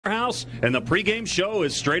House, and the pregame show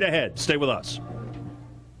is straight ahead. Stay with us.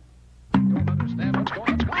 Don't understand what's going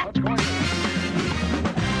on.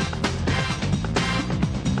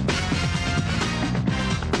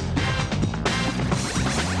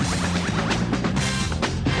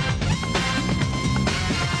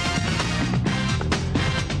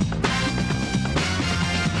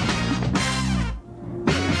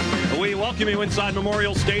 We welcome you inside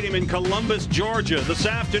Memorial Stadium in Columbus, Georgia. This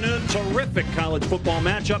afternoon, terrific college football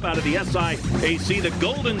matchup out of the SIAC. The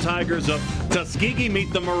Golden Tigers of Tuskegee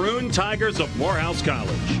meet the Maroon Tigers of Morehouse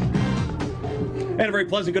College. And a very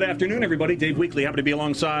pleasant good afternoon, everybody. Dave Weekley, happy to be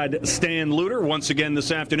alongside Stan Luter once again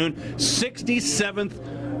this afternoon.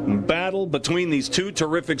 67th battle between these two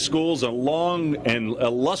terrific schools, a long and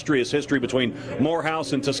illustrious history between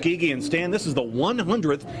Morehouse and Tuskegee. And Stan, this is the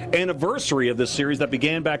 100th anniversary of this series that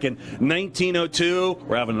began back in 1902.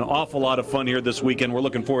 We're having an awful lot of fun here this weekend. We're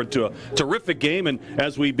looking forward to a terrific game. And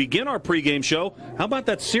as we begin our pregame show, how about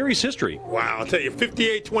that series history? Wow, I'll tell you,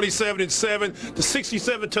 58-27-7, the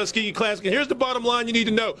 67 Tuskegee Classic. And here's the bottom line you need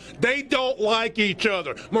to know. They don't like each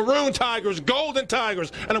other. Maroon Tigers, Golden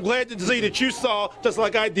Tigers. And I'm glad to see that you saw, just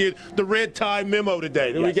like I did, the red tie memo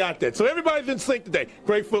today. Yes. We got that. So everybody's in sync today.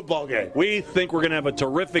 Great football game. We think we're going to have a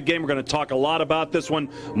terrific game. We're going to talk a lot about this one.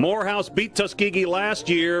 Morehouse beat Tuskegee last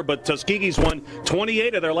year, but Tuskegee's won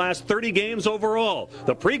 28 of their last 30 games overall.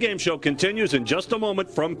 The pregame show continues in just a moment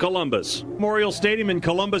from Columbus. Memorial Stadium in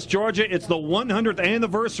Columbus, Georgia. It's the 100th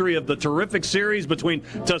anniversary of the terrific series between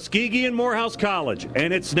Tuskegee and Morehouse College,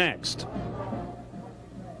 and it's next.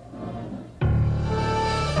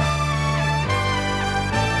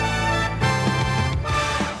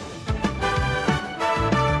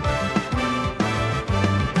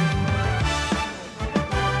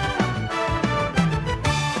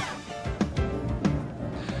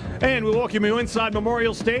 And we welcome you inside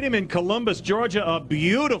Memorial Stadium in Columbus, Georgia. A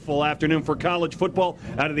beautiful afternoon for college football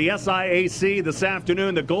out of the SIAC this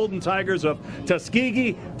afternoon. The Golden Tigers of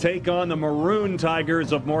Tuskegee take on the Maroon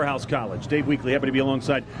Tigers of Morehouse College. Dave Weekley, happy to be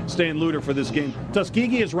alongside Stan Luter for this game.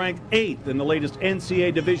 Tuskegee is ranked 8th in the latest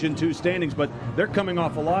NCAA Division II standings, but they're coming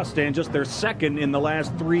off a loss, Stan, just their second in the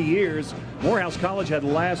last 3 years. Morehouse College had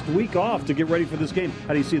last week off to get ready for this game.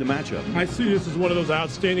 How do you see the matchup? I see this as one of those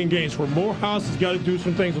outstanding games where Morehouse has got to do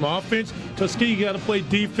some things on offense. Tuskegee got to play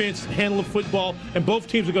defense, handle the football, and both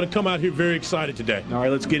teams are going to come out here very excited today. All right,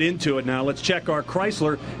 let's get into it now. Let's check our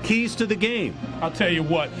Chrysler keys to the game. I'll tell you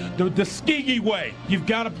what, the Tuskegee way, you've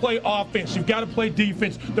got to play offense, you've got to play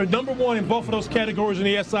defense. They're number one in both of those categories in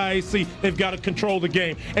the SIAC. They've got to control the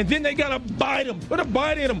game. And then they got to bite them, put a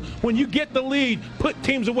bite in them. When you get the lead, put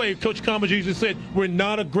teams away. Coach Kamajisa said, we're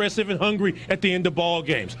not aggressive and hungry at the end of ball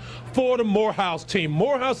games. For the Morehouse team,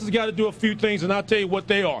 Morehouse has got to do a few things, and I'll tell you what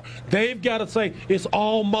they are. They've got to say, it's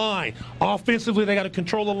all mine. Offensively, they got to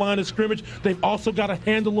control the line of scrimmage. They've also got to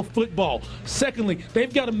handle the football. Secondly,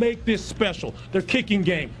 they've got to make this special. Their kicking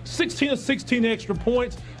game, 16 of 16 extra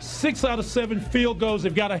points, 6 out of 7 field goals.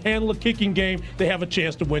 They've got to handle a kicking game. They have a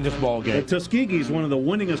chance to win this ball game. Tuskegee is one of the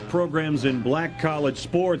winningest programs in black college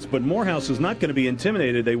sports, but Morehouse is not going to be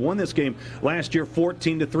intimidated. They won this game last year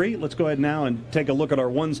 14-3. Let's go ahead now and take a look at our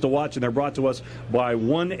ones to watch, and they're brought to us by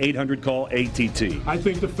 1-800-CALL-ATT. I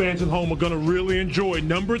think the fans at home are going to really enjoy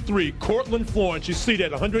number 3, Cortland Florence. You see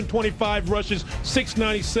that, 125 rushes,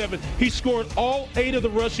 697. He scored all 8 of the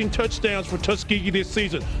rushing touchdowns for Tuskegee this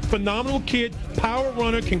season. Phenomenal kid, power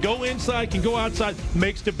runner, can go inside, can go outside,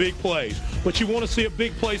 makes the big plays. But you want to see a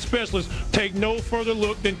big play specialist, take no further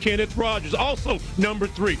look than Kenneth Rogers. Also, number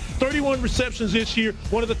 3, 31 receptions this year,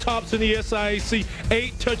 one of the tops in the SIAC,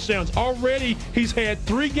 8 touchdowns. Already, he's had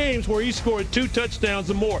 3 games where he scored 2 touchdowns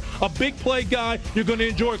or more. A big play guy. You're going to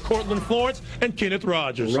enjoy Cortland Florence and Kenneth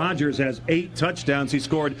Rogers. Rogers has 8 touchdowns. He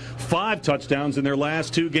scored 5 touchdowns in their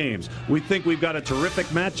last 2 games. We think we've got a terrific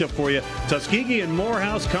matchup for you. Tuskegee and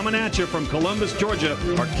Morehouse coming at you from Columbus, Georgia.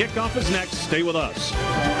 Our kickoff is next. Stay with us.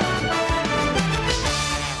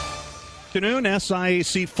 Afternoon,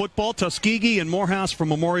 SIAC football, Tuskegee and Morehouse from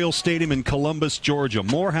Memorial Stadium in Columbus, Georgia.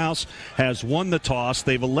 Morehouse has won the toss.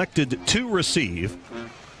 They've elected to receive.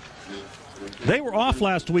 They were off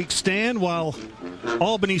last week, Stan, while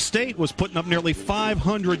Albany State was putting up nearly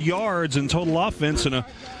 500 yards in total offense in a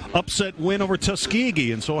upset win over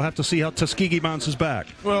Tuskegee, and so we'll have to see how Tuskegee bounces back.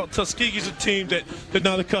 Well, Tuskegee's a team that they're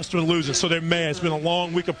not accustomed to losing, so they're mad. It's been a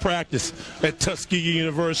long week of practice at Tuskegee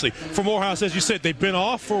University. For Morehouse, as you said, they've been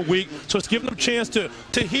off for a week, so it's giving them a chance to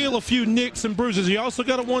heal a few nicks and bruises. You also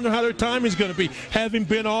got to wonder how their timing's going to be, having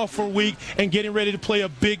been off for a week and getting ready to play a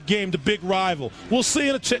big game, the big rival. We'll see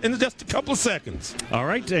in just a couple of seconds. All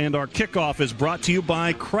right, and our kickoff is brought to you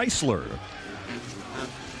by Chrysler.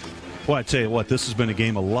 Well, I tell you what, this has been a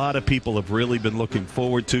game a lot of people have really been looking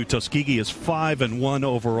forward to. Tuskegee is 5-1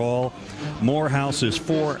 overall. Morehouse is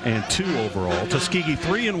 4-2 overall. Tuskegee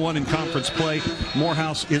 3-1 in conference play.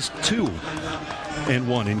 Morehouse is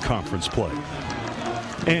 2-1 in conference play.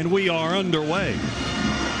 And we are underway.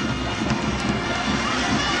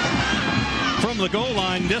 From the goal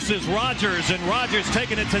line, this is Rogers, and Rogers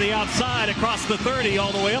taking it to the outside across the 30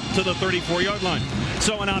 all the way up to the 34-yard line.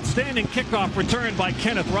 So an outstanding kickoff return by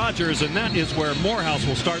Kenneth Rogers, and that is where Morehouse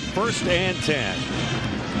will start 1st and 10.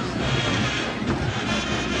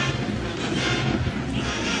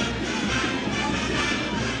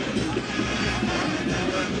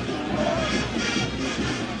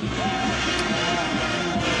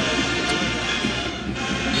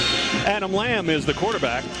 Adam Lamb is the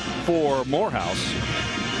quarterback for Morehouse.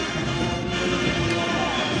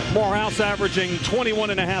 Morehouse averaging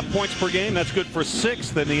 21.5 points per game. That's good for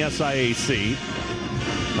 6th in the SIAC.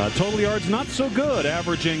 Total yards not so good,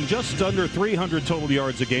 averaging just under 300 total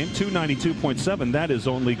yards a game, 292.7. That is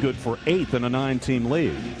only good for 8th in a 9-team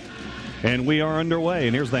league. And we are underway,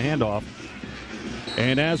 and here's the handoff.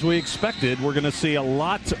 And as we expected, we're going to see a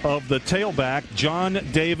lot of the tailback, John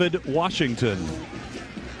David Washington.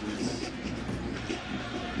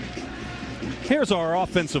 Here's our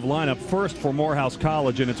offensive lineup first for Morehouse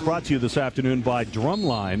College, and it's brought to you this afternoon by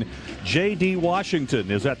Drumline. J.D. Washington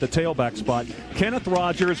is at the tailback spot. Kenneth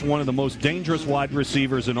Rogers, one of the most dangerous wide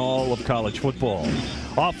receivers in all of college football.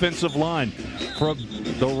 Offensive line, from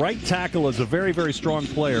the right tackle is a very, very strong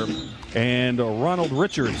player, and Ronald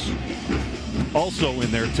Richards also in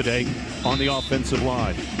there today on the offensive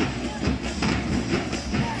line.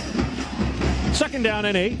 2nd down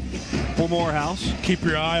and 8. For Morehouse. Keep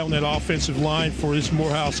your eye on that offensive line for this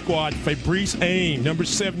Morehouse squad. Fabrice Aim, number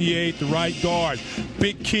 78, the right guard.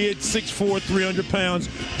 Big kid, 6'4", 300 pounds.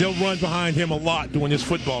 They'll run behind him a lot during this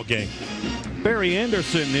football game. Barry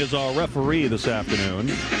Anderson is our referee this afternoon.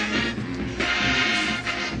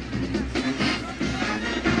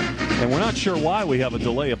 And we're not sure why we have a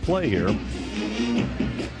delay of play here.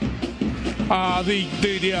 The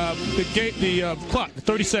clock, the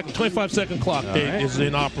 25-second clock is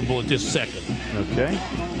inoperable at this second. Okay.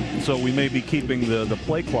 So we may be keeping the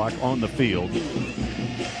play clock on the field.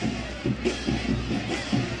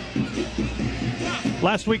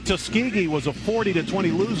 Last week, Tuskegee was a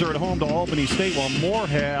 40-20 loser at home to Albany State, while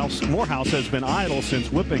Morehouse has been idle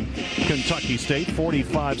since whipping Kentucky State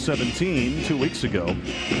 45-17 2 weeks ago.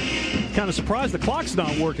 Kind of surprised the clock's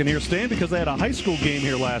not working here, Stan, because they had a high school game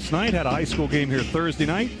here last night, had a high school game here Thursday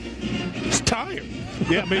night. It's tired.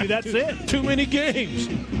 Yeah, maybe that's it. Too many games.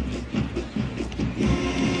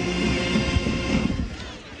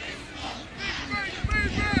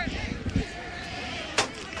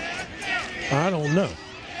 I don't know.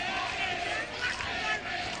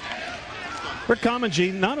 Rick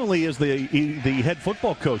Comingy not only is the head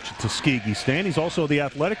football coach at Tuskegee, Stan, he's also the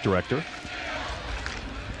athletic director.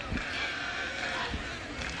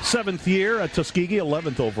 7th year at Tuskegee,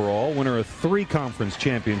 11th overall, winner of 3 conference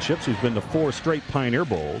championships. He's been to 4 straight Pioneer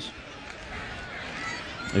Bowls.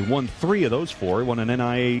 He won 3 of those 4. He won an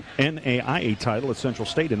NAIA title at Central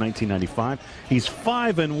State in 1995. He's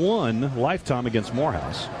 5-1 lifetime against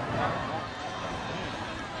Morehouse.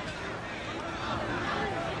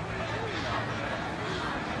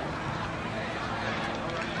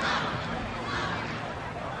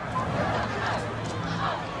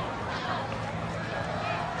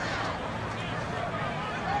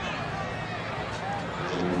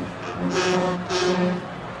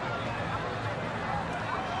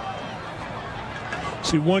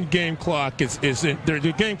 See, one game clock is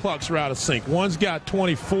the game clocks are out of sync. One's got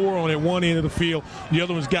 24 on it, one end of the field. The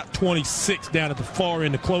other one's got 26 down at the far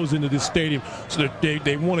end, the close end of this stadium. So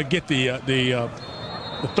they want to get the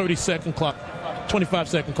 30-second clock,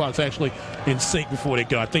 25-second clocks actually in sync before they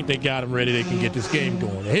go. I think they got them ready. They can get this game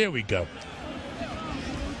going. Here we go.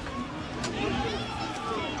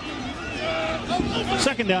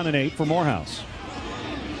 Second down and 8 for Morehouse.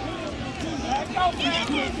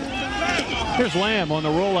 Here's Lamb on the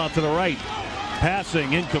rollout to the right.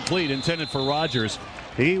 Passing incomplete, intended for Rogers.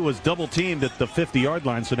 He was double teamed at the 50-yard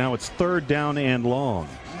line, so now it's 3rd down and long.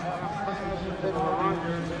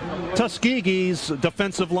 Tuskegee's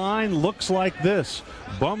defensive line looks like this.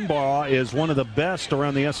 Bumbaugh is one of the best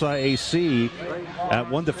around the SIAC at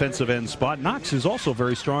one defensive end spot. Knox is also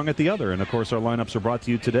very strong at the other. And, of course, our lineups are brought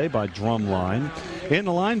to you today by Drumline. In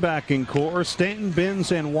the linebacking core, Stanton,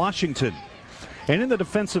 Binns, and Washington. And in the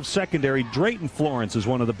defensive secondary, Drayton Florence is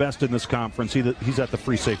one of the best in this conference. He's at the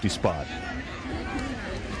free safety spot.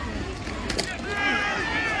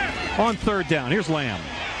 On 3rd down, here's Lamb.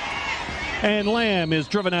 And Lamb is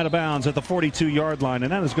driven out of bounds at the 42-yard line,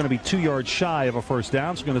 and that is going to be 2 yards shy of a first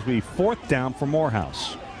down. It's going to be 4th down for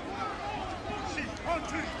Morehouse.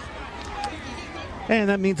 And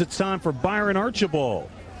that means it's time for Byron Archibald,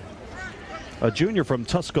 a junior from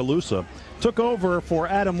Tuscaloosa. Took over for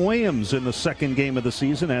Adam Williams in the second game of the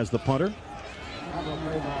season as the punter.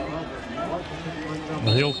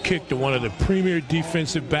 He'll kick to one of the premier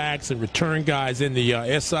defensive backs and return guys in the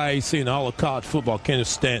SIAC and all of college football, Kenneth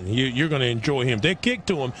Stanton. You're going to enjoy him. They kick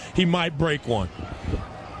to him, he might break one.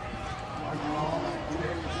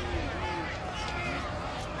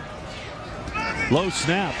 Low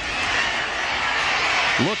snap.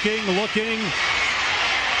 Looking.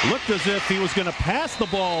 Looked as if he was going to pass the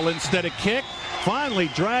ball instead of kick. Finally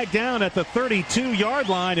dragged down at the 32-yard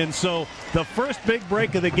line, and so the first big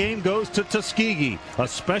break of the game goes to Tuskegee. A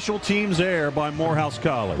special teams error by Morehouse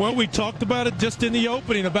College. Well, we talked about it just in the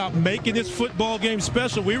opening about making this football game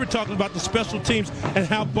special. We were talking about the special teams and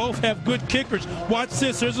how both have good kickers. Watch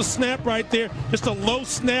this. There's a snap right there. Just a low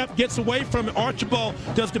snap. Gets away from it. Archibald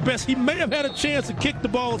does the best. He may have had a chance to kick the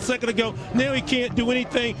ball a second ago. Now he can't do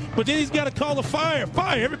anything. But then he's got to call the fire.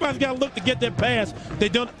 Everybody's got to look to get that pass. They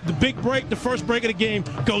done the big break, the first break of the game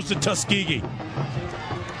goes to Tuskegee.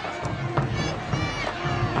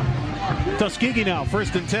 Tuskegee now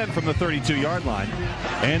 1st and 10 from the 32-yard line,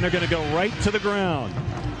 and they're going to go right to the ground.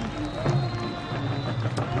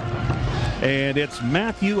 And it's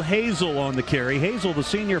Matthew Hazel on the carry. Hazel, the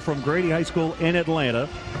senior from Grady High School in Atlanta.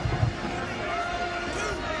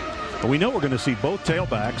 We know we're going to see both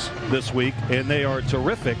tailbacks this week, and they are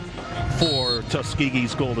terrific for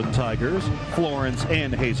Tuskegee's Golden Tigers, Florence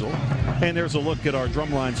and Hazel. And there's a look at our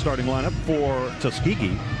drumline starting lineup for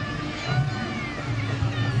Tuskegee.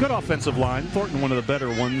 Good offensive line. Thornton, one of the better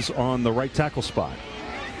ones on the right tackle spot.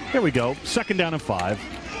 Here we go. 2nd down and 5.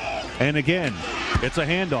 And again, it's a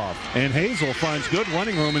handoff. And Hazel finds good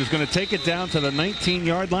running room and is going to take it down to the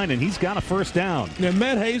 19-yard line, and he's got a first down. Now,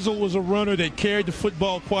 Matt Hazel was a runner that carried the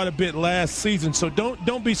football quite a bit last season, so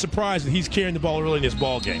don't be surprised that he's carrying the ball early in this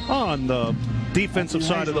ball game. On the defensive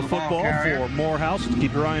side of the football for Morehouse,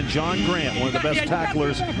 keep your eye on John Grant, one of the best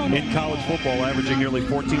tacklers in college football, averaging nearly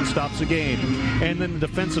 14 stops a game. And then the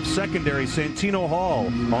defensive secondary, Santino Hall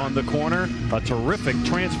on the corner, a terrific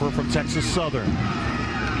transfer from Texas Southern.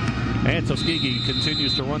 And Tuskegee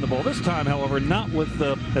continues to run the ball. This time, however, not with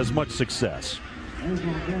as much success.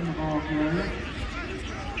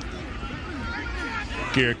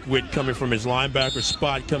 Garrett Witt, coming from his linebacker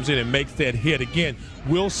spot, comes in and makes that hit. Again,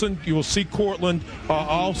 Wilson, you will see Cortland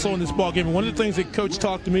also in this ball game. One of the things that Coach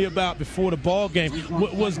talked to me about before the ball game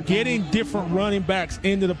was getting different running backs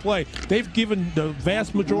into the play. They've given the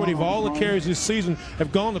vast majority of all the carries this season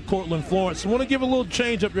have gone to Cortland Florence. So I want to give a little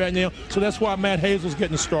change up right now, so that's why Matt Hazel's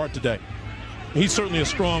getting the start today. He's certainly a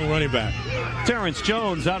strong running back. Terrence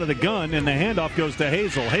Jones out of the gun, and the handoff goes to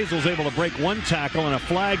Hazel. Hazel's able to break one tackle, and a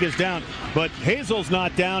flag is down. But Hazel's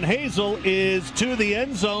not down. Hazel is to the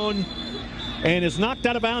end zone and is knocked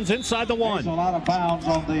out of bounds inside the 1. Hazel out of bounds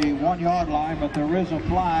on the 1-yard line, but there is a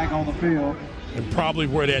flag on the field. And probably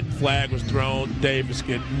where that flag was thrown, Davis,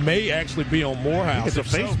 it may actually be on Morehouse. It's a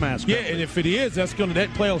face mask. Yeah, and if it is, that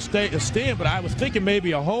play will stand. But I was thinking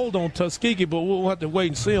maybe a hold on Tuskegee, but we'll have to wait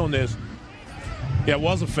and see on this. Yeah, it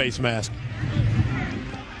was a face mask.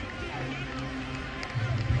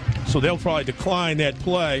 So they'll probably decline that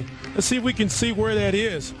play. Let's see if we can see where that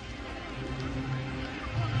is.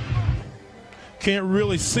 Can't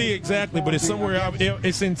really see exactly, but it's somewhere out.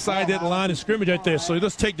 It's inside that line of scrimmage right there. So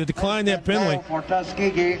let's decline that penalty. For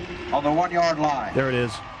Tuskegee on the 1-yard line. There it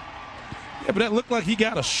is. Yeah, but that looked like he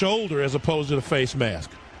got a shoulder as opposed to the face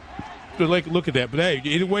mask. Look at that. But hey,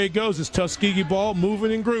 either way it goes, it's Tuskegee ball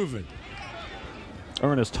moving and grooving.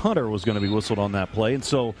 Ernest Hunter was going to be whistled on that play. And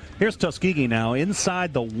so here's Tuskegee now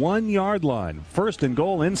inside the 1-yard line. 1st and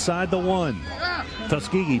goal inside the 1.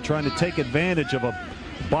 Tuskegee trying to take advantage of a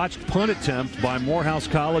botched punt attempt by Morehouse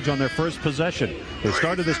College on their first possession. They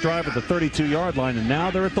started this drive at the 32-yard line, and now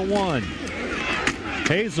they're at the 1.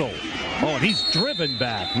 Hazel. Oh, and he's driven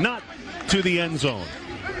back, not to the end zone.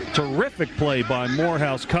 Terrific play by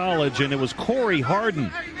Morehouse College, and it was Corey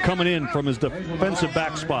Harden coming in from his defensive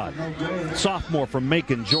back spot. Sophomore from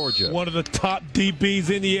Macon, Georgia. One of the top DBs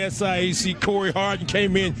in the SIAC, Corey Harden,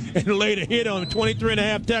 came in and laid a hit on him.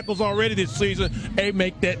 23.5 tackles already this season. They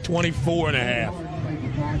make that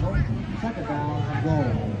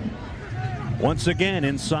 24.5. Once again,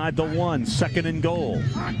 inside the 1, 2nd and goal.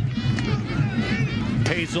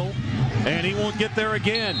 Hazel, and he won't get there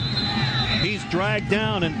again. He's dragged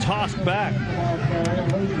down and tossed back.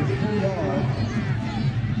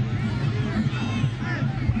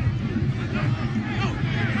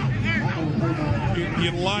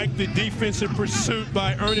 You like the defensive pursuit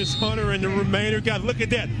by Ernest Hunter and the remainder guys. Look at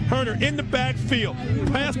that. Hunter in the backfield,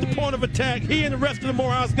 past the point of attack. He and the rest of the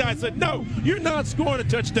Morehouse guys said, no, you're not scoring a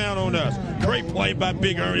touchdown on us. Great play by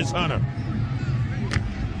big Ernest Hunter.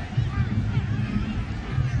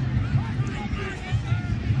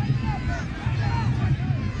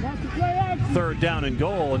 Third down and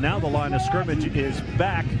goal, and now the line of scrimmage is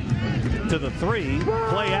back to the 3.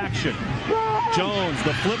 Play action. Jones,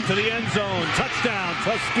 the flip to the end zone. Touchdown,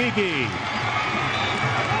 Tuskegee.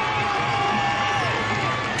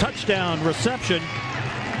 Touchdown reception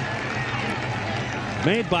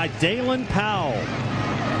made by Dalen Powell.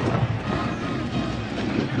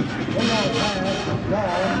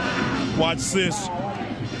 Watch this.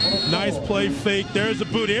 Nice play fake. There's a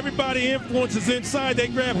booty. Everybody influences inside. They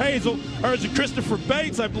grab Hazel. Or is it Christopher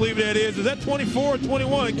Bates, I believe that is. Is that 24 or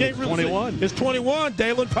 21? I can't really 21. It's 21.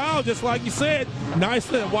 Dalen Powell, just like you said.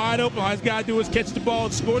 Nice, wide open. All he's got to do is catch the ball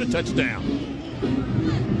and score the touchdown.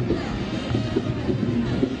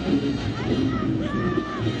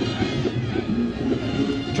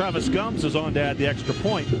 Travis Gumbs is on to add the extra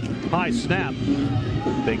point. High snap.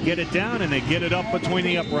 They get it down and they get it up between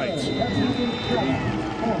the uprights.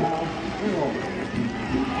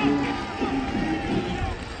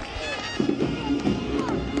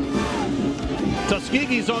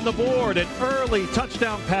 Tuskegee's on the board. An early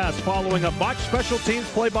touchdown pass following a botched special teams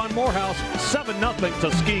play by Morehouse. 7-0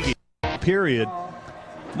 Tuskegee. Period.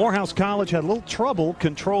 Morehouse College had a little trouble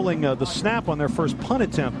controlling the snap on their first punt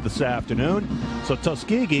attempt this afternoon. So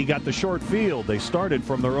Tuskegee got the short field. They started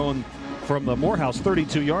from the Morehouse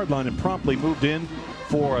 32-yard line and promptly moved in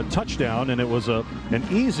for a touchdown, and it was an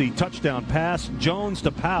easy touchdown pass. Jones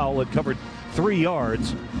to Powell had covered 3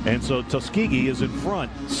 yards, and so Tuskegee is in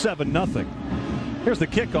front 7-0. Here's the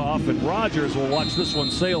kickoff, and Rogers will watch this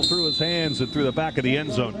one sail through his hands and through the back of the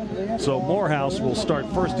end zone. So Morehouse will start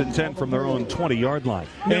 1st and 10 from their own 20-yard line.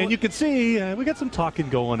 And you can see we got some talking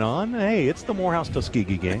going on. Hey, it's the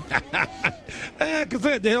Morehouse-Tuskegee game. Because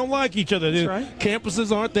they don't like each other. That's right.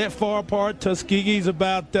 Campuses aren't that far apart. Tuskegee's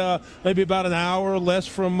about maybe about an hour or less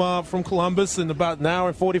from Columbus, and about an hour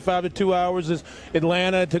and 45 to 2 hours is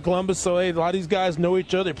Atlanta to Columbus. So hey, a lot of these guys know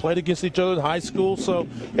each other. They played against each other in high school. So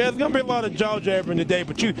yeah, there's going to be a lot of jaw jabbering today.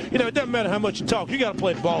 But you know, it doesn't matter how much you talk. You got to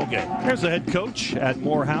play the ball game. Here's the head coach at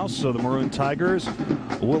Morehouse, so the Maroon Tigers,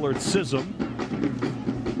 Willard Sissom.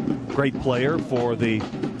 Great player for the.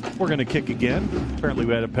 We're going to kick again. Apparently,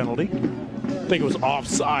 we had a penalty. I think it was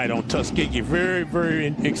offside on Tuskegee. Very, very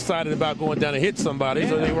excited about going down and hit somebody,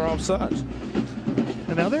 so they were offsides.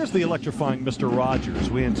 And now there's the electrifying Mr. Rogers.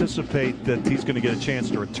 We anticipate that he's going to get a chance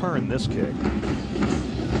to return this kick.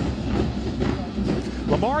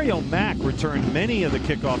 Lamario Mack returned many of the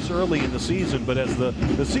kickoffs early in the season, but as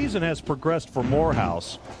the season has progressed for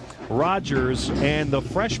Morehouse, Rogers and the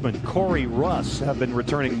freshman Corey Russ have been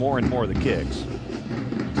returning more and more of the kicks.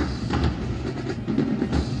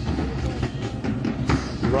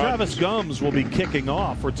 Travis Gumbs will be kicking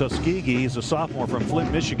off for Tuskegee. He's a sophomore from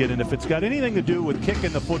Flint, Michigan, and if it's got anything to do with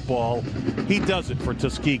kicking the football, he does it for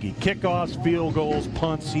Tuskegee. Kickoffs, field goals,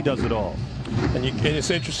 punts, he does it all. And it's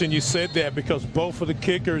interesting you said that, because both of the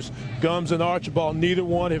kickers, Gumbs and Archibald, neither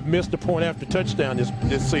one have missed a point after touchdown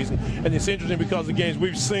this season. And it's interesting because the games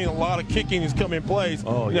we've seen, a lot of kicking has come in place.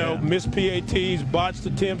 Oh, you know, missed PATs, botched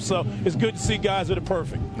attempts. So it's good to see guys that are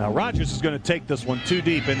perfect. Now Rogers is going to take this one too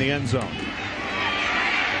deep in the end zone.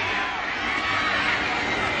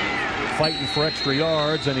 Fighting for extra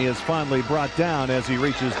yards, and he is finally brought down as he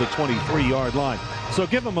reaches the 23-yard line. So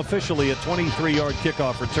give him officially a 23-yard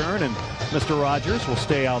kickoff return, and Mr. Rogers will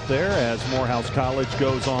stay out there as Morehouse College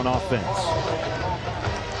goes on offense.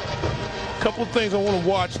 A couple of things I want to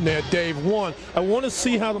watch now, Dave. One, I want to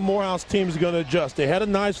see how the Morehouse team is going to adjust. They had a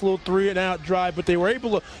nice little 3-and-out drive, but they were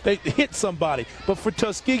able to hit somebody. But for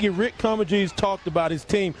Tuskegee, Rick Comagee's talked about his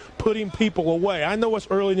team putting people away. I know it's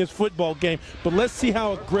early in this football game, but let's see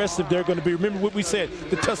how aggressive they're going to be. Remember what we said,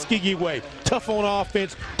 the Tuskegee way. Tough on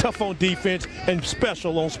offense, tough on defense, and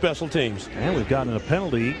special on special teams. And we've gotten a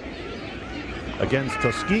penalty against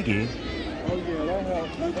Tuskegee.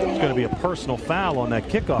 It's going to be a personal foul on that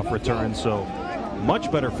kickoff return, so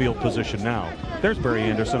much better field position now. There's Barry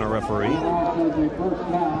Anderson, our referee.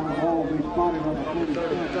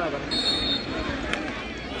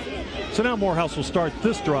 So now Morehouse will start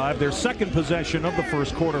this drive, their second possession of the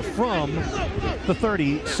first quarter from the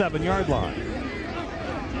 37-yard line.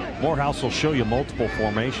 Morehouse will show you multiple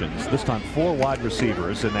formations. This time 4 wide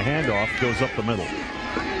receivers, and the handoff goes up the middle.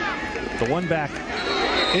 The one back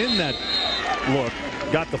in that look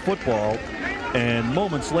got the football, and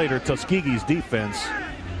moments later Tuskegee's defense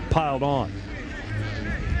piled on.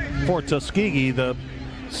 for Tuskegee. The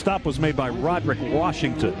stop was made by Roderick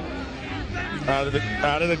Washington. Out of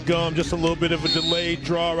the gum, just a little bit of a delayed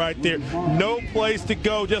draw right there. No place to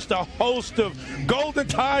go, just a host of Golden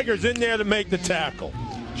Tigers in there to make the tackle.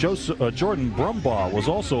 Jordan Brumbaugh was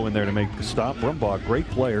also in there to make the stop. Brumbaugh, great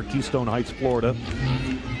player, Keystone Heights, Florida.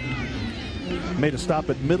 Made a stop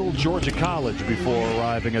at Middle Georgia College before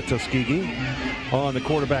arriving at Tuskegee. On the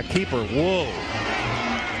quarterback keeper, whoa.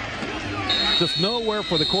 Just nowhere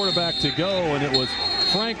for the quarterback to go, and it was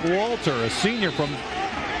Frank Walter, a senior from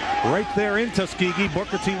right there in Tuskegee,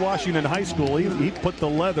 Booker T. Washington High School. He put the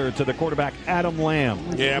leather to the quarterback, Adam Lamb.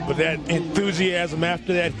 Yeah, but that enthusiasm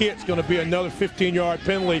after that hit's going to be another 15-yard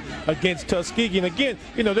penalty against Tuskegee. And again,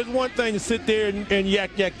 you know, there's one thing to sit there and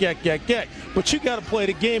yak, but you got to play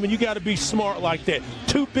the game and you got to be smart like that.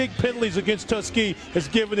 2 big penalties against Tuskegee has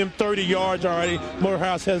given him 30 yards already.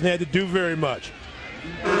 Morehouse hasn't had to do very much.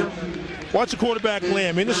 Watch the quarterback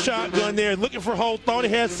Lamb in the shotgun there, looking for Holt, thought he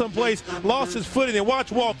had someplace, lost his footing, and watch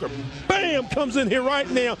Walker. Bam! Comes in here right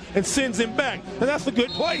now and sends him back. And that's a good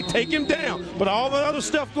play. Take him down. But all the other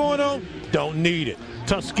stuff going on, don't need it.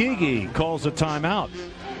 Tuskegee calls a timeout.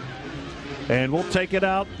 And we'll take it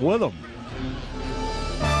out with them.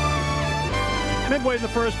 Midway in the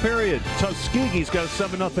first period, Tuskegee's got a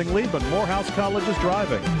 7-0 lead, but Morehouse College is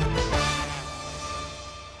driving.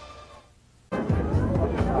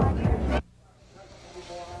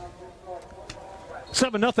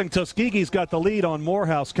 7-0. Tuskegee's got the lead on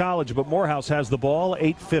Morehouse College, but Morehouse has the ball.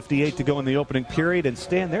 8:58 to go in the opening period. And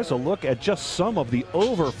Stan, there's a look at just some of the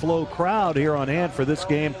overflow crowd here on hand for this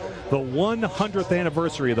game. The 100th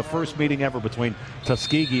anniversary of the first meeting ever between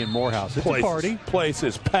Tuskegee and Morehouse. It's a party. Place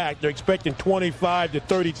is packed. They're expecting 25 to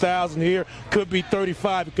 30,000 here. Could be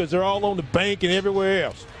 35 because they're all on the bank and everywhere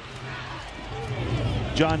else.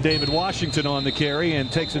 John David Washington on the carry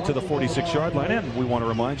and takes it to the 46-yard line. And we want to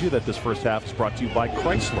remind you that this first half is brought to you by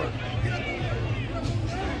Chrysler.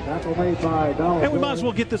 And we might as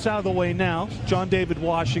well get this out of the way now. John David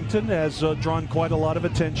Washington has drawn quite a lot of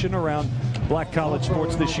attention around black college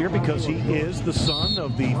sports this year because he is the son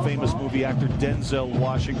of the famous movie actor Denzel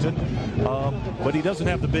Washington. But he doesn't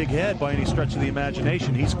have the big head by any stretch of the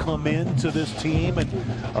imagination. He's come into this team and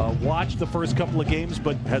watched the first couple of games,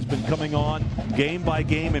 but has been coming on game by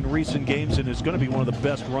game in recent games and is going to be one of the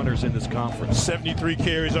best runners in this conference. 73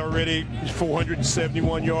 carries already,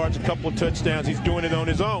 471 yards, a couple of touchdowns. He's doing it on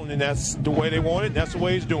his own, and that's the way they want it, and that's the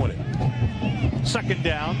way he's doing it. Second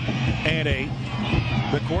down and 8.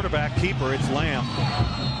 The quarterback keeper, it's Lamb.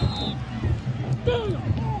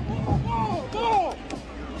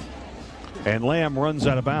 And Lamb runs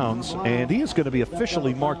out of bounds, and he is going to be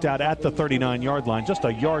officially marked out at the 39-yard line, just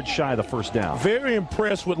a yard shy of the first down. Very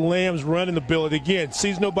impressed with Lamb's running ability. Again,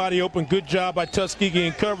 sees nobody open. Good job by Tuskegee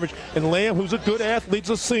in coverage. And Lamb, who's a good athlete,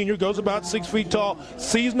 a senior, goes about 6 feet tall,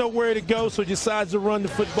 sees nowhere to go, so decides to run the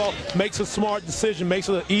football, makes a smart decision, makes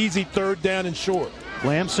it an easy 3rd down and short.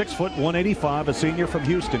 Lamb, 6 foot, 185, a senior from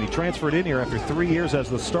Houston. He transferred in here after 3 years as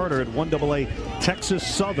the starter at 1AA Texas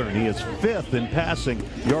Southern. He is 5th in passing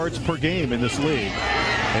yards per game in this league.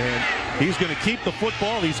 And he's going to keep the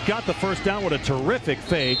football. He's got the first down with a terrific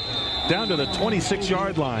fake down to the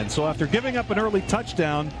 26-yard line. So after giving up an early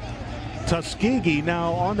touchdown, Tuskegee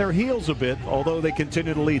now on their heels a bit, although they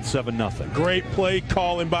continue to lead 7-0. Great play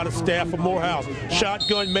calling by the staff of Morehouse.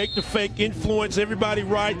 Shotgun, make the fake, influence everybody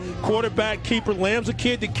right. Quarterback keeper. Lamb's a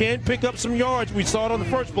kid that can pick up some yards. We saw it on the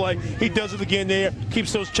first play. He does it again there.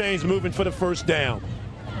 Keeps those chains moving for the first down.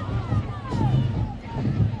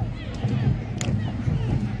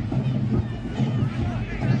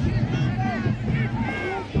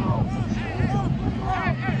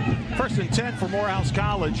 First and 10 for Morehouse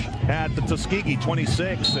College at the Tuskegee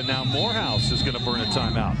 26, and now Morehouse is going to burn a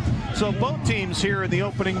timeout. So both teams here in the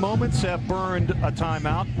opening moments have burned a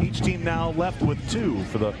timeout. Each team now left with 2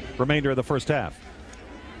 for the remainder of the first half.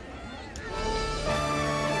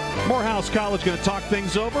 Morehouse College going to talk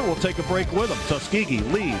things over. We'll take a break with them. Tuskegee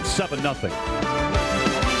leads 7-0.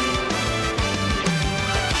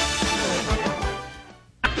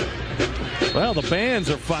 Well, the bands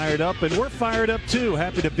are fired up, and we're fired up too.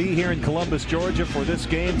 Happy to be here in Columbus, Georgia for this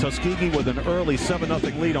game. Tuskegee with an early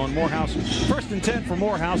 7-0 lead on Morehouse. First and 10 for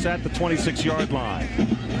Morehouse at the 26-yard line.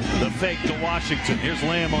 The fake to Washington. Here's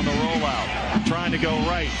Lamb on the rollout. Trying to go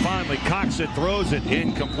right. Finally cocks it, throws it,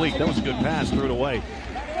 incomplete. That was a good pass, threw it away.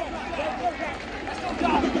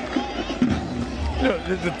 You know,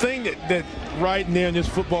 the thing that right now in this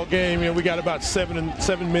football game, we got about 7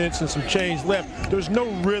 minutes and some change left. There's no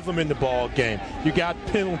rhythm in the ball game. You got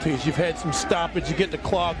penalties. You've had some stoppage. You get the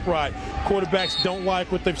clock right. Quarterbacks don't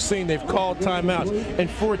like what they've seen. They've called timeouts. And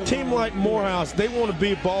for a team like Morehouse, they want to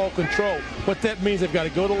be ball control. What that means, they've got to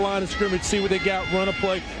go to the line of scrimmage, see what they got, run a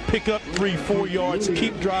play, pick up 3-4 yards,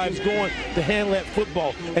 keep drives going to handle that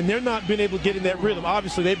football. And they're not been able to get in that rhythm.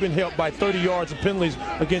 Obviously, they've been helped by 30 yards of penalties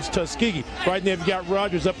against Tuskegee. Right now, you've got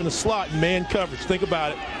Rogers up in the slot, man coverage. Think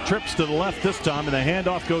about it. Trips to the left this time, and the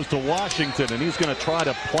handoff goes to Washington, and he's going to try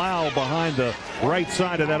to plow behind the right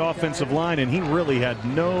side of that offensive line, and he really had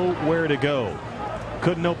nowhere to go.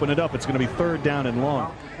 Couldn't open it up. It's going to be 3rd down and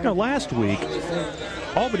long. Last week,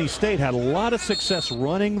 Albany State had a lot of success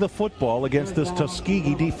running the football against this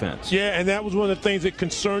Tuskegee defense. Yeah, and that was one of the things that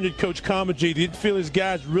concerned Coach Kamaji. He didn't feel his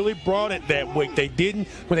guys really brought it that week. They didn't.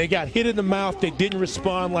 When they got hit in the mouth, they didn't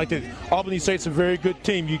respond like that. Albany State's a very good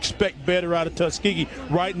team. You expect better out of Tuskegee.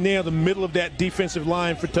 Right now, the middle of that defensive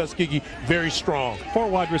line for Tuskegee, very strong. 4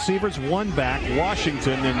 wide receivers, 1 back.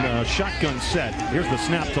 Washington in shotgun set. Here's the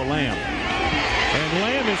snap to Lamb. And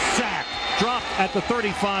Lamb is sacked, dropped at the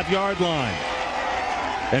 35-yard line.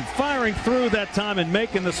 And firing through that time and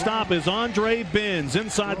making the stop is Andre Benz,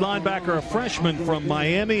 inside linebacker, a freshman from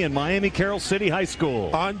Miami and Miami Carroll City High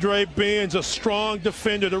School. Andre Benz, a strong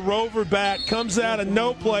defender. The rover back comes out of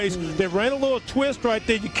no place. They ran a little twist right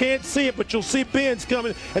there. You can't see it, but you'll see Benz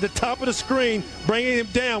coming at the top of the screen, bringing him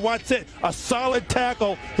down. Watch it. A solid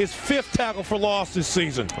tackle, his 5th tackle for loss this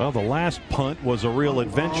season. Well, the last punt was a real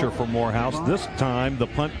adventure for Morehouse. This time the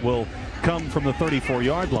punt will come from the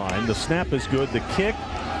 34-yard line. The snap is good. The kick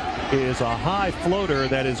is a high floater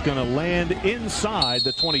that is going to land inside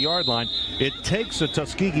the 20-yard line. It takes a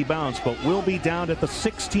Tuskegee bounce, but will be down at the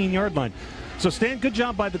 16-yard line. So, Stan, good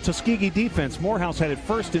job by the Tuskegee defense. Morehouse had it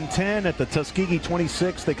 1st and 10 at the Tuskegee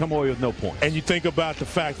 26. They come away with no points. And you think about the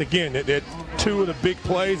fact, again, that 2 of the big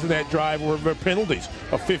plays in that drive were penalties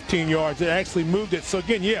of 15 yards. It actually moved it. So,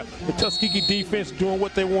 again, yeah, the Tuskegee defense doing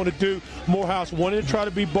what they want to do. Morehouse wanted to try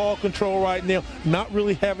to be ball control right now, not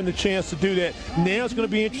really having the chance to do that. Now it's going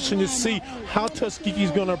to be interesting to see how Tuskegee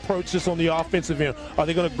is going to approach this on the offensive end. Are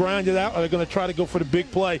they going to grind it out? Are they going to try to go for the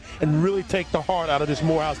big play and really take the heart out of this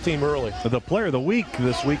Morehouse team early? The Player of the Week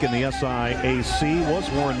this week in the SIAC was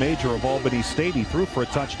Warren Major of Albany State. He threw for a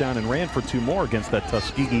touchdown and ran for 2 more against that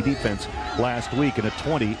Tuskegee defense last week in a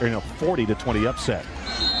 40-20 upset.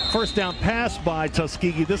 1st down pass by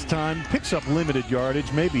Tuskegee this time. Picks up limited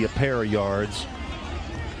yardage, maybe a pair of yards.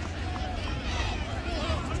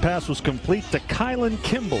 Pass was complete to Kylan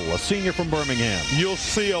Kimball, a senior from Birmingham. You'll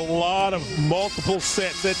see a lot of multiple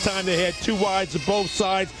sets. That time they had 2 wides of both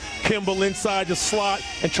sides. Kimball inside the slot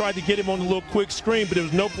and tried to get him on a little quick screen, but there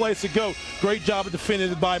was no place to go. Great job of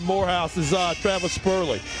defending by Morehouse's Travis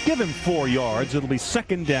Spurley. Give him 4 yards. It'll be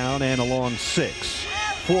 2nd down and a long 6.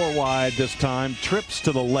 4 wide this time. Trips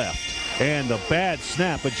to the left. And a bad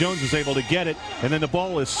snap, but Jones is able to get it, and then the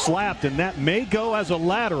ball is slapped, and that may go as a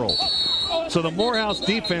lateral. So the Morehouse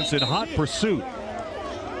defense in hot pursuit.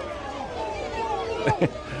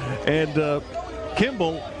 And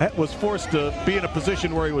Kimball was forced to be in a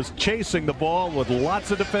position where he was chasing the ball with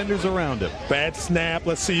lots of defenders around him. Bad snap.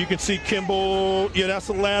 Let's see. You can see Kimball. Yeah, that's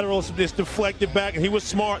a lateral. It's deflected back, and he was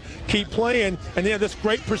smart. Keep playing. And then this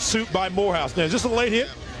great pursuit by Morehouse. Now, is this a late hit?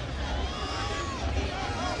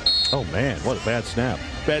 Oh, man, what a bad snap.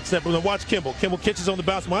 Bad snap. But then watch Kimball. Kimball catches on the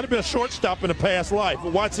bounce. Might have been a shortstop in a past life.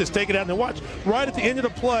 But watch this. Take it out and then watch. Right at the end of the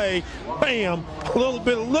play, bam, a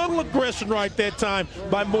little aggression right that time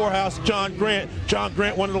by Morehouse, John Grant. John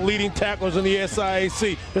Grant, one of the leading tacklers in the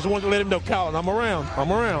SIAC. Just wanted to let him know, Colin, I'm around. All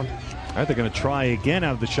right, they're going to try again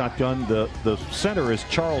out of the shotgun. The center is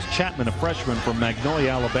Charles Chapman, a freshman from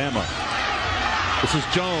Magnolia, Alabama. This is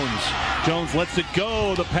Jones. Jones lets it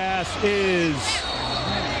go. The pass is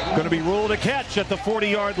going to be ruled a catch at the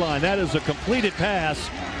 40-yard line. That is a completed pass.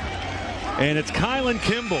 And it's Kylan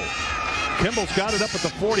Kimball. Kimball's got it up at the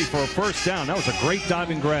 40 for a 1st down. That was a great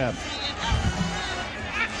diving grab.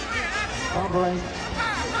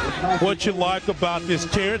 What you like about this,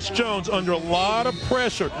 Terrence Jones under a lot of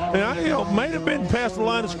pressure. And may have been past the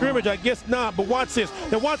line of scrimmage, I guess not, but watch this.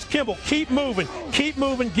 Now watch Kimball keep moving,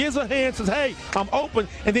 gives a hand, says, hey, I'm open,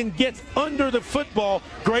 and then gets under the football.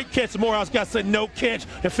 Great catch. Morehouse guy said no catch.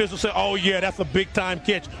 The official said, oh yeah, that's a big time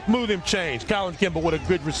catch. Move him change. Colin Kimball with a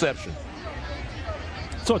good reception.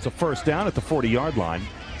 So it's a 1st down at the 40-yard line.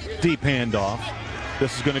 Deep handoff.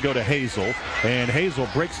 This is going to go to Hazel, and Hazel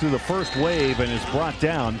breaks through the first wave and is brought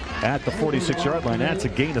down at the 46-yard line. That's a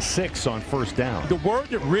gain of 6 on first down. The word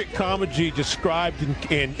that Rick Comagee described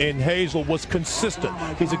in Hazel was consistent.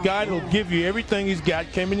 He's a guy that will give you everything he's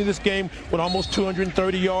got. Came into this game with almost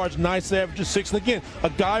 230 yards, nice average of 6. And again, a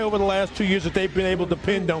guy over the last 2 years that they've been able to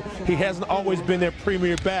depend on. He hasn't always been their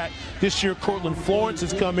premier back. This year, Cortland Florence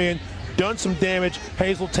has come in, done some damage.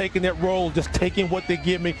 Hazel taking that role, just taking what they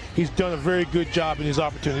give me. He's done a very good job in his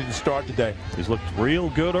opportunity to start today. He's looked real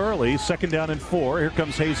good early. 2nd down and 4. Here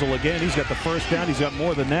comes Hazel again. He's got the first down. He's got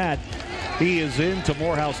more than that. He is into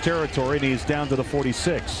Morehouse territory, and he's down to the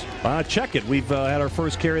 46. Check it. We've had our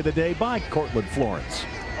first carry of the day by Cortland Florence.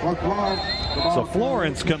 So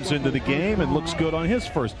Florence comes into the game and looks good on his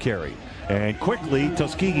first carry. And quickly,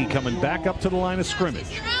 Tuskegee coming back up to the line of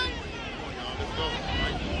scrimmage.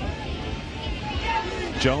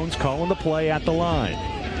 Jones calling the play at the line.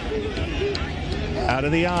 Out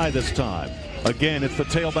of the eye this time. Again, it's the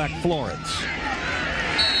tailback Florence.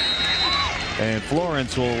 And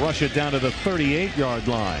Florence will rush it down to the 38-yard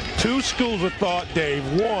line. 2 schools of thought, Dave.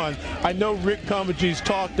 One, I know Rick Comagee's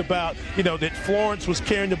talked about, that Florence was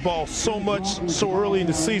carrying the ball so much so early in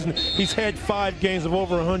the season. He's had 5 games of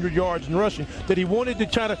over 100 yards in rushing that he wanted to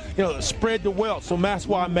try to, spread the wealth. So that's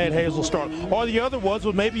why Matt Hazel started. Or the other was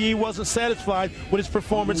maybe he wasn't satisfied with his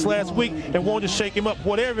performance last week and wanted to shake him up.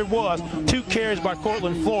 Whatever it was, 2 carries by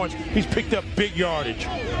Cortland Florence. He's picked up big yardage.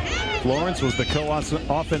 Florence was the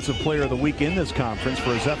co-offensive player of the week in this conference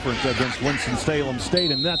for his efforts against Winston-Salem State,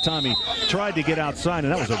 and that time he tried to get outside,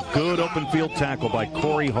 and that was a good open field tackle by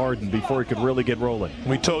Corey Harden before he could really get rolling.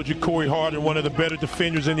 We told you Corey Harden, one of the better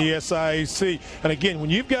defenders in the SIAC. And again, when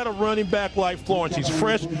you've got a running back like Florence, he's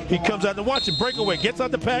fresh, he comes out and watch him, breakaway, gets out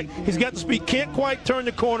the pack, he's got the speed, can't quite turn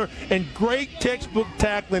the corner, and great textbook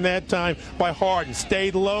tackling that time by Harden.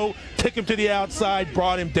 Stayed low, took him to the outside,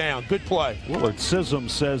 brought him down. Good play. Willard Sissom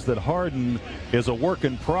says that Harden is a work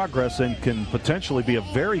in progress and can potentially be a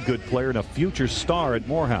very good player and a future star at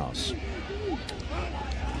Morehouse.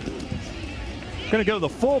 Going to go to the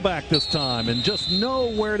fullback this time and just know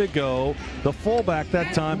where to go. The fullback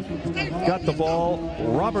that time got the ball.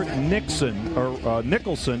 Robert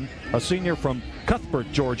Nicholson, a senior from Cuthbert,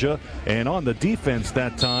 Georgia. And on the defense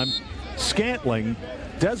that time,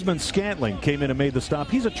 Desmond Scantling came in and made the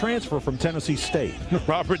stop. He's a transfer from Tennessee State.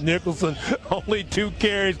 Robert Nicholson, only 2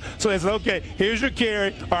 carries. So they said, okay, here's your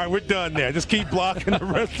carry. All right, we're done there. Just keep blocking the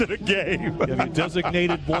rest of the game. You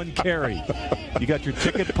designated 1 carry. You got your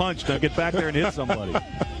ticket punched. Now get back there and hit somebody.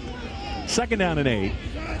 2nd down and 8.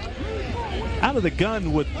 Out of the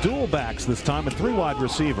gun with dual backs this time and 3 wide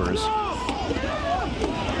receivers.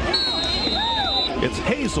 It's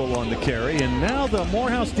Hazel on the carry, and now the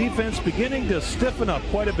Morehouse defense beginning to stiffen up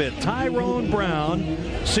quite a bit. Tyrone Brown,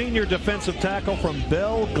 senior defensive tackle from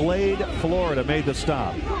Belle Glade, Florida, made the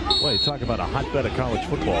stop. Boy, talk about a hotbed of college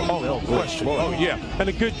football. Oh, no question. Oh, yeah. And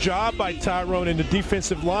a good job by Tyrone in the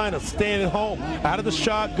defensive line of staying at home. Out of the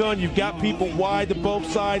shotgun, you've got people wide to both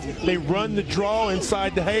sides. They run the draw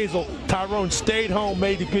inside the Hazel. Tyrone stayed home,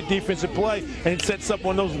 made a good defensive play, and it sets up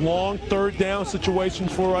one of those long 3rd down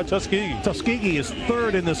situations for Tuskegee. Tuskegee is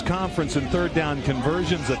 3rd in this conference in 3rd down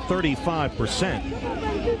conversions at 35%.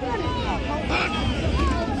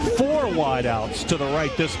 4 wide outs to the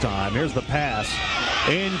right this time. Here's the pass.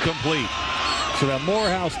 Incomplete. So that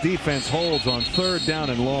Morehouse defense holds on 3rd down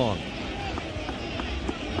and long.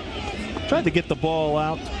 Tried to get the ball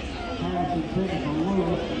out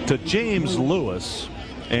to James Lewis,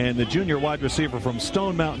 and the junior wide receiver from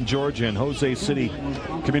Stone Mountain, Georgia, and Jose City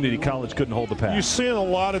Community College couldn't hold the pass. You're seeing a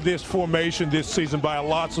lot of this formation this season by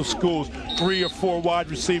lots of schools. 3 or 4 wide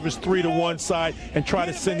receivers, 3 to one side, and try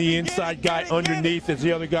to send the inside guy underneath as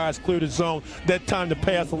the other guys clear the zone. That time the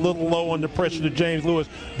pass a little low under pressure to James Lewis.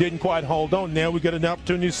 Didn't quite hold on. Now we got an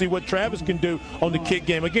opportunity to see what Travis can do on the kick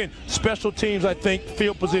game. Again, special teams, I think,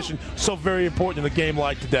 field position, so very important in a game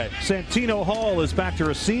like today. Santino Hall is back to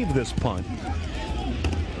receive this punt.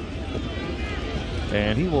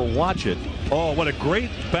 And he will watch it. Oh, what a great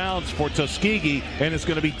bounce for Tuskegee, and it's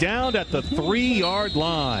going to be down at the 3-yard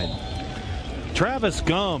line. Travis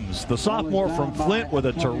Gumbs, the sophomore from Flint, with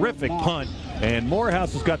a terrific punt, and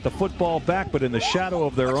Morehouse has got the football back, but in the shadow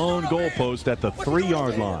of their own goalpost at the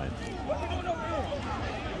 3-yard line.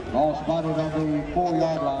 Ball spotted on the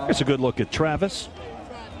 4-yard line. Here's a good look at Travis.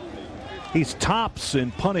 He's tops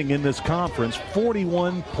in punting in this conference,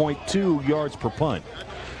 41.2 yards per punt.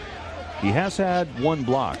 He has had 1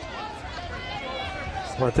 block.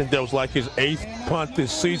 Well, I think that was like his 8th punt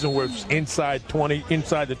this season where it's inside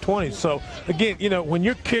the 20. So, again, when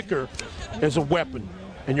your kicker is a weapon,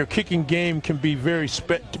 and your kicking game can be very,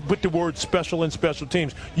 with the word special in special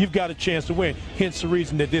teams, you've got a chance to win. Hence the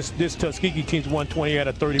reason that this Tuskegee team's won 20 out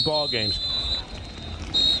of 30 ball games.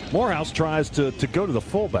 Morehouse tries to go to the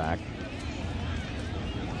fullback.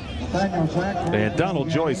 And Donald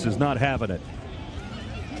Joyce is not having it.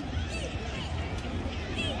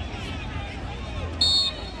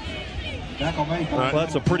 Well,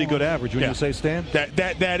 that's a pretty good average, wouldn't you say, Stan?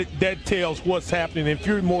 That tells what's happening. If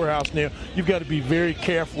you're Morehouse now, you've got to be very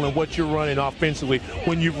careful in what you're running offensively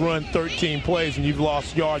when you've run 13 plays and you've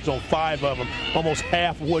lost yards on 5 of them. Almost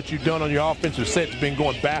half of what you've done on your offensive set has been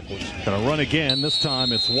going backwards. Going to run again. This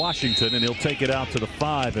time it's Washington, and he'll take it out to the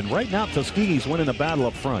 5. And right now, Tuskegee's winning the battle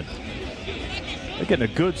up front. They're getting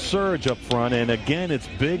a good surge up front, and again, it's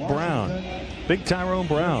Big Brown. Big Tyrone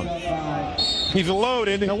Brown. He's a load,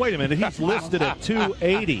 isn't he? Now, wait a minute. He's listed at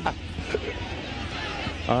 280.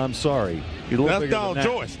 I'm sorry. That's Donald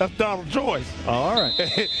Joyce. That's Donald Joyce. All right.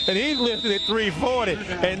 And he's listed at 340,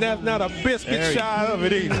 and that's not a biscuit shy of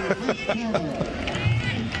it either.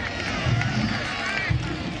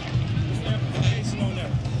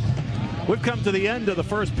 We've come to the end of the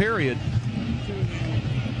first period.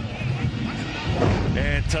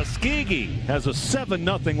 And Tuskegee has a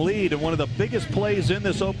 7-0 lead, and one of the biggest plays in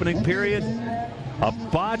this opening period, a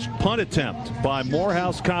botched punt attempt by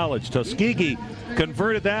Morehouse College. Tuskegee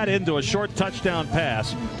converted that into a short touchdown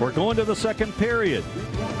pass. We're going to the second period.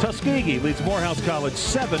 Tuskegee leads Morehouse College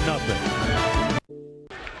 7-0.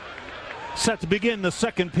 Set to begin the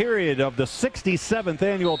second period of the 67th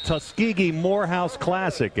annual Tuskegee-Morehouse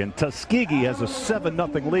Classic, and Tuskegee has a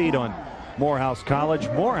 7-0 lead on Morehouse College.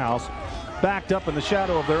 Morehouse backed up in the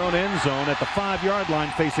shadow of their own end zone at the 5-yard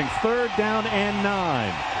line, facing 3rd down and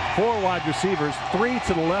 9. 4 wide receivers, 3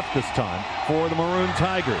 to the left this time for the Maroon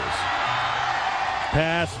Tigers.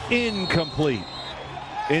 Pass incomplete.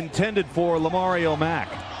 Intended for Lamario Mack.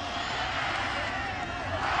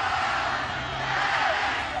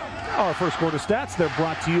 Our first quarter stats, they're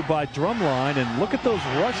brought to you by Drumline, and look at those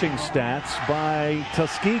rushing stats by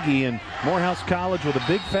Tuskegee, and Morehouse College with a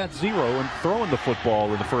big fat 0 and throwing the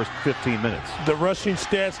football in the first 15 minutes. The rushing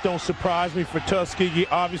stats don't surprise me for Tuskegee.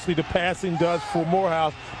 Obviously the passing does for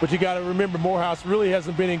Morehouse, but you got to remember Morehouse really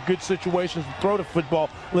hasn't been in good situations to throw the football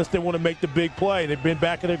unless they want to make the big play. They've been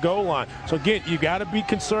back at their goal line. So again, you got to be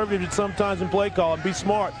conservative sometimes in play call and be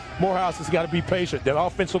smart. Morehouse has got to be patient. Their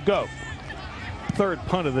offense will go. Third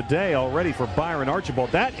punt of the day already for Byron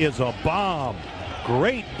Archibald. That is a bomb.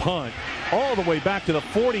 Great punt all the way back to the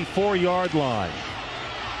 44-yard line.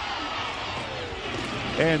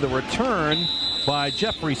 And the return by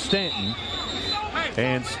Jeffrey Stanton.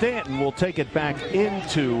 And Stanton will take it back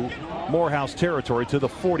into Morehouse territory to the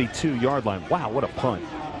 42-yard line. Wow, what a punt.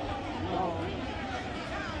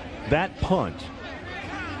 That punt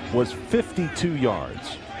was 52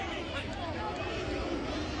 yards.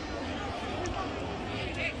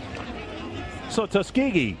 So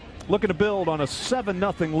Tuskegee looking to build on a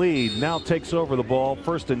 7-0 lead. Now takes over the ball.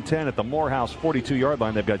 1st and 10 at the Morehouse 42-yard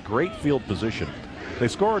line. They've got great field position. They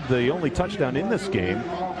scored the only touchdown in this game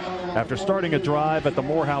after starting a drive at the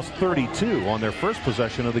Morehouse 32 on their first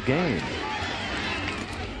possession of the game.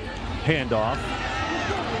 Handoff.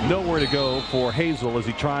 Nowhere to go for Hazel as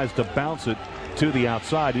he tries to bounce it to the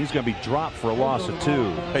outside. He's going to be dropped for a loss of 2.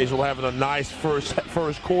 Hazel having a nice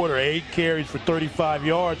first quarter, 8 carries for 35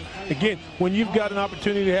 yards. Again, when you've got an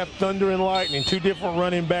opportunity to have thunder and lightning, 2 different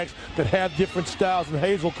running backs that have different styles, and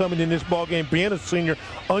Hazel coming in this ball game, being a senior,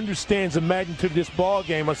 understands the magnitude of this ball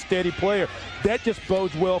game, a steady player. That just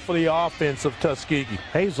bodes well for the offense of Tuskegee.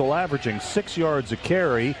 Hazel averaging 6 yards a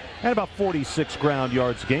carry and about 46 ground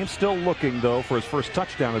yards a game. Still looking, though, for his first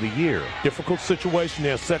touchdown of the year. Difficult situation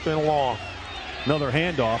there, 2nd and long. Another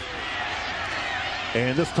handoff.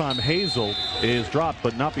 And this time Hazel is dropped,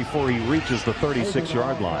 but not before he reaches the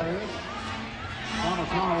 36-yard line.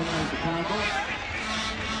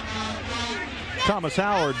 Thomas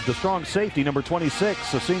Howard, the strong safety, number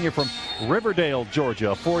 26, a senior from Riverdale,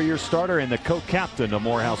 Georgia, a 4-year starter and the co-captain of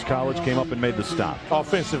Morehouse College, came up and made the stop.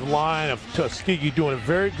 Offensive line of Tuskegee doing a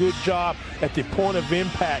very good job at the point of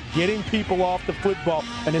impact, getting people off the football,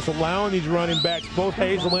 and it's allowing these running backs, both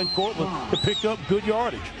Hazel and Cortland, to pick up good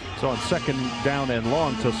yardage. So on 2nd down and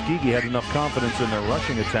long, Tuskegee had enough confidence in their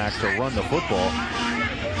rushing attack to run the football.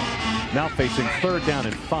 Now facing 3rd down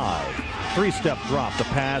and 5. 3-step drop. The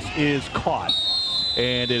pass is caught.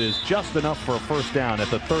 And it is just enough for a 1st down at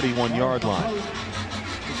the 31-yard line.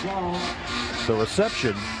 The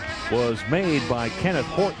reception was made by Kenneth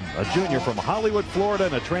Horton, a junior from Hollywood, Florida,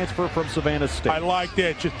 and a transfer from Savannah State. I like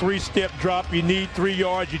that. Your 3-step drop. You need 3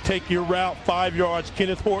 yards. You take your route 5 yards.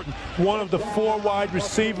 Kenneth Horton, one of the 4 wide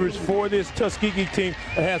receivers for this Tuskegee team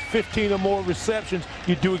that has 15 or more receptions.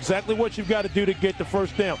 You do exactly what you've got to do to get the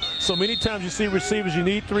first down. So many times you see receivers, you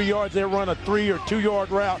need 3 yards. They run a 3 or 2 yard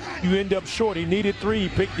route. You end up short. He needed 3.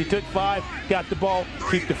 He took 5, got the ball,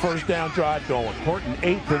 keep the first down drive going. Horton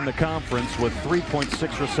 8th in the conference with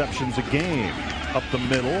 3.6 receptions a game. Up the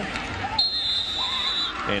middle,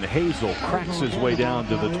 and Hazel cracks his way down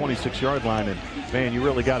to the 26-yard line, and man, you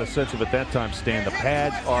really got a sense of it that time, Stan. The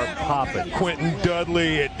pads are popping. Quentin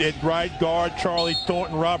Dudley at right guard, Charlie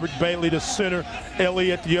Thornton, Robert Bailey the center,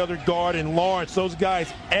 Ellie at the other guard, and Lawrence. Those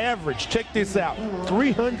guys average, check this out,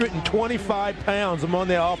 325 pounds among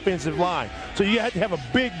their offensive line. So you had to have a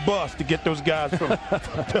big bust to get those guys from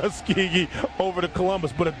Tuskegee over to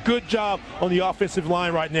Columbus. But a good job on the offensive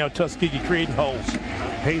line right now, Tuskegee creating holes.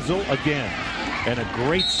 Hazel again. And a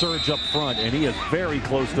great surge up front, and he is very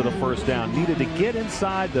close to the first down. Needed to get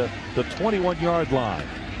inside the 21-yard line.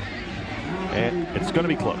 And it's going to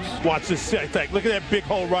be close. Watch this. Look at that big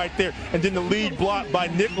hole right there. And then the lead block by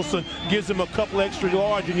Nicholson gives him a couple extra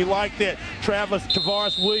yards, and you like that.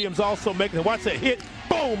 Tavares Williams also making it. Watch that hit.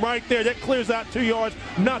 Boom, right there. That clears out 2 yards,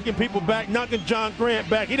 knocking people back, knocking John Grant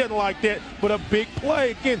back. He doesn't like that, but a big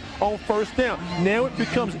play again on first down. Now it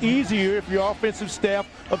becomes easier if your offensive staff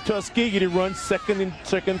of Tuskegee to run second,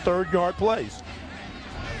 third yard plays.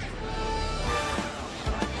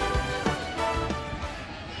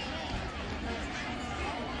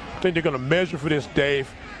 I think they're going to measure for this,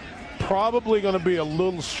 Dave. Probably going to be a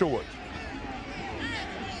little short.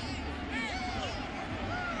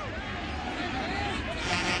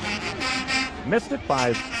 Missed it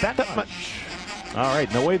by that much. All right,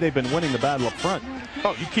 no way they've been winning the battle up front.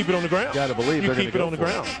 Oh, you keep it on the ground. Got to believe they're going to keep it on the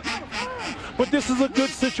ground. But this is a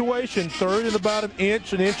good situation. Third and about an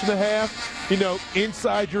inch and a half,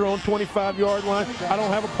 inside your own 25-yard line. I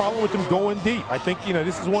don't have a problem with them going deep. I think,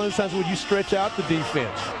 this is one of the times where you stretch out the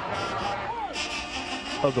defense.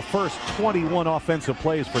 Of the first 21 offensive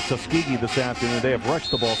plays for Tuskegee this afternoon, they have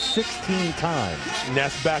rushed the ball 16 times. And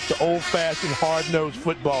that's back to old-fashioned, hard-nosed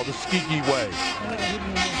football, the Tuskegee way.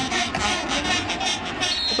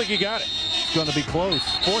 I think you got it. It's going to be close.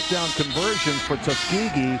 4th down conversions for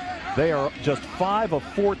Tuskegee. They are just 5 of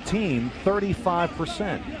 14,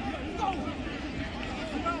 35%.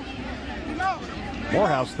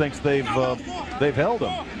 Morehouse thinks they've held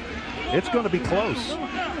them. It's going to be close.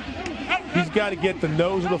 He's got to get the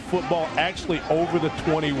nose of the football actually over the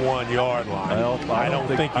 21-yard line. Well, I don't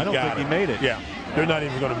think he made it. Yeah, they're not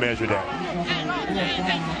even going to measure that.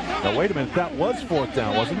 Now, wait a minute. That was 4th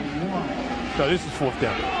down, wasn't it? No, this is 4th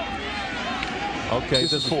down. Okay,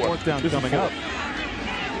 this is 4th down coming up.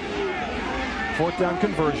 4th down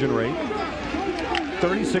conversion rate,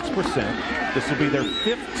 36%. This will be their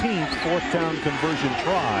 15th 4th down conversion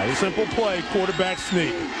try. Simple play, quarterback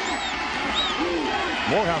sneak.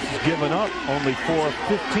 Morehouse has given up only 4 of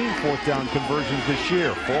 15 4th down conversions this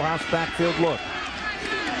year. Full house backfield look.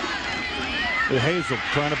 Hazel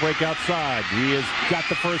trying to break outside. He has got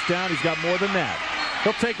the first down. He's got more than that.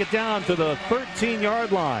 He'll take it down to the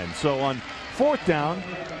 13-yard line. So on 4th down,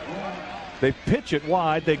 they pitch it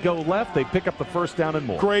wide. They go left. They pick up the first down and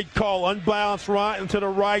more. Great call. Unbalanced right into the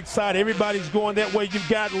right side. Everybody's going that way. You've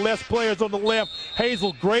got less players on the left.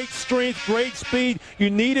 Hazel, great strength, great speed. You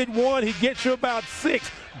needed 1. He gets you about 6.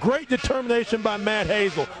 Great determination by Matt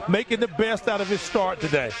Hazel, making the best out of his start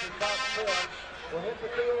today.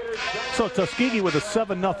 So Tuskegee with a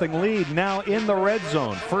 7-0 lead now in the red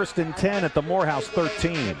zone. 1st and 10 at the Morehouse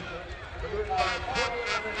 13.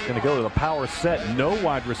 Going to go to the power set. No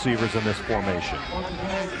wide receivers in this formation.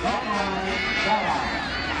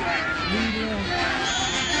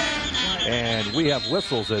 And we have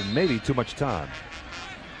whistles and maybe too much time.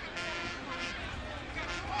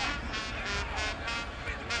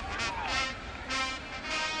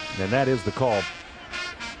 And that is the call.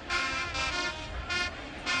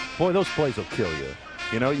 Boy, those plays will kill you.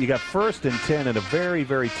 You got 1st and 10 in a very,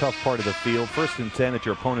 very tough part of the field. 1st and 10 at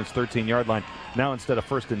your opponent's 13-yard line. Now instead of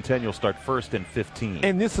 1st and 10, you'll start 1st and 15.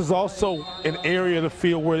 And this is also an area of the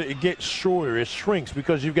field where it gets shorter. It shrinks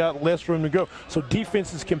because you've got less room to go. So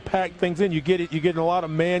defenses can pack things in. You're getting a lot of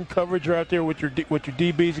man coverage out there with your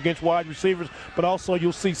DBs against wide receivers. But also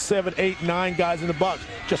you'll see 7, 8, 9 guys in the box,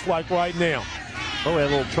 just like right now. Oh, we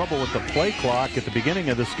had a little trouble with the play clock at the beginning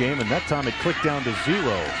of this game, and that time it clicked down to 0.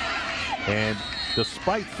 And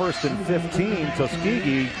despite 1st and 15,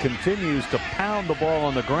 Tuskegee continues to pound the ball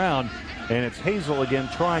on the ground, and it's Hazel again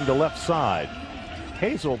trying the left side.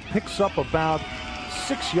 Hazel picks up about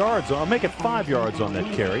 6 yards. I'll make it 5 yards on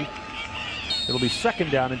that carry. It'll be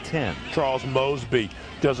 2nd down and 10. Charles Mosby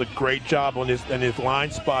does a great job on his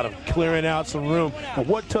line spot of clearing out some room. And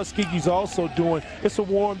what Tuskegee's also doing, it's a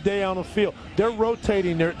warm day on the field. They're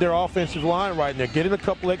rotating their offensive line right now, getting a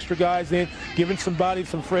couple extra guys in, giving somebody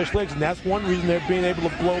some fresh legs, and that's one reason they're being able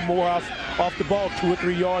to blow Morehouse off the ball 2 or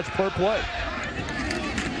 3 yards per play.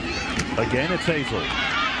 Again, it's Hazel.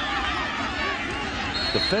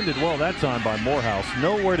 Defended well that time by Morehouse.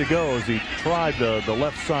 Nowhere to go as he tried the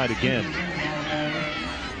left side again.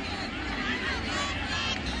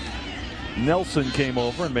 Nelson came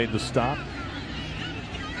over and made the stop.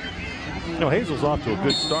 You know, Hazel's off to a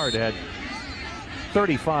good start. Had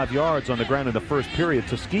 35 yards on the ground in the first period.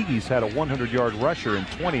 Tuskegee's had a 100-yard rusher in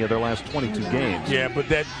 20 of their last 22 games. Yeah, but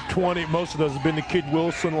that 20, most of those have been the kid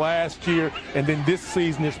Wilson last year, and then this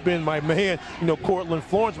season it's been my man, you know, Cortland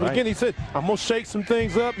Florence. But again, he said, I'm going to shake some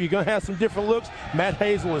things up. You're going to have some different looks. Matt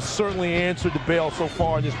Hazel has certainly answered the bell so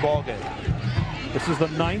far in this ballgame. This is the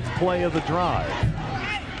 9th play of the drive.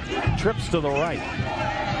 Trips to the right.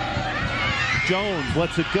 Jones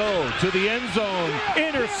lets it go to the end zone.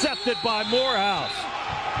 Intercepted by Morehouse.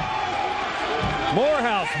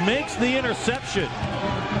 Morehouse makes the interception.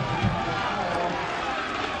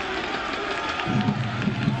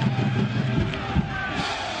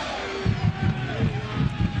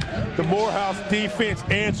 The Morehouse defense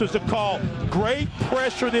answers the call. Great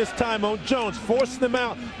pressure this time on Jones, forcing them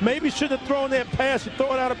out. Maybe should have thrown that pass and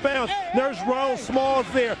throw it out of bounds. There's Ronald Smalls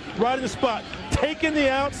there, right in the spot. Taking the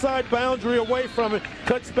outside boundary away from it,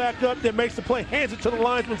 cuts back up there, makes the play, hands it to the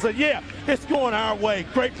linesman, said, yeah, it's going our way.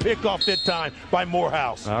 Great pickoff that time by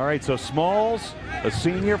Morehouse. All right, so Smalls, a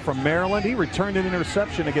senior from Maryland, he returned an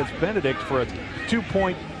interception against Benedict for a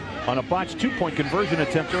 2-point, on a botched 2-point conversion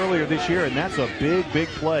attempt earlier this year, and that's a big, big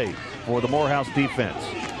play for the Morehouse defense.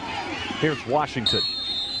 Here's Washington.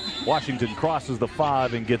 Washington crosses the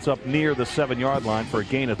 5 and gets up near the 7-yard line for a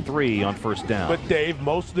gain of 3 on first down. But Dave,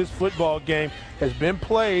 most of this football game has been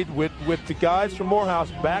played with the guys from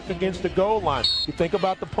Morehouse back against the goal line. You think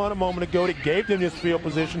about the punt a moment ago that gave them this field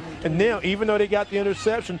position, and now, even though they got the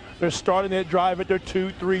interception, they're starting that drive at their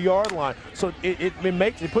 2-3 yard line. So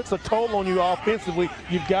it puts a toll on you offensively.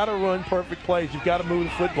 You've got to run perfect plays. You've got to move the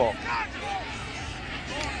football.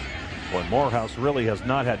 Boy, Morehouse really has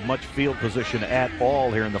not had much field position at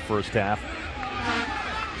all here in the first half.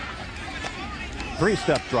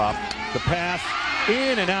 3-step drop. The pass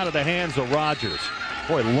in and out of the hands of Rogers.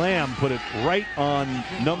 Boy, Lamb put it right on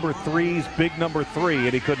number 3's big number 3,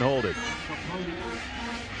 and he couldn't hold it.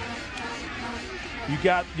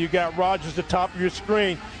 You got Rogers at the top of your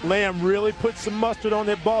screen. Lamb really put some mustard on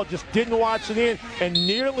that ball, just didn't watch it in, and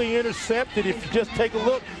nearly intercepted. If you just take a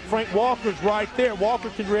look, Frank Walker's right there. Walker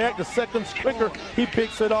can react a second quicker. He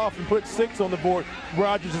picks it off and puts 6 on the board.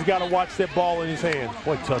 Rogers has got to watch that ball in his hand.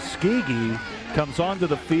 Boy, Tuskegee comes onto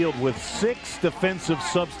the field with 6 defensive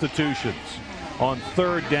substitutions on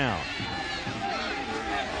 3rd down.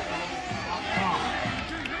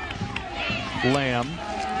 Lamb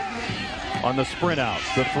on the sprint out.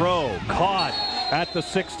 The throw caught at the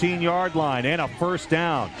 16-yard line and a first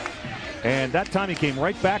down. And that time he came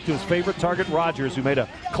right back to his favorite target, Rogers, who made a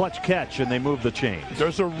clutch catch, and they moved the chains.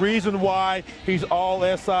 There's a reason why he's all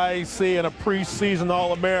SIAC and a preseason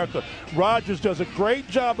All-America. Rogers does a great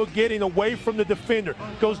job of getting away from the defender.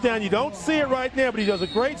 Goes down. You don't see it right now, but he does a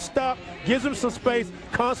great stop, gives him some space,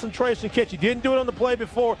 concentration catch. He didn't do it on the play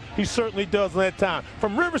before. He certainly does that time.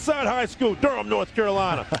 From Riverside High School, Durham, North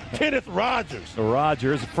Carolina, Kenneth Rogers.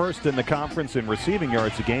 Rogers, first in the conference in receiving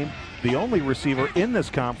yards a game. The only receiver in this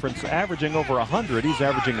conference averaging over 100. He's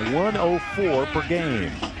averaging 104 per game.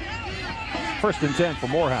 1st and 10 for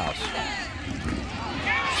Morehouse.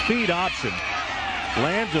 Speed option.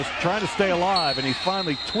 Lamb just trying to stay alive, and he's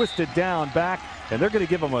finally twisted down back, and they're going to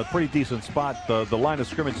give him a pretty decent spot. The line of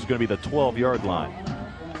scrimmage is going to be the 12-yard line.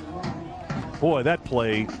 Boy, that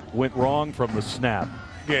play went wrong from the snap.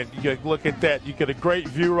 Again, you look at that. You get a great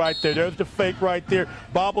view right there. There's the fake right there.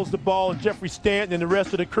 Bobbles the ball, and Jeffrey Stanton and the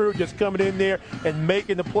rest of the crew just coming in there and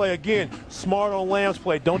making the play. Again, smart on Lamb's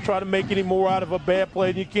play. Don't try to make any more out of a bad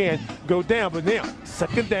play than you can. Go down. But now,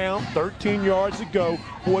 2nd down, 13 yards to go.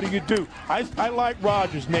 What do? I like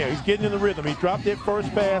Rogers now. He's getting in the rhythm. He dropped that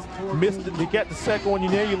first pass, missed it. He got the second one.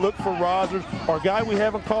 Now you look for Rogers, or a guy we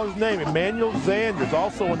haven't called his name, Emmanuel Zanders,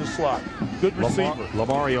 also in the slot. Good receiver.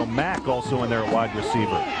 Lamario Mack also in there, wide receiver.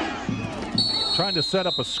 Trying to set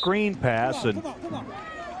up a screen pass, and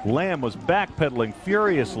Lamb was backpedaling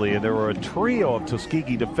furiously, and there were a trio of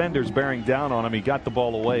Tuskegee defenders bearing down on him. He got the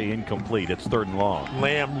ball away, incomplete. It's 3rd and long.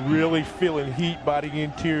 Lamb really feeling heat by the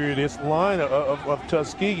interior of this line of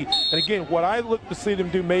Tuskegee. And again, what I look to see them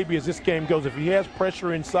do maybe as this game goes, if he has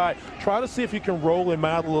pressure inside, try to see if you can roll him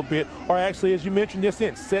out a little bit, or actually, as you mentioned just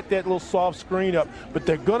then, set that little soft screen up. But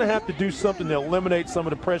they're going to have to do something to eliminate some of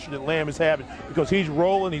the pressure that Lamb is having, because he's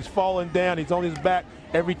rolling, he's falling down, he's on his back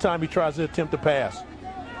every time he tries to attempt to pass.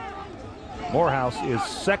 Morehouse is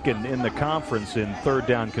 2nd in the conference in 3rd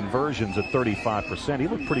down conversions at 35%. He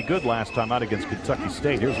looked pretty good last time out against Kentucky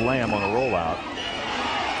State. Here's Lamb on a rollout.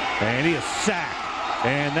 And he is sacked.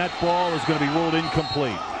 And that ball is going to be ruled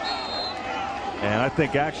incomplete. And I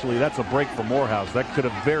think actually that's a break for Morehouse. That could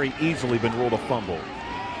have very easily been ruled a fumble.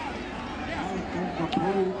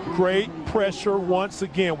 Great pressure once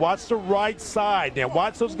again. Watch the right side. Now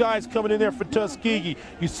watch those guys coming in there for Tuskegee.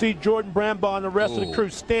 You see Jordan Brambaugh and the rest of the crew.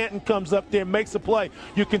 Stanton comes up there and makes a play.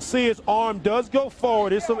 You can see his arm does go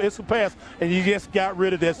forward. It's a pass, and you just got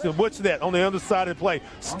rid of this. What's that on the other side of the play?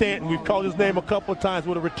 Stanton. We've called his name a couple of times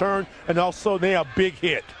with a return, and also now a big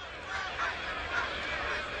hit.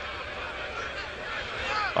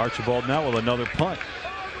 Archibald now with another punt.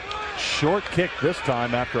 Short kick this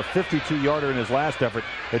time after a 52-yarder in his last effort.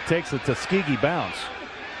 It takes a Tuskegee bounce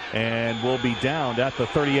and will be downed at the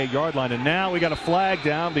 38-yard line. And now we got a flag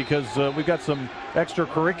down because we got some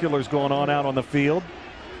extracurriculars going on out on the field.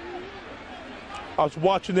 I was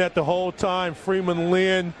watching that the whole time. Freeman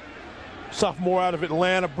Lynn, sophomore out of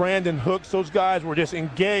Atlanta, Brandon Hooks, those guys were just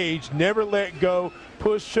engaged, never let go,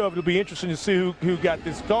 push, shove. It'll be interesting to see who got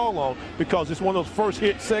this call on, because it's one of those first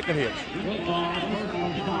hit, second hits.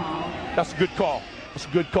 That's a good call. That's a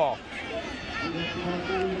good call.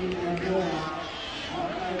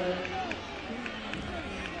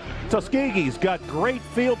 Tuskegee's got great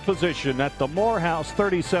field position at the Morehouse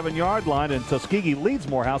 37-yard line, and Tuskegee leads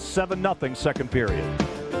Morehouse 7-0 second period.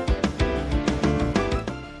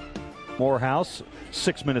 Morehouse,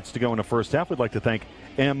 6 minutes to go in the first half. We'd like to thank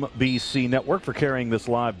MBC Network for carrying this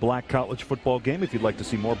live black college football game. If you'd like to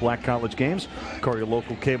see more black college games, call your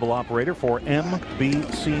local cable operator for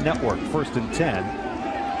MBC Network. 1st and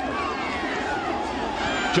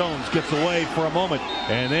 10. Jones gets away for a moment,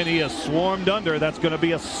 and then he is swarmed under. That's going to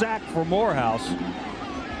be a sack for Morehouse.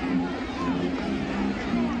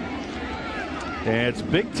 And it's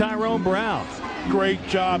big Tyrone Brown. Great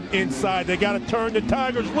job inside. They got to turn the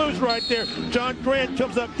Tigers loose right there. John Grant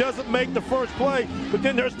comes up, doesn't make the first play, but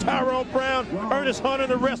then there's Tyrone Brown, Ernest Hunter,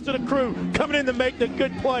 and the rest of the crew coming in to make the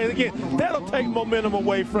good play. And again, that'll take momentum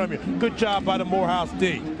away from you. Good job by the Morehouse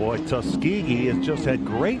D. Boy, Tuskegee has just had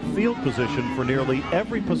great field position for nearly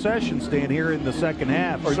every possession staying here in the second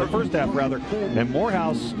half, or the first half rather. And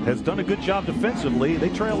Morehouse has done a good job defensively. They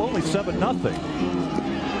trail only 7-0.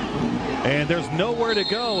 And there's nowhere to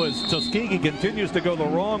go as Tuskegee continues to go the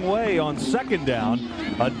wrong way on 2nd down.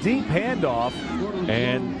 A deep handoff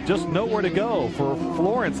and just nowhere to go for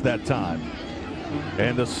Florence that time.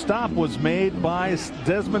 And the stop was made by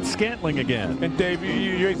Desmond Scantling again. And Dave,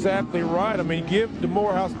 you're exactly right. I mean, give the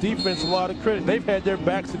Morehouse defense a lot of credit. They've had their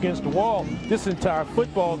backs against the wall this entire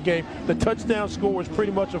football game. The touchdown score was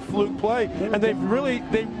pretty much a fluke play. And they really,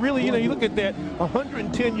 you know, you look at that,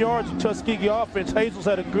 110 yards of Tuskegee offense. Hazel's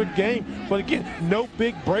had a good game, but again, no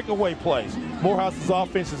big breakaway plays. Morehouse's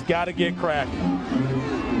offense has got to get cracking.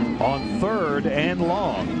 On 3rd and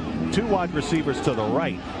long, 2 wide receivers to the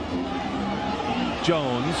right.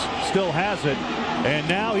 Jones still has it, and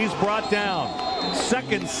now he's brought down.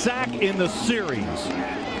 2nd sack in the series.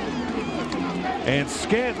 And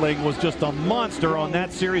Scantling was just a monster on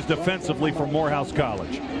that series defensively for Morehouse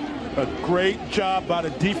College. A great job by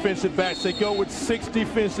the defensive backs. They go with 6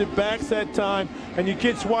 defensive backs that time, and you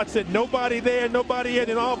kids watch that. Nobody there, nobody here,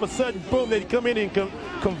 and all of a sudden, boom, they come in and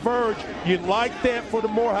converge. You like that for the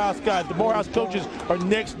Morehouse guys. The Morehouse coaches are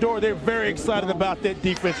next door. They're very excited about that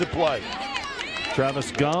defensive play.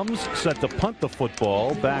 Travis Gums set to punt the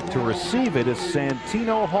football. Back to receive it is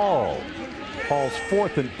Santino Hall. Hall's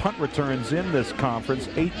 4th in punt returns in this conference,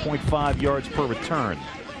 8.5 yards per return.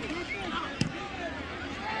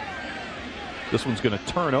 This one's going to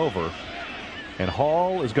turn over, and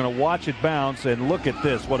Hall is going to watch it bounce, and look at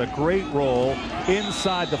this. What a great roll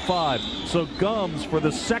inside the 5. So Gums, for the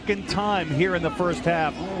 2nd time here in the first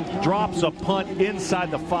half, drops a punt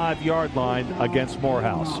inside the 5-yard line against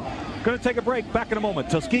Morehouse. Going to take a break. Back in a moment.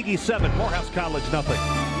 Tuskegee 7, Morehouse College 0.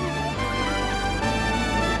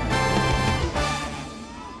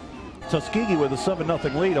 Tuskegee with a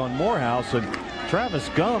 7-0 lead on Morehouse, and Travis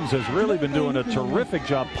Gums has really been doing a terrific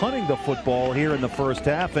job punting the football here in the first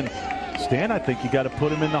half, and Stan, I think you got to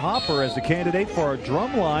put him in the hopper as a candidate for our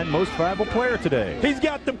Drumline Most Valuable Player today. He's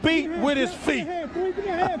got the beat with his feet. Yeah,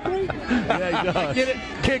 he does. Get it?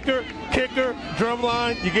 Kicker,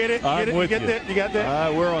 drumline. You get it? I'm with you. You got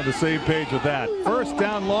that? We're on the same page with that. First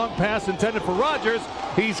down, long pass intended for Rogers.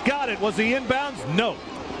 He's got it. Was he inbounds? No.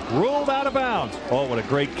 Ruled out of bounds. Oh, what a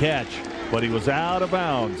great catch. But he was out of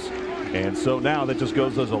bounds. And so now that just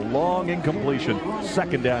goes as a long incompletion.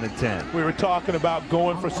 Second down and 10. We were talking about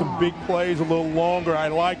going for some big plays a little longer. I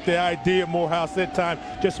like the idea of Morehouse that time,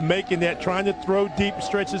 just making that, trying to throw deep,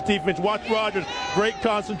 stretch his defense. Watch Rogers, great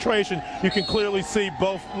concentration. You can clearly see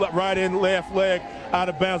both right and left leg out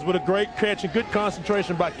of bounds, but a great catch and good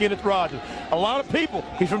concentration by Kenneth Rogers. A lot of people,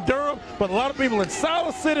 he's from Durham, but a lot of people in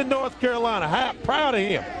Siler City, North Carolina, proud of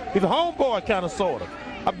him. He's a homeboy, kind of, sort of.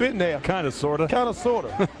 I've been there. Kind of, sort of. Kind of, sort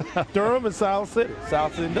of. Durham and Siler City.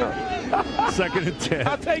 South City and Durham. Second and 10.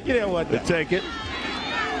 I'll take you there one day. Take it.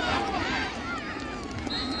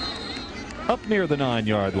 Up near the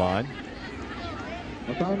 9-yard line.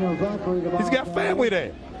 He's got family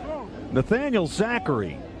there. Nathaniel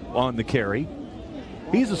Zachary on the carry.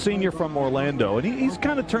 He's a senior from Orlando, and he's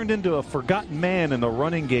kind of turned into a forgotten man in the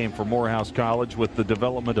running game for Morehouse College with the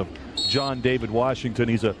development of John David Washington.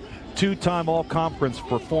 He's a two-time all-conference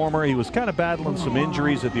performer. He was kind of battling some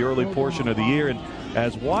injuries at the early portion of the year, and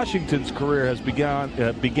as Washington's career has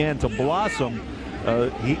began to blossom,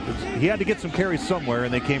 he had to get some carries somewhere,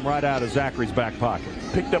 and they came right out of Zachary's back pocket.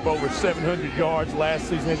 Picked up over 700 yards last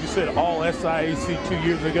season, as you said, all SIAC 2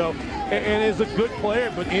 years ago, and is a good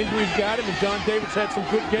player, but injuries got him, and John Davis had some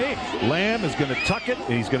good games. Lamb is going to tuck it,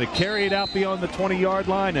 and he's going to carry it out beyond the 20-yard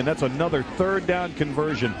line, and that's another third down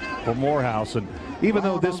conversion for Morehouse. And even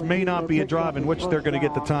though this may not be a drive in which they're going to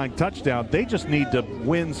get the tying touchdown, they just need to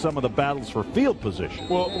win some of the battles for field position.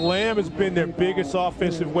 Well, Lamb has been their biggest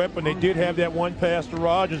offensive weapon. They did have that one pass to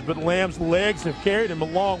Rogers, but Lamb's legs have carried him a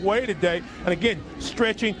long way today. And again,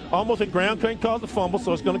 stretching, almost at ground couldn't cause a fumble,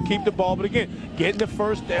 so it's going to keep the ball. But again, getting the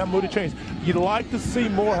first down, move the chains. You'd like to see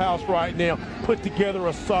Morehouse right now put together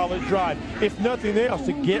a solid drive, if nothing else,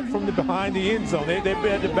 to get from the behind the end zone. They've been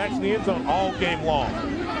at the backs of the end zone all game long.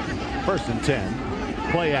 First and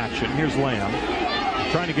 10. Play action. Here's Lamb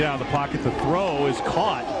trying to get out of the pocket. The throw is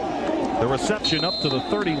caught. The reception up to the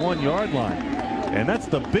 31-yard line. And that's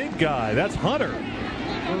the big guy. That's Hunter.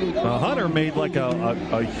 Hunter made like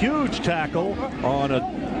a huge tackle on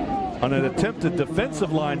an attempted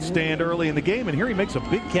defensive line stand early in the game, and here he makes a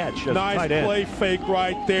big catch. Nice play fake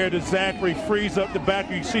right there to Zachary, frees up the back.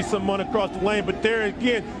 You see someone across the lane, but there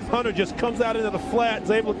again, Hunter just comes out into the flat,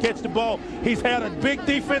 is able to catch the ball. He's had a big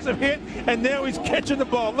defensive hit, and now he's catching the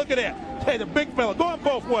ball. Look at that. Hey, the big fella going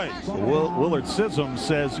both ways. Willard Sissom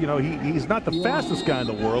says, you know, he's not the fastest guy in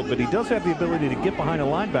the world, but he does have the ability to get behind a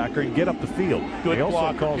linebacker and get up the field. Good he also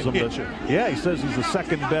blocker, calls him yeah, he says he's the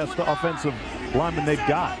second best offensive lineman they've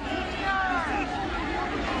got.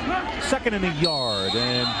 Second and a yard,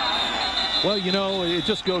 and well, you know, it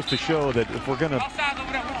just goes to show that if we're going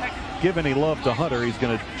to give any love to Hunter, he's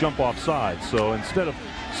going to jump off sides. So instead of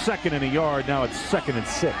second and a yard, now it's second and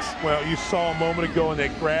 6. Well, you saw a moment ago in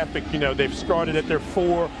that graphic, you know, they've started at their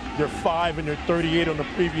 4, their 5, and their 38 on the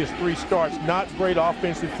previous 3 starts. Not great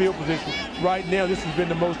offensive field position. Right now, this has been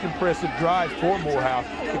the most impressive drive for Morehouse.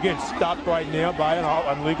 Again, stopped right now by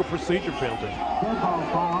an illegal procedure penalty.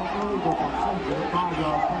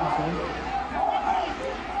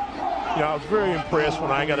 You know, I was very impressed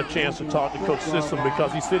when I got a chance to talk to Coach Sissom,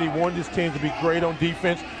 because he said he wanted his team to be great on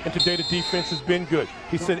defense, and today the defense has been good.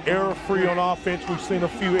 He said error-free on offense. We've seen a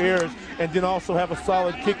few errors, and then also have a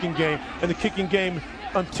solid kicking game. And the kicking game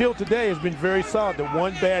until today has been very solid. The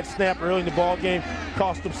one bad snap early in the ball game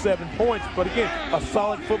cost them 7 points. But again, a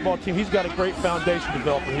solid football team. He's got a great foundation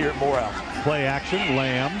developing here at Morehouse. Play action,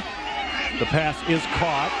 Lamb. The pass is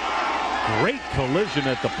caught. Great collision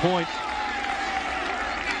at the point.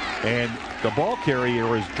 And the ball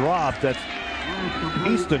carrier is dropped. That's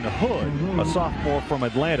Easton Hood, a sophomore from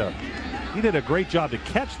Atlanta. He did a great job to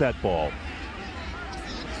catch that ball.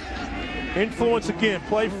 Influence again,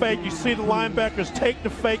 play fake. You see the linebackers take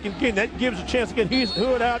the fake, and again, that gives a chance to get his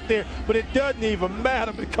Hood out there, but it doesn't even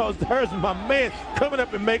matter because there's my man coming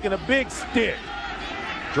up and making a big stick.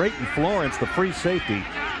 Drayton Florence, the free safety,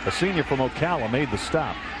 a senior from Ocala, made the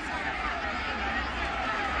stop.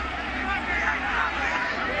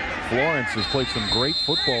 Florence has played some great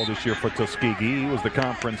football this year for Tuskegee. He was the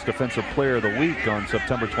conference defensive player of the week on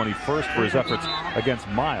September 21st for his efforts against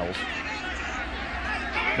Miles.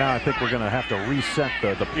 now I think we're going to have to reset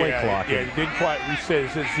the play clock. Yeah, it didn't quite reset. It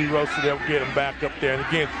says 0, so they'll get them back up there. And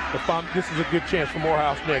again, this is a good chance for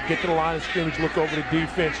Morehouse now. Get to the line of scrimmage, look over the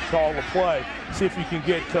defense, call the play, see if you can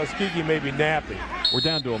get Tuskegee maybe napping. We're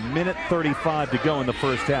down to 1:35 to go in the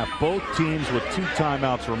first half. Both teams with 2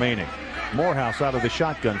 timeouts remaining. Morehouse out of the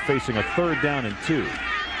shotgun facing a 3rd down and 2.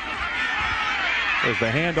 There's the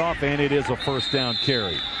handoff, and it is a first down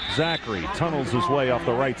carry. Zachary tunnels his way off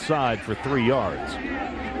the right side for 3 yards.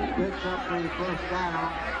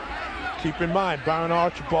 Keep in mind, Byron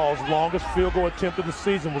Archibald's longest field goal attempt of the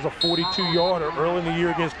season was a 42-yarder early in the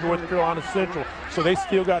year against North Carolina Central. So they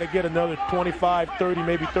still got to get another 25, 30,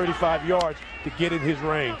 maybe 35 yards to get in his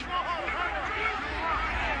range.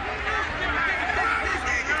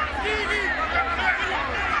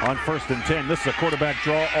 On 1st and 10, this is a quarterback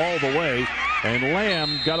draw all the way. And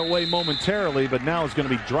Lamb got away momentarily, but now is going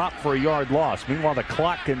to be dropped for a yard loss. Meanwhile, the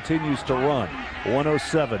clock continues to run.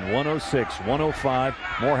 107, 106, 105.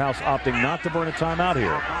 Morehouse opting not to burn a timeout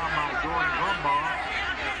here.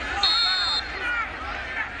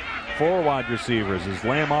 4 wide receivers as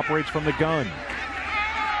Lamb operates from the gun.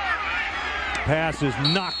 Pass is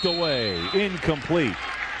knocked away. Incomplete.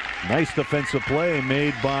 Nice defensive play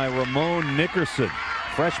made by Ramon Nickerson.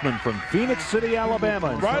 Freshman from Phoenix City,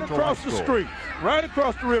 Alabama. Right across the street, right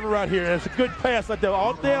across the river right here. And it's a good pass like that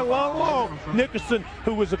all day long. Nickerson,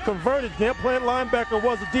 who was a converted playing linebacker,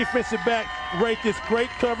 was a defensive back. This great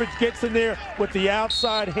coverage, gets in there with the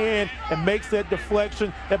outside hand and makes that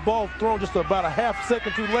deflection. That ball thrown just about a half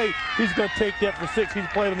second too late. He's going to take that for 6. He's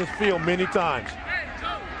played on this field many times.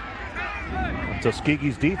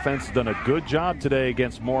 Tuskegee's defense has done a good job today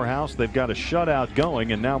against Morehouse. They've got a shutout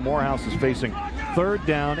going, and now Morehouse is facing 3rd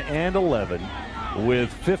down and 11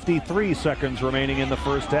 with 53 seconds remaining in the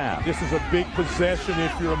first half. This is a big possession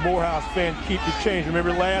if you're a Morehouse fan. Keep the change.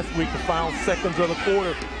 Remember last week, the final seconds of the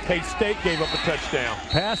quarter, K-State gave up a touchdown.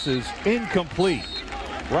 Passes incomplete.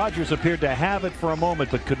 Rogers appeared to have it for a moment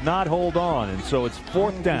but could not hold on, and so it's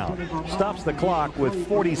 4th down. Stops the clock with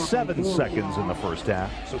 47 seconds in the first half.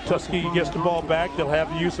 So Tuskegee gets the ball back. They'll have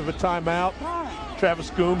the use of a timeout.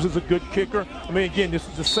 Travis Coombs is a good kicker. I mean, again, this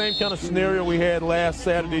is the same kind of scenario we had last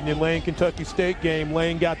Saturday in the Lane-Kentucky State game.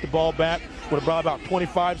 Lane got the ball back with about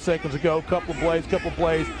 25 seconds ago. Couple plays,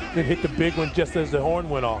 then hit the big one just as the horn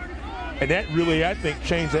went off. And that really, I think,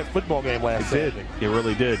 changed that football game last Saturday. It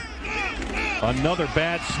really did. Another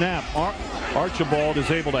bad snap. Archibald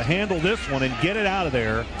is able to handle this one and get it out of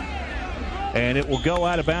there. And it will go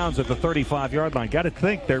out of bounds at the 35-yard line. Got to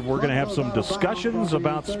think we're going to have some discussions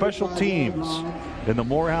about special teams in the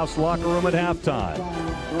Morehouse locker room at halftime.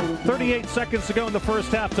 38 seconds to go in the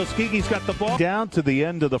first half. Tuskegee's got the ball. Down to the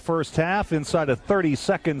end of the first half, inside of 30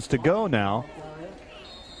 seconds to go now.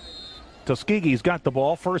 Tuskegee's got the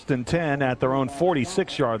ball, 1st and 10 at their own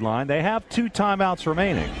 46-yard line. They have 2 timeouts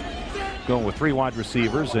remaining. Going with 3 wide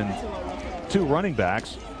receivers and 2 running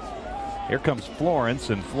backs. Here comes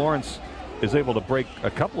Florence, and Florence is able to break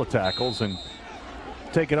a couple of tackles and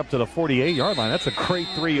take it up to the 48-yard line. That's a great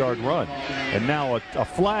 3-yard run. And now a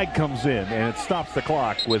flag comes in, and it stops the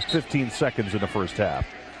clock with 15 seconds in the first half.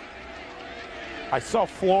 I saw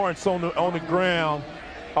Florence on the ground.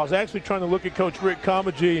 I was actually trying to look at Coach Rick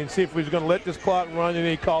Comagee and see if he was going to let this clock run, and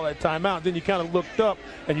then he called that timeout. Then you kind of looked up,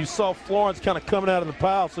 and you saw Florence kind of coming out of the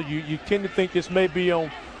pile, so you tend to think this may be on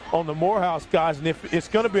the Morehouse guys, and if it's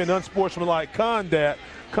going to be an unsportsmanlike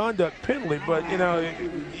conduct penalty, but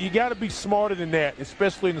you got to be smarter than that,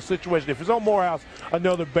 especially in the situation. If it's on Morehouse,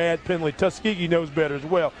 another bad penalty. Tuskegee knows better as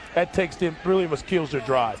well. That takes them, really almost kills their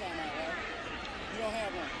drive.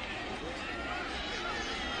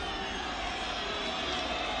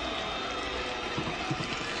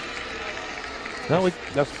 No,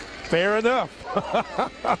 that's fair enough.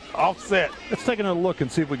 Offset. Let's take another look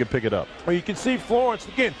and see if we can pick it up. Well, you can see Florence,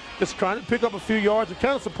 again, just trying to pick up a few yards. I'm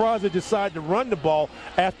kind of surprised they decided to run the ball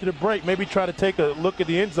after the break, maybe try to take a look at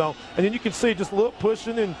the end zone. And then you can see just a little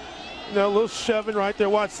pushing and a little shoving right there.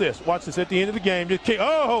 Watch this. Watch this at the end of the game. Just kick.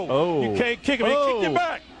 Oh. You can't kick him. He kicked it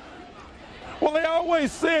back. Well, they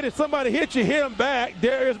always said if somebody hit you, hit him back.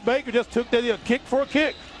 Darius Baker just took that kick for a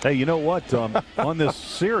kick. Hey, you know what? On this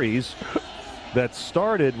series that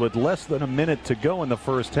started with less than a minute to go in the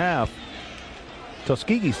first half,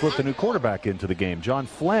 Tuskegee slipped a new quarterback into the game. John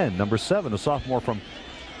Flynn, number 7, the sophomore from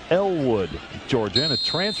Elwood, Georgia, and a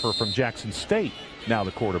transfer from Jackson State, now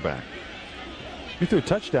the quarterback. He threw a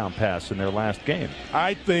touchdown pass in their last game.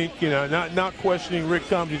 I think, not questioning Rick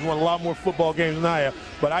Cummings. He's won a lot more football games than I have,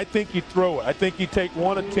 but I think you throw it. I think you take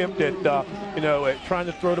one attempt at, at trying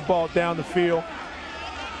to throw the ball down the field.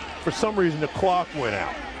 For some reason, the clock went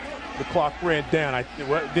out. the clock ran down.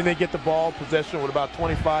 Didn't they get the ball possession with about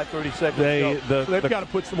 25, 30 seconds to go? So they've got to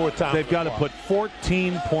put some more time. They've got to put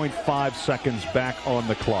 14.5 seconds back on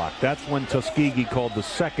the clock. That's when Tuskegee called the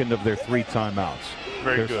second of their 3 timeouts.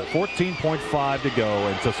 Very There's good. 14.5 to go,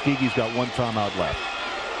 and Tuskegee's got 1 timeout left.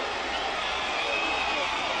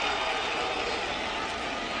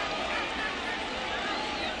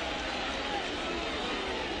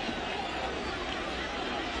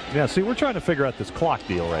 Yeah, see, we're trying to figure out this clock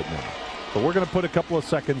deal right now. But we're going to put a couple of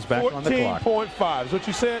seconds back on the clock. 14.5 is what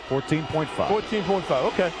you said? 14.5. 14.5,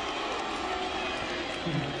 okay.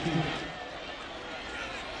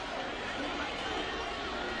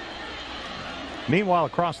 Meanwhile,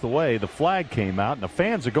 across the way, the flag came out, and the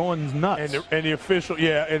fans are going nuts. And the official,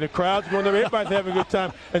 yeah, and the crowd's going there. Everybody's having a good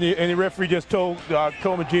time. And the referee just told Coach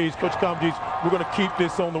Comagees, we're going to keep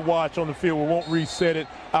this on the watch on the field. We won't reset it.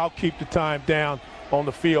 I'll keep the time down on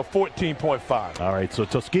the field. 14.5. All right, so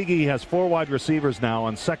Tuskegee has 4 wide receivers now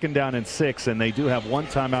on 2nd down and 6, and they do have 1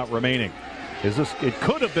 timeout remaining. It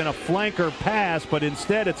could have been a flanker pass, but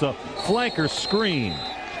instead it's a flanker screen.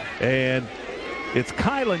 And it's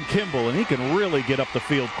Kylan Kimball, and he can really get up the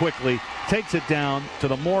field quickly. Takes it down to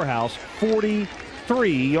the Morehouse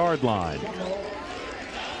 43-yard line.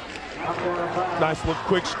 Nice little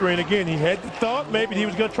quick screen again. He had the thought maybe he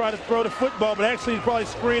was going to try to throw the football, but actually he's probably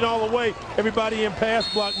screened all the way. Everybody in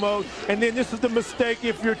pass block mode. And then this is the mistake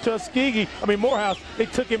if you're Tuskegee. Morehouse, they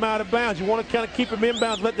took him out of bounds. You want to kind of keep him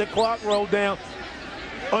inbounds, let the clock roll down.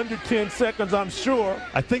 Under 10 seconds, I'm sure.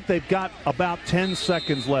 I think they've got about 10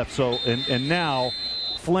 seconds left. So, and now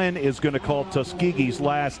Flynn is going to call Tuskegee's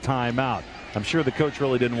last timeout. I'm sure the coach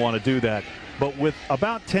really didn't want to do that. But with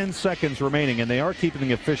about 10 seconds remaining, and they are keeping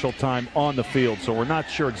the official time on the field, so we're not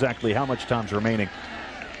sure exactly how much time's remaining.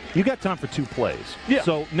 You got time for 2 plays. Yeah.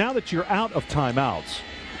 So now that you're out of timeouts,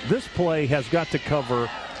 this play has got to cover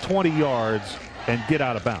 20 yards and get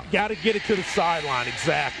out of bounds. Got to get it to the sideline,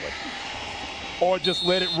 exactly. Or just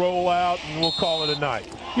let it roll out and we'll call it a night.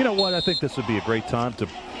 You know what? I think this would be a great time to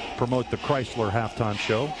promote the Chrysler halftime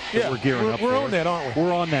show. Yeah, we're gearing up. We're on that, aren't we?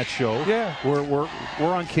 We're on that show. Yeah. We're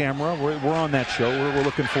on camera. We're on that show. We're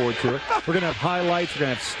looking forward to it. We're going to have highlights. We're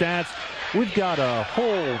going to have stats. We've got a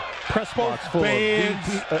whole press box full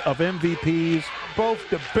of MVPs. Both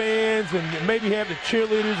the bands and maybe have the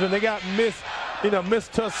cheerleaders, and they got Miss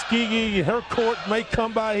Tuskegee. Her court may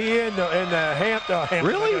come by here, and the Hampton.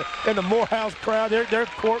 Really? And the Morehouse crowd, their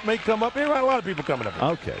court may come up. There's a lot of people coming up.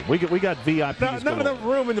 Okay, we got VIPs. Not enough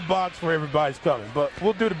room in the box for everybody's coming, but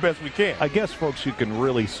we'll do the best we can. I guess, folks, you can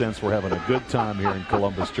really sense we're having a good time here in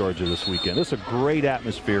Columbus, Georgia this weekend. It's a great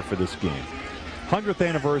atmosphere for this game. 100th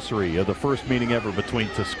anniversary of the first meeting ever between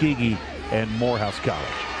Tuskegee and Morehouse College.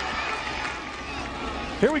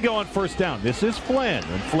 Here we go on 1st down. This is Flynn,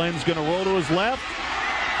 and Flynn's going to roll to his left.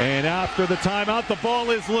 And after the timeout, the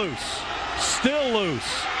ball is loose. Still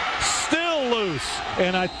loose. Still loose.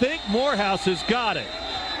 And I think Morehouse has got it.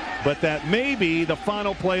 But that may be the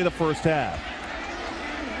final play of the first half.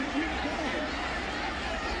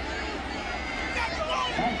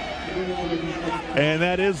 And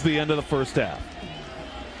that is the end of the first half.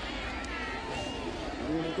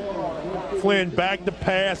 Flynn back to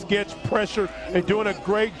pass, gets pressure. They're doing a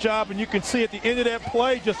great job, and you can see at the end of that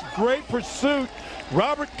play, just great pursuit.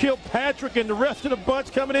 Robert Kilpatrick and the rest of the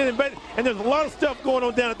bunch coming in, and there's a lot of stuff going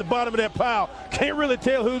on down at the bottom of that pile. Can't really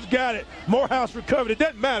tell who's got it. Morehouse recovered. It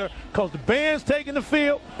doesn't matter because the band's taking the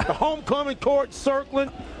field, the homecoming court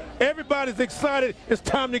circling. Everybody's excited. It's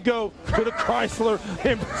time to go to the Chrysler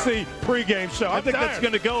MBC pregame show. I think that's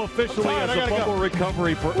going to go officially as a fumble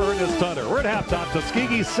recovery for Ernest Hunter. We're at halftime.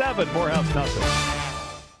 Tuskegee 7, Morehouse nothing.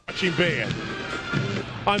 Watching band.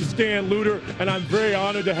 I'm Stan Luter, and I'm very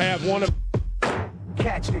honored to have one of.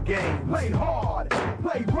 Catch the game. Play hard.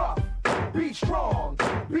 Play rough. Be strong.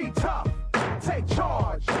 Be tough. Take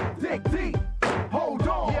charge. Dig deep. Hold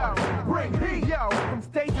on. Yo, bring heat. Yo, from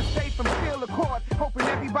state to state, from field to court, hoping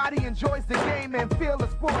everybody enjoys the game and feel the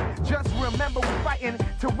sport. Just remember we're fighting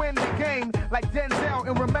to win the game like Denzel,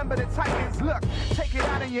 and remember the Titans. Look, take it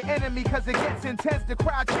out on your enemy because it gets intense. The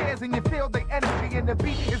crowd cheers and you feel the energy, and the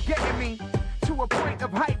beat is getting me to a point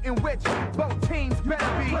of height in which both teams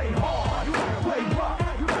better be. Play hard, you gotta play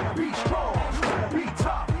rough, you gotta be strong, you gotta be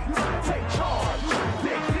tough, you gotta take charge,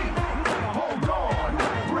 dig deep, hold on,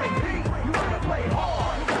 bring heat, you gotta play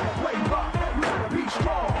hard, you gotta play rough, you gotta be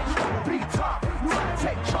strong, you gotta be tough, you gotta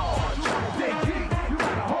take charge, dig deep, you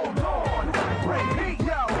gotta hold on, bring heat.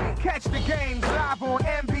 Yo, catch the games live on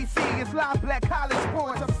MBC. It's live black college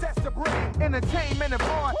sports, obsessed to bring entertainment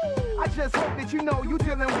aboard. I just hope that you know you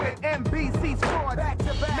dealing with MBC Sports. Back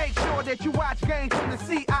to back. Make sure that you watch games from the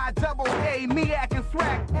CIAA, MEAC and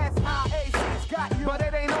SWAC,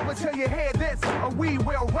 you hear this, or we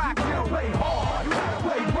will rock you. Play hard,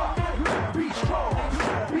 play rough, be strong,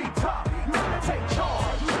 be tough, take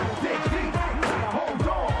charge, dig deep, hold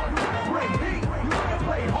on, bring heat.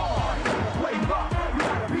 Play hard, play rough,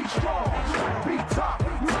 be strong, be tough,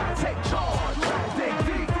 take charge, dig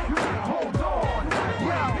deep, hold on,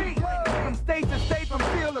 bring heat. From state to state, from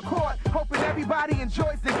field to court, hoping everybody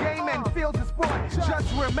enjoys the game and feels the sport.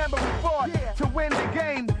 Just remember we fought to win the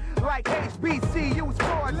game. Like HBCU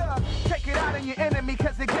sports, take it out on your enemy,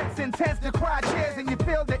 cause it gets intense. The crowd cheers and you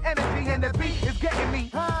feel the energy, and the beat is getting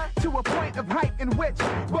me to a point of height in which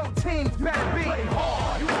both teams better be. Play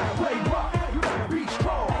hard, play rough, be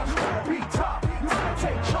strong, be tough,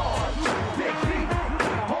 take charge, dig deep,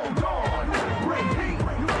 hold on, bring heat.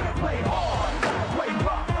 Play hard, play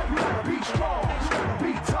rough, be strong,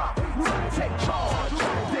 be tough, take charge,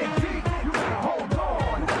 dig deep, hold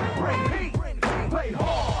on, bring heat. Play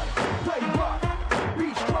hard, play rough,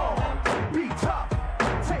 be strong, be tough,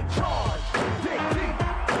 take charge, dig deep,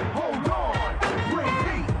 hold on, bring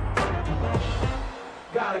heat.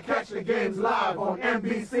 Gotta catch the games live on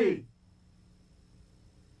MBC.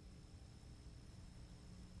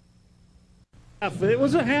 It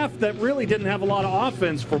was a half that really didn't have a lot of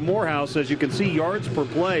offense for Morehouse. As you can see, yards per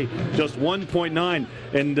play, just 1.9.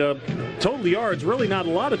 And total yards, really not a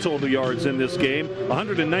lot of total yards in this game.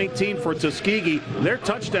 119 for Tuskegee. Their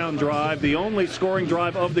touchdown drive, the only scoring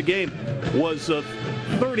drive of the game, was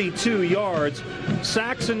 32 yards.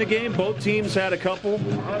 Sacks in the game, both teams had a couple.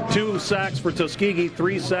 2 sacks for Tuskegee,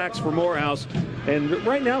 3 sacks for Morehouse. And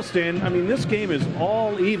right now, Stan, I mean, this game is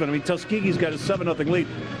all even. I mean, Tuskegee's got a 7-0 lead.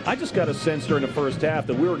 I just got a sense during the first half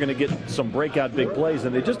that we were going to get some breakout big plays,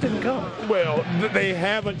 and they just didn't come. Well, they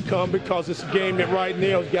haven't come because it's a game that right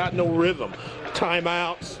now has got no rhythm.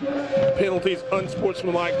 Timeouts, penalties,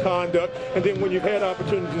 unsportsmanlike conduct, and then when you've had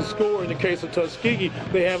opportunities to score, in the case of Tuskegee,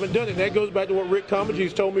 they haven't done it. And that goes back to what Rick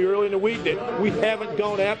Comagese told me earlier in the week, that we haven't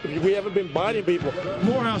gone after you. We haven't been biting people.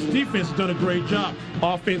 Morehouse defense has done a great job.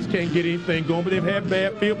 Offense can't get anything going, but they've had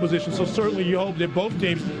bad field position, so certainly you hope that both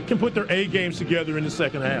teams can put their A games together in the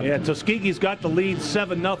second half. Yeah, Tuskegee's got the lead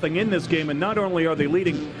 7-0 in this game, and not only are they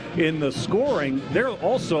leading in the scoring, they're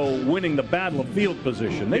also winning the battle of field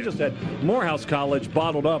position. They just had Morehouse College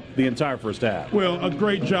bottled up the entire first half. Well, a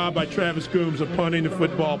great job by Travis Coombs of punting the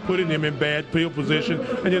football, putting them in bad field position,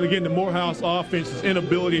 and then again the Morehouse offense's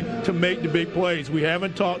inability to make the big plays. We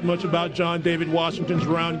haven't talked much about John David Washington's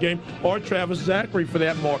round game or Travis Zachary for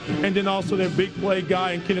that matter, and then also their big play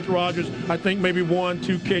guy and Kenneth Rogers, I think maybe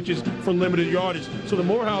 1-2 catches for limited yardage. So the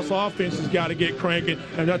Morehouse offense has got to get cranking,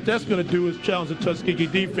 and what that's going to do is challenge the Tuskegee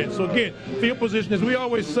defense. So again, field position, as we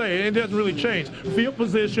always say, it doesn't really change. Field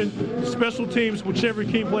position, special teams, whichever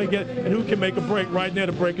team play get, and who can make a break. Right now,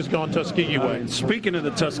 the break has gone Tuskegee way. Speaking of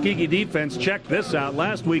the Tuskegee defense, check this out.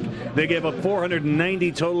 Last week, they gave up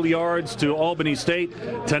 490 total yards to Albany State.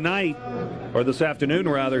 Tonight, or this afternoon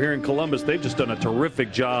rather, here in Columbus, they've just done a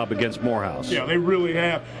terrific job against Morehouse. Yeah, they really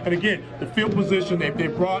have. And again, the field position, they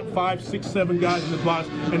brought 5, 6, 7 guys in the box,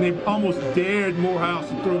 and they've almost dared Morehouse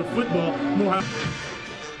to throw the football.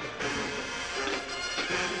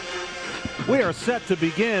 We are set to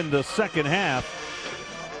begin the second half.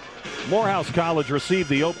 Morehouse College received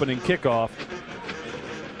the opening kickoff.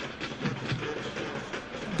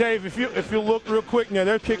 Dave, if you look real quick now,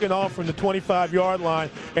 they're kicking off from the 25-yard line,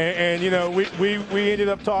 and you know we ended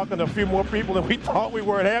up talking to a few more people than we thought we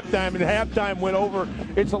were at halftime, and halftime went over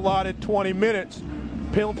its allotted 20 minutes.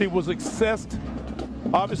 Penalty was assessed,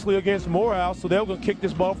 obviously, against Morehouse, so they're going to kick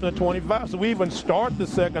this ball from the 25. So we even start the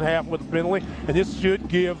second half with a penalty, and this should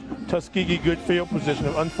give Tuskegee good field position.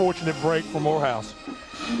 An unfortunate break for Morehouse.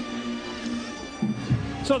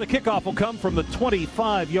 So the kickoff will come from the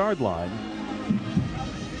 25-yard line.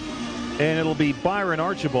 And it'll be Byron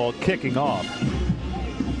Archibald kicking off.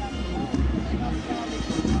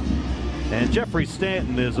 And Jeffrey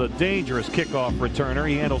Stanton is a dangerous kickoff returner.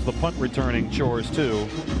 He handles the punt returning chores too.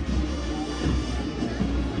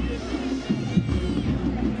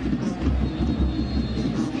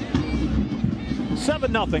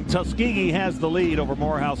 (7-0). Tuskegee has the lead over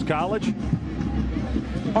Morehouse College.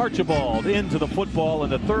 Archibald into the football,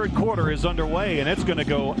 and the third quarter is underway, and it's going to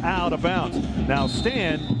go out of bounds. Now,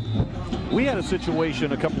 Stan, we had a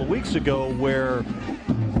situation a couple of weeks ago where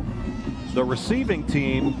the receiving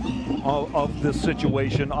team of this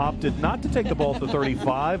situation opted not to take the ball at the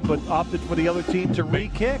 35, but opted for the other team to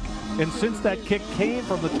re-kick. And since that kick came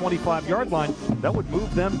from the 25-yard line, that would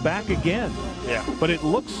move them back again. Yeah. But it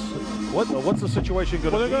looks, what's the situation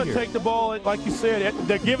going to be? Well, they're going to here? take the ball, like you said,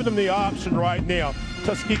 they're giving them the option right now.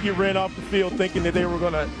 Tuskegee ran off the field thinking that they were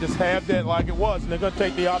going to just have that like it was, and they're going to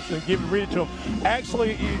take the option and read it to them.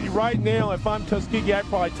 Actually, right now, if I'm Tuskegee, I'd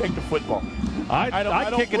probably take the football.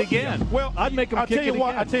 I'd kick it again. Well, I'd make them kick it again.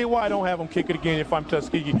 I'll tell you why I don't have them kick it again if I'm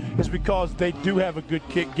Tuskegee. It's because they do have a good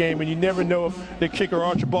kick game, and you never know if the kicker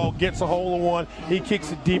Archibald gets a hole of one, he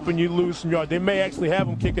kicks it deep, and you lose some yards. They may actually have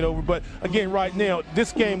them kick it over, but again, right now,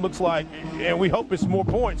 this game looks like, and we hope it's more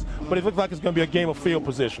points, but it looks like it's going to be a game of field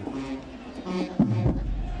position.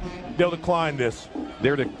 They'll decline this.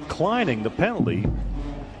 They're declining the penalty,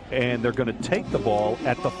 and they're going to take the ball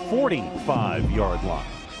at the 45-yard line.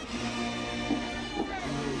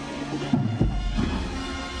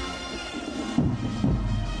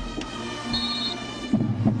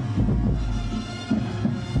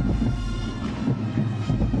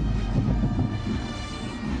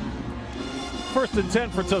 First and 10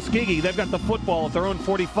 for Tuskegee. They've got the football at their own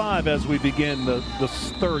 45 as we begin the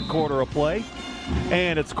third quarter of play.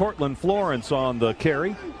 And it's Cortland Florence on the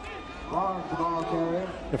carry.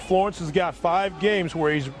 And Florence has got 5 games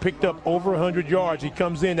where he's picked up over 100 yards. He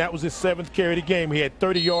comes in, that was his 7th carry of the game. He had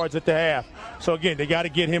 30 yards at the half. So again, they got to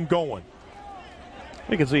get him going.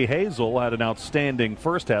 You can see Hazel had an outstanding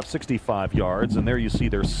first half, 65 yards, and there you see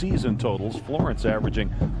their season totals. Florence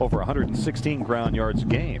averaging over 116 ground yards a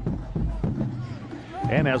game.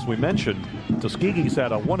 And as we mentioned, Tuskegee's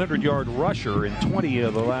had a 100-yard rusher in 20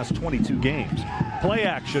 of the last 22 games. Play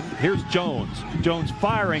action. Here's Jones. Jones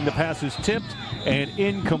firing. The pass is tipped and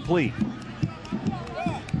incomplete.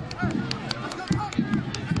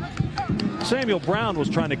 Samuel Brown was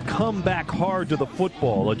trying to come back hard to the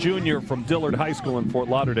football. A junior from Dillard High School in Fort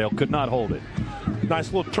Lauderdale could not hold it.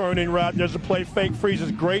 Nice little turning route. There's a play fake,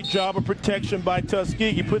 freezes. Great job of protection by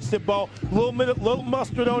Tuskegee. Puts the ball, little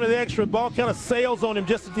mustard on it extra. Ball kind of sails on him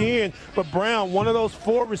just at the end. But Brown, one of those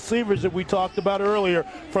 4 receivers that we talked about earlier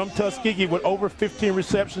from Tuskegee with over 15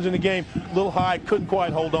 receptions in the game. A little high, couldn't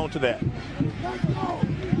quite hold on to that.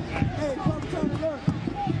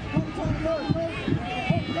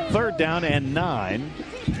 Third down and 9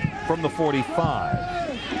 from the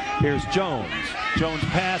 45. Here's Jones. Jones'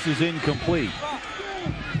 pass is incomplete.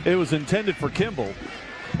 It was intended for Kimball.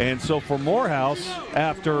 And so for Morehouse,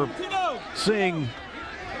 after seeing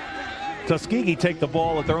Tuskegee take the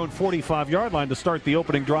ball at their own 45-yard line to start the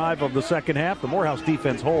opening drive of the second half, the Morehouse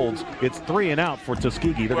defense holds. It's 3 and out for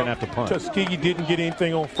Tuskegee. They're going to have to punt. Tuskegee didn't get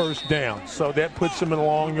anything on first down, so that puts them in a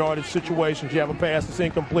long yardage situation. You have a pass that's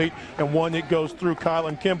incomplete and one that goes through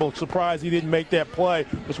Kylan Kimball. Surprised he didn't make that play.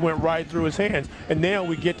 Just went right through his hands. And now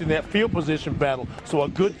we get to that field position battle. So a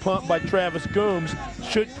good punt by Travis Gooms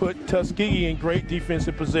should put Tuskegee in great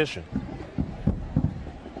defensive position.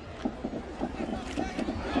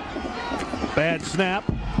 Bad snap.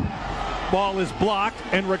 Ball is blocked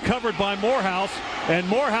and recovered by Morehouse. And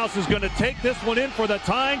Morehouse is going to take this one in for the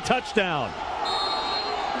tying touchdown.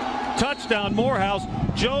 Touchdown, Morehouse.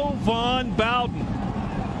 Jovan Bowden,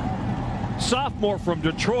 sophomore from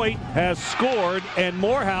Detroit, has scored, and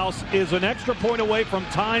Morehouse is an extra point away from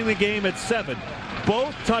tying the game at 7.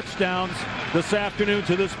 Both touchdowns this afternoon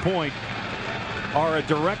to this point are a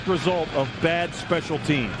direct result of bad special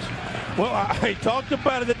teams. Well, I talked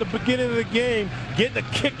about it at the beginning of the game, getting a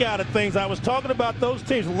kick out of things. I was talking about those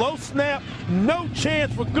teams. Low snap, no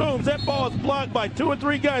chance for Gooms. That ball is blocked by 2 or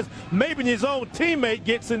 3 guys. Maybe his own teammate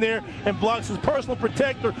gets in there and blocks his personal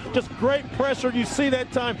protector. Just great pressure you see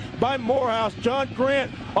that time by Morehouse. John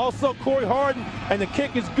Grant, also Corey Harden, and the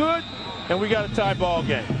kick is good, and we got a tie ball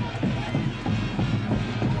game.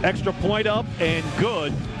 Extra point up and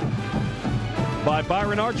good by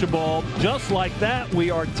Byron Archibald. Just like that, we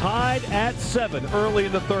are tied at 7 early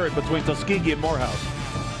in the third between Tuskegee and Morehouse.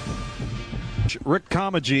 Rick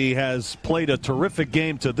Comagee has played a terrific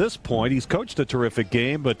game to this point. He's coached a terrific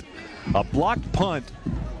game, but a blocked punt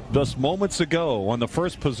just moments ago on the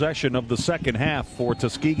first possession of the second half for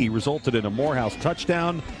Tuskegee resulted in a Morehouse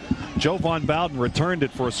touchdown. Jovan Bowden returned it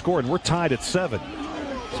for a score, and we're tied at 7.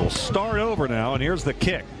 So we'll start over now, and here's the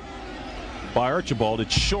kick by Archibald.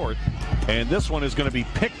 It's short, and this one is going to be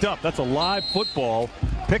picked up. That's a live football,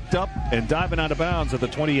 picked up and diving out of bounds at the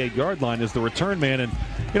 28-yard line is the return man. And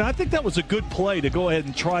You know, I think that was a good play to go ahead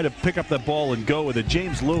and try to pick up that ball and go with it.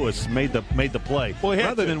 James Lewis made the play. Well,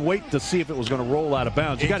 rather than wait to see if it was going to roll out of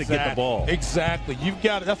bounds, you got to get the ball. Exactly.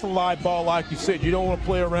 That's a live ball, like you said. You don't want to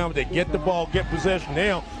play around with it. Get the ball, get possession.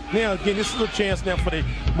 Now, again, this is a chance now for the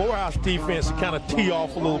Morehouse defense to kind of tee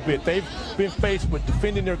off a little bit. They've been faced with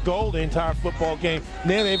defending their goal the entire football game.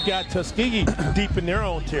 Now they've got Tuskegee deep in their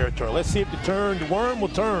own territory. Let's see if the worm will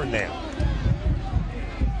turn now.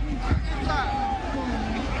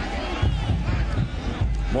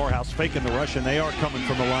 Morehouse faking the rush, and they are coming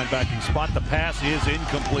from the linebacking spot. The pass is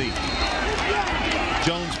incomplete.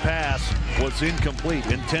 Jones' pass was incomplete,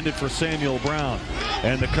 intended for Samuel Brown.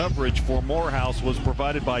 And the coverage for Morehouse was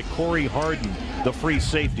provided by Corey Harden, the free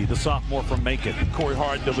safety, the sophomore from Macon. Corey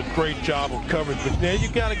Harden does a great job of coverage, but now you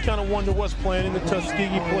got to kind of wonder what's playing in the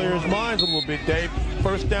Tuskegee players' minds a little bit, Dave.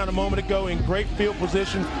 First down a moment ago in great field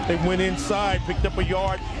position. They went inside, picked up a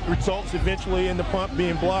yard, results eventually in the punt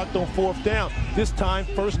being blocked on 4th down. This time,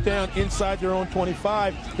 first down inside their own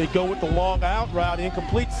 25. They go with the long out route,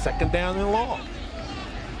 incomplete, 2nd down and long.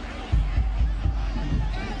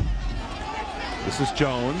 This is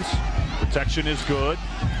Jones. Protection is good.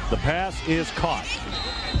 The pass is caught.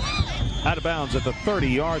 Out of bounds at the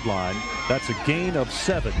 30-yard line. That's a gain of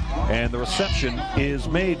 7. And the reception is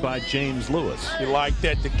made by James Lewis. You like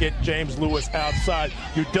that, to get James Lewis outside.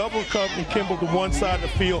 You're double covering Kimball to one side of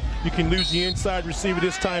the field. You can lose the inside receiver.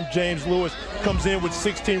 This time James Lewis comes in with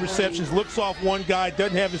 16 receptions, looks off one guy,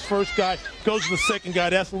 doesn't have his first guy, goes to the second guy.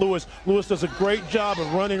 That's Lewis. Lewis does a great job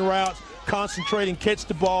of running routes, concentrating, catch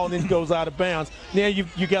the ball, and then goes out of bounds. Now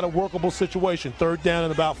you got a workable situation. 3rd down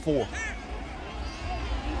and about 4.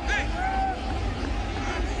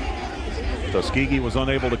 Tuskegee was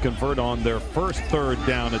unable to convert on their first 3rd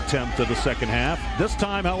down attempt of the second half. This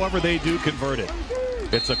time, however, they do convert it.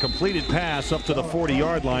 It's a completed pass up to the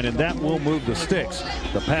 40-yard line, and that will move the sticks.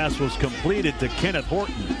 The pass was completed to Kenneth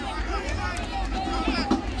Horton.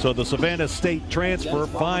 So the Savannah State transfer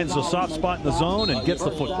finds a soft spot in the zone and gets the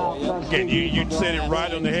football. Again, you said it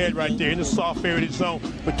right on the head right there, in the soft area of the zone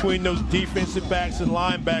between those defensive backs and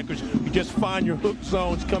linebackers. You just find your hook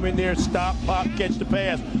zones, come in there, stop, pop, catch the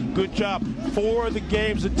pass. Good job. 4 of the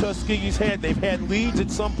games that Tuskegee's had, they've had leads at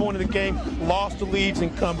some point in the game, lost the leads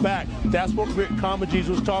and come back. That's what Rick Comagese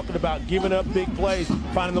was talking about, giving up big plays,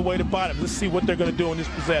 finding the way to bite them. Let's see what they're going to do in this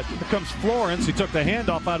possession. Here comes Florence. He took the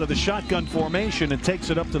handoff out of the shotgun formation and takes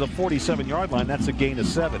it up to the 47-yard line. That's a gain of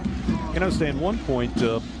 7. You can understand one point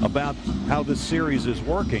about how this series is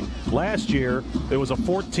working. Last year, there was a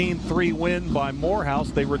 14-3 win by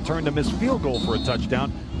Morehouse. They returned a missed field goal for a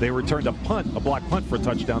touchdown. They returned a block punt for a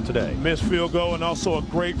touchdown today. Missed field goal and also a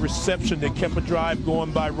great reception that kept a drive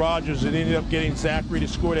going by Rogers and ended up getting Zachary to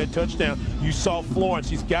score that touchdown. You saw Florence.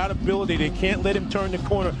 He's got ability. They can't let him turn the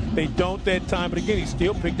corner. They don't that time. But again, he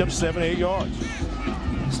still picked up 7-8 yards.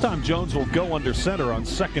 This time Jones will go under center on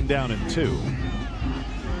 2nd down and 2.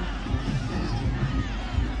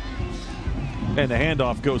 And the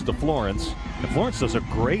handoff goes to Florence. And Florence does a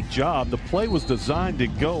great job. The play was designed to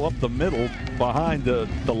go up the middle behind the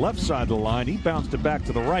left side of the line. He bounced it back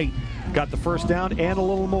to the right, got the first down and a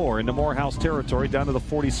little more into Morehouse territory down to the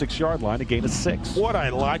 46-yard line, a gain of 6. What I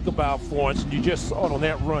like about Florence, and you just saw it on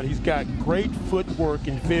that run, he's got great footwork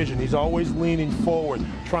and vision. He's always leaning forward,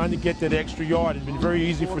 trying to get that extra yard. It's been very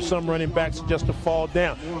easy for some running backs just to fall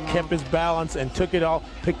down. Kept his balance and took it off,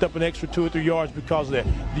 picked up an extra 2 or 3 yards because of that.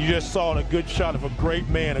 You just saw a good shot of a great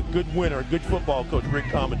man, a good winner, a good football coach, Rick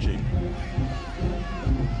Comagese.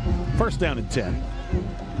 1st down and 10.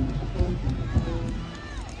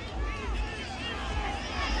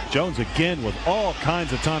 Jones again with all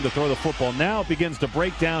kinds of time to throw the football. Now it begins to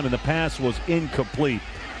break down, and the pass was incomplete,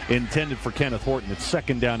 intended for Kenneth Horton. It's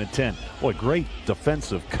 2nd down and 10. Boy, great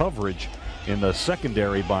defensive coverage in the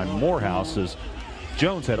secondary by Morehouse, as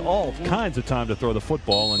Jones had all kinds of time to throw the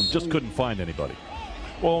football and just couldn't find anybody.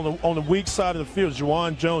 Well, on the weak side of the field,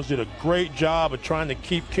 Juwan Jones did a great job of trying to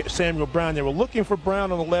keep Samuel Brown. They were looking for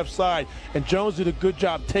Brown on the left side, and Jones did a good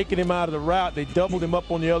job taking him out of the route. They doubled him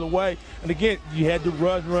up on the other way. And again, you had to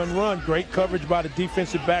run. Great coverage by the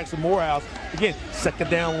defensive backs of Morehouse. Again,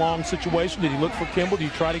 2nd down long situation. Did he look for Kimball?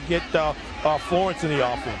 Did he try to get Florence in the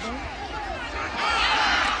offense?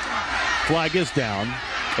 Flag is down,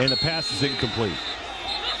 and the pass is incomplete.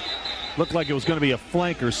 Looked like it was going to be a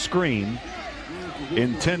flanker screen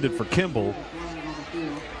intended for Kimball,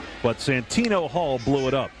 but Santino Hall blew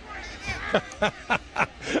it up.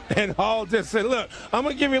 And Hall just said, look, I'm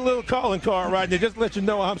going to give you a little calling card right there, just to let you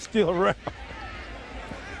know I'm still around.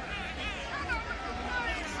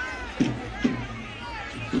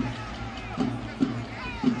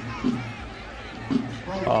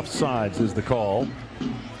 Offsides is the call.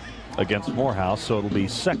 against Morehouse, so it'll be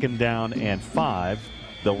 2nd down and 5.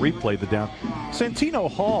 They'll replay the down.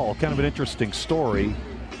 Santino Hall, kind of an interesting story.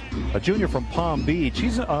 A junior from Palm Beach.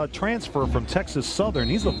 He's a transfer from Texas Southern.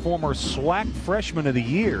 He's the former SWAC Freshman of the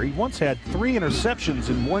Year. He once had 3 interceptions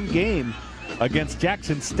in one game against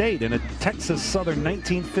Jackson State in a Texas Southern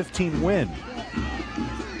 1915 win.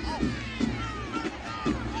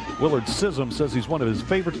 Willard Sissom says he's one of his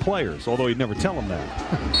favorite players, although he'd never tell him that.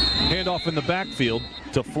 Handoff in the backfield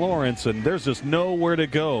to Florence, and there's just nowhere to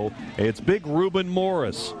go. It's big Reuben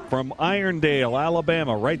Morris from Irondale,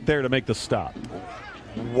 Alabama, right there to make the stop.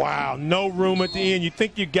 Wow, no room at the end. You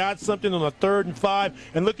think you got something on a 3rd and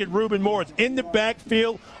 5, and look at Reuben Morris in the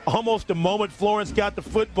backfield almost the moment Florence got the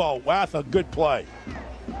football. Wow, that's a good play.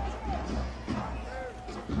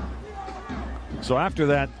 So after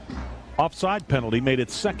that offside penalty made it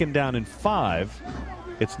 2nd down and 5.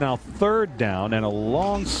 It's now 3rd down and a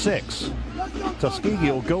long 6.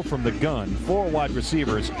 Tuskegee will go from the gun. 4 wide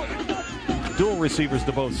receivers, dual receivers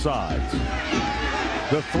to both sides.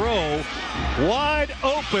 The throw wide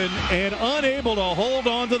open and unable to hold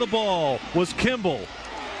on to the ball was Kimball.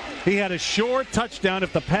 He had a short touchdown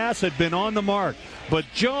if the pass had been on the mark, but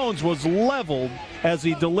Jones was leveled as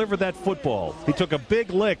he delivered that football. He took a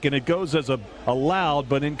big lick, and it goes as a loud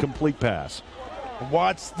but incomplete pass.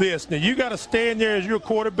 Watch this. Now, you got to stand there as your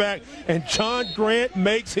quarterback, and John Grant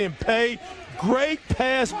makes him pay. Great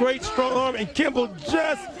pass, great strong arm, and Kimball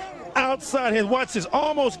just outside his. Watch this.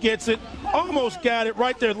 Almost gets it. Almost got it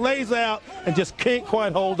right there. Lays out and just can't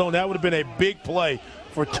quite hold on. That would have been a big play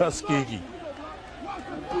for Tuskegee.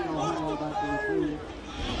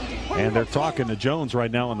 And they're talking to Jones right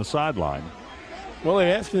now on the sideline. Well,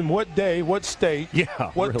 they asked him what day, what state,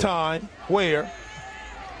 what really. time, where.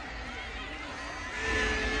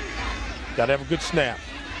 Got to have a good snap.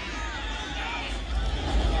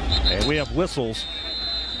 And we have whistles.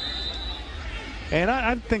 And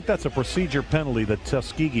I think that's a procedure penalty that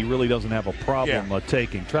Tuskegee really doesn't have a problem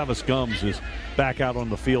taking. Travis Gums is back out on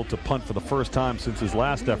the field to punt for the first time since his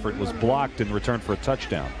last effort was blocked and returned for a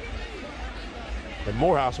touchdown. And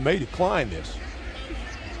Morehouse may decline this.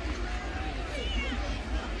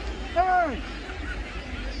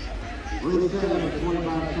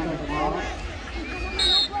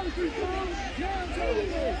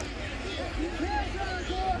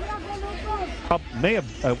 May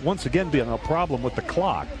have once again been a problem with the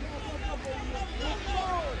clock.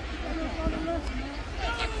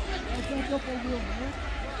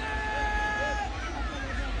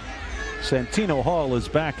 Santino Hall is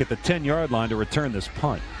back at the 10-yard line to return this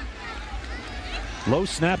punt. Low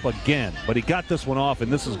snap again, but he got this one off,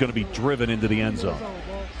 and this is going to be driven into the end zone.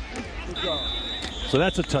 So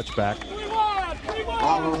that's a touchback.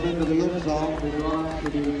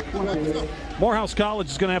 Morehouse College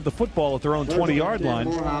is going to have the football at their own 20-yard line.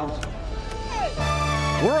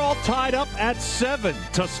 We're all tied up at 7.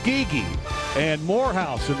 Tuskegee and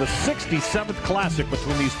Morehouse in the 67th Classic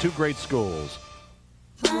between these two great schools.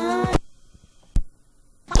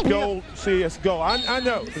 Go, CSGO. I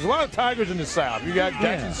know. There's a lot of Tigers in the South. You got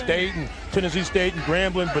Jackson State and Tennessee State and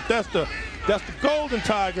Grambling, but that's the Golden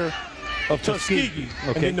Tiger of Tuskegee.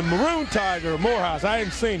 Okay. And then the Maroon Tiger of Morehouse. I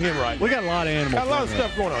hadn't seen him right. We got a lot of animals. Got a lot of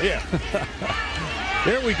stuff going on,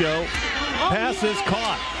 Here we go. Pass is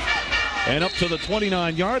caught. And up to the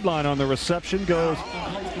 29-yard line on the reception goes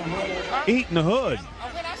Eaton Hood.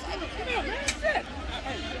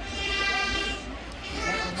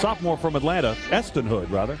 Sophomore from Atlanta, Eston Hood,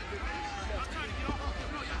 rather.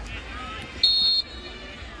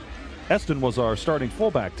 Eston was our starting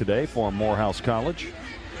fullback today for Morehouse College.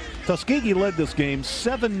 Tuskegee led this game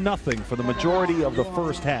 7-0 for the majority of the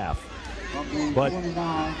first half. But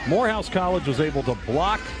Morehouse College was able to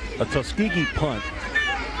block a Tuskegee punt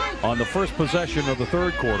on the first possession of the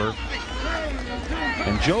third quarter.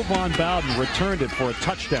 And Jovan Bowden returned it for a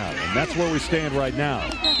touchdown. And that's where we stand right now.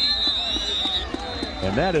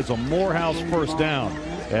 And that is a Morehouse first down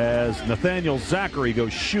as Nathaniel Zachary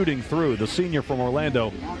goes shooting through. The senior from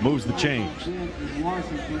Orlando moves the chains.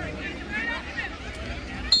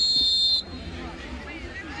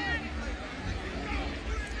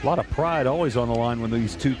 A lot of pride always on the line when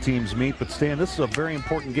these two teams meet. But, Stan, this is a very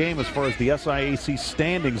important game as far as the SIAC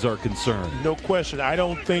standings are concerned. No question. I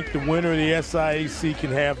don't think the winner of the SIAC can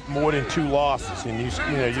have more than 2 losses. And you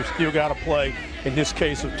still got to play, in this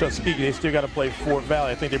case of Tuskegee, they still got to play Fort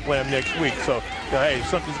Valley. I think they play them next week. So, hey,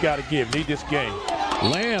 something's got to give. Need this game.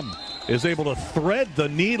 Lamb is able to thread the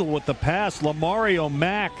needle with the pass. Lamario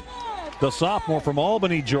Mack, the sophomore from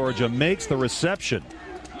Albany, Georgia, makes the reception.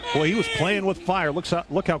 Boy, he was playing with fire.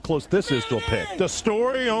 Look how close this is to a pick. The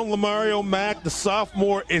story on Lamario Mack, the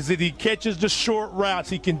sophomore, is that he catches the short routes.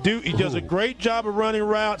 He does a great job of running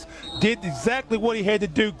routes, did exactly what he had to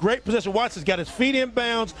do. Great possession. Watch, he's got his feet in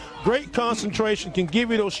bounds, great concentration, can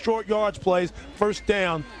give you those short yards plays. First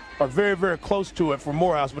down are very, very close to it for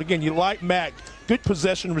Morehouse. But again, you like Mack. Good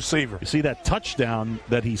possession receiver. You see that touchdown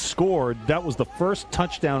that he scored, that was the first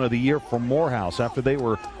touchdown of the year for Morehouse after they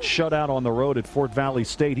were shut out on the road at Fort Valley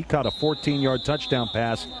State. He caught a 14-yard touchdown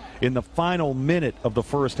pass in the final minute of the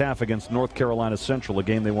first half against North Carolina Central, a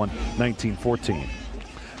game they won 19-14.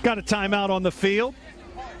 Got a timeout on the field.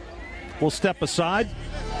 We'll step aside.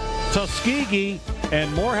 Tuskegee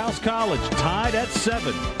and Morehouse College tied at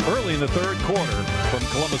 7 early in the third quarter from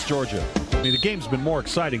Columbus, Georgia. I mean, the game's been more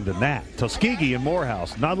exciting than that. Tuskegee and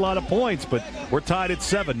Morehouse, not a lot of points, but we're tied at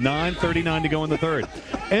 7, 9:39 to go in the third.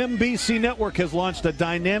 MBC Network has launched a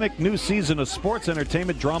dynamic new season of sports,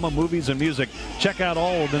 entertainment, drama, movies, and music. Check out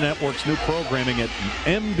all of the network's new programming at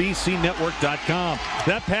MBCNetwork.com.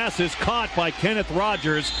 That pass is caught by Kenneth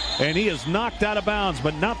Rogers, and he is knocked out of bounds,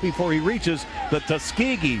 but not before he reaches the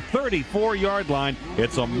Tuskegee 34-yard line.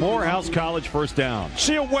 It's a Morehouse College first down.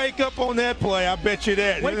 She'll wake up on that play, I bet you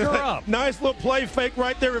that. Wake her up. Nice little play fake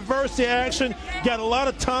right there, reverse the action. Got a lot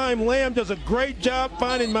of time. Lamb does a great job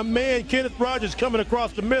finding my man Kenneth Rogers coming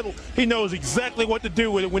across the middle. He knows exactly what to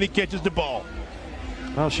do with it when he catches the ball.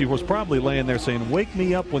 Well, she was probably laying there saying, wake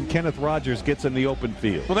me up when Kenneth Rogers gets in the open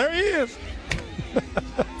field. Well, there he is.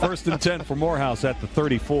 First and 10 for Morehouse at the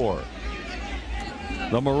 34.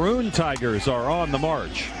 The Maroon Tigers are on the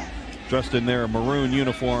march, dressed in their maroon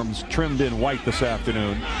uniforms, trimmed in white this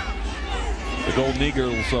afternoon. The Golden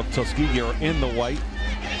Eagles of Tuskegee are in the white,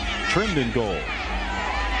 trimmed in gold.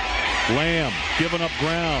 Lamb giving up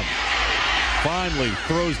ground. Finally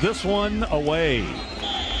throws this one away.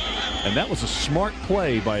 And that was a smart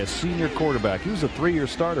play by a senior quarterback. He was a 3-year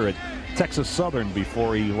starter at Texas Southern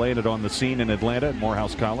before he landed on the scene in Atlanta at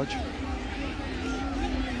Morehouse College.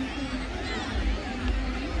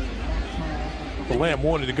 The Lamb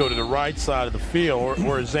wanted to go to the right side of the field,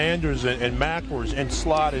 whereas Andrews and Mack were in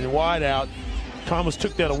slot and wide out. Thomas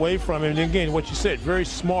took that away from him. And again, what you said, very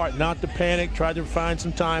smart not to panic, tried to find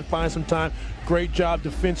some time. Great job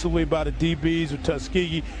defensively by the DBs of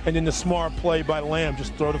Tuskegee. And then the smart play by Lamb,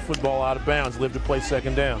 just throw the football out of bounds, live to play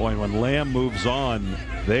second down. Boy, when Lamb moves on,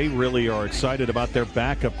 they really are excited about their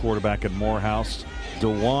backup quarterback at Morehouse,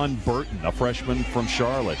 DeJuan Burton, a freshman from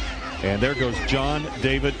Charlotte. And there goes John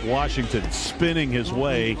David Washington spinning his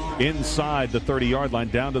way inside the 30-yard line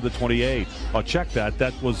down to the 28. Oh, check that.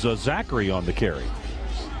 That was Zachary on the carry.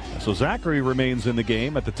 So Zachary remains in the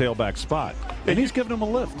game at the tailback spot. And he's giving him a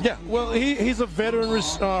lift. Yeah, well, he's a veteran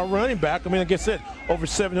running back. I mean, like I said, over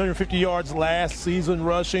 750 yards last season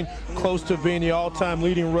rushing, close to being the all-time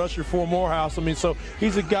leading rusher for Morehouse. I mean, so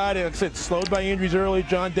he's a guy that, like I said, slowed by injuries early.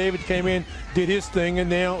 John David came in, did his thing, and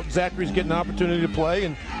now Zachary's getting an opportunity to play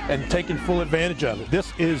and taking full advantage of it.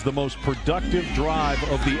 This is the most productive drive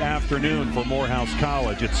of the afternoon for Morehouse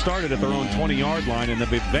College. It started at their own 20-yard line, and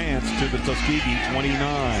they've advanced to the Tuskegee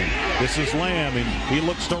 29. This is Lamb, and he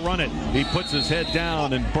looks to run it. He puts his head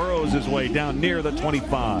down and burrows his way down near the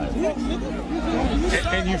 25.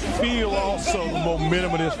 And you feel also the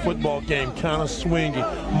momentum of this football game kind of swinging.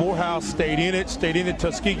 Morehouse stayed in it.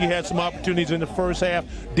 Tuskegee had some opportunities in the first half,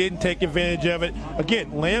 didn't take advantage of it.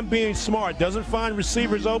 Again, Lamb being smart, doesn't find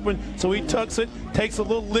receivers open, so he tucks it, takes a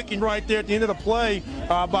little licking right there at the end of the play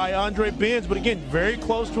by Andre Benz, but again, very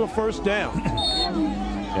close to a first down.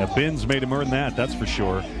 Yeah, Benz made him earn that, that's for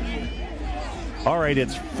sure. All right,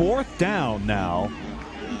 it's fourth down now.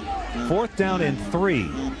 Fourth down and 3.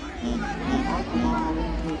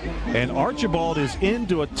 And Archibald is in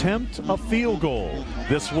to attempt a field goal.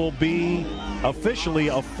 This will be officially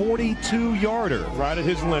a 42-yarder. Right at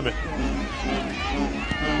his limit.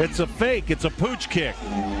 It's a fake. It's a pooch kick.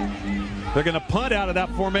 They're going to punt out of that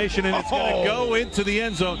formation, and it's going to go into the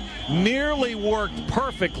end zone. Nearly worked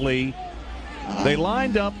perfectly. They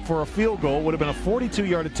lined up for a field goal. Would have been a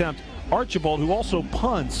 42-yard attempt. Archibald, who also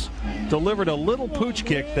punts, delivered a little pooch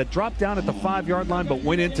kick that dropped down at the 5-yard line but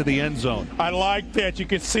went into the end zone. I like that. You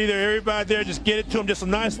can see there, everybody there, just get it to him. Just a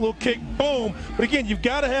nice little kick, boom. But again, you've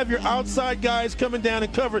got to have your outside guys coming down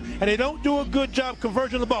and cover, and they don't do a good job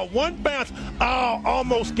converting the ball. One bounce, oh,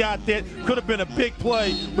 almost got that. Could have been a big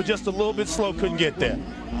play, but just a little bit slow, couldn't get that.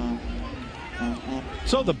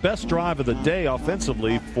 So the best drive of the day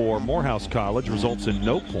offensively for Morehouse College results in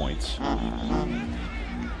no points.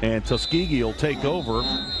 And Tuskegee will take over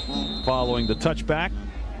following the touchback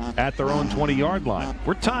at their own 20-yard line.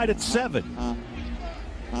 We're tied at 7.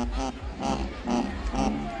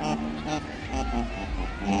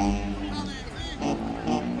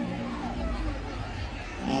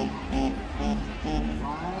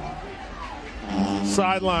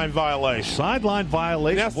 Sideline violation. Sideline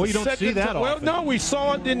violation. Boy, you don't see that often. Well, no, we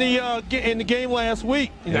saw it in the game last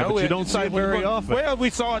week. But you don't see it very often. Well, we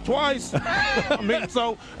saw it twice. I mean,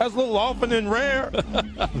 so that's a little often and rare.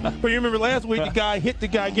 But you remember last week the guy hit the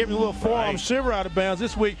guy, gave him a little forearm shiver out of bounds.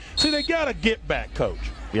 This week, see, they got a get-back coach.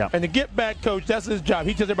 Yeah. And the get-back coach, that's his job.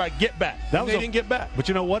 He tells everybody, get back. They didn't get back. But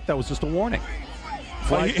you know what? That was just a warning.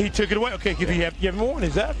 Well, he took it away. Okay, if you have to give him a warning,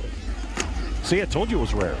 exactly. See, I told you it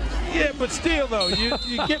was rare. Yeah, but still, though, you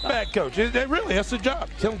get back, coach. Really, that's the job.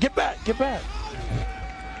 Tell him, get back, get back.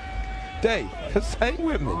 Dave, hang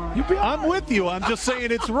with me. I'm with you. I'm just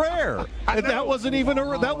saying it's rare. And that wasn't even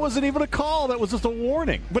a call. That was just a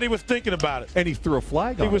warning. But he was thinking about it. And he threw a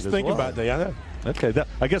flag on it. He was thinking about it, I know. Okay,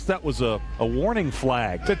 I guess that was a warning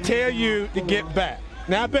flag. To tell you to get back.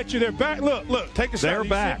 Now, I bet you they're back. Look, take a shot. They're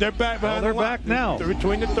back. They're back behind they're back now. They're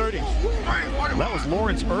between the 30s. That was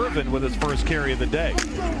Lawrence Irvin with his first carry of the day.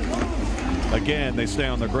 Again, they stay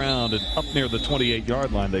on the ground, and up near the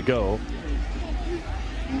 28-yard line they go.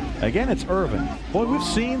 Again, it's Irvin. Boy, we've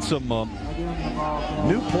seen some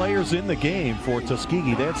new players in the game for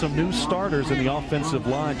Tuskegee. They had some new starters in the offensive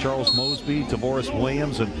line. Charles Mosby, Tavoris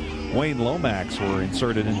Williams, and Wayne Lomax were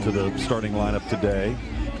inserted into the starting lineup today.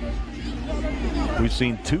 We've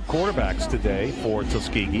seen two quarterbacks today for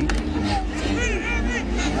Tuskegee.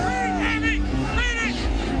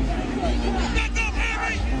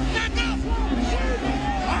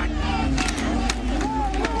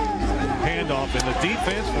 Handoff, and the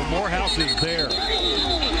defense for Morehouse is there.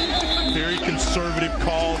 Very conservative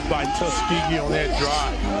calls by Tuskegee on that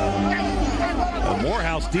drive. The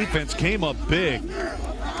Morehouse defense came up big,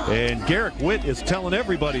 and Garrick Witt is telling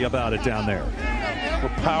everybody about it down there. A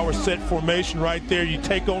power set formation right there. You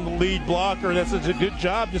take on the lead blocker. That's a good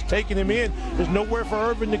job just taking him in. There's nowhere for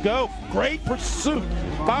Irvin to go. Great pursuit.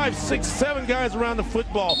 5, 6, 7 guys around the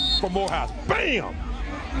football for Morehouse. Bam!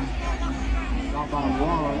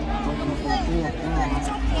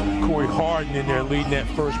 Corey Harden in there leading that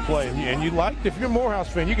first play. And you like, if you're a Morehouse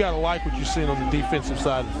fan, you got to like what you're seeing on the defensive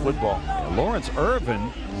side of the football. Yeah, Lawrence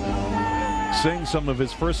Irvin seeing some of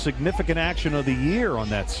his first significant action of the year on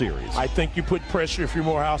that series. I think you put pressure if you're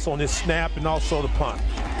Morehouse on this snap and also the punt.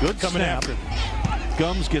 Good coming snap. after.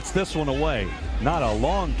 Gums gets this one away. Not a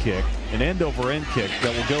long kick, an end-over-end kick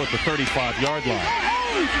that will go at the 35-yard line.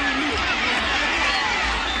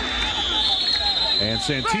 And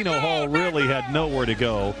Santino Hall really had nowhere to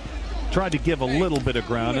go. Tried to give a little bit of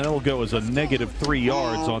ground, and it'll go as a -3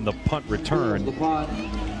 yards on the punt return.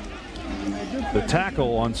 The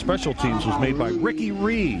tackle on special teams was made by Ricky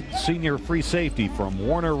Reed, senior free safety from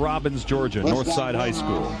Warner Robins, Georgia, Northside High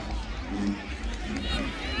School.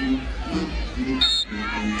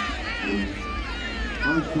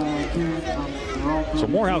 So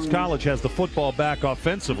Morehouse College has the football back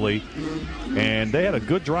offensively, and they had a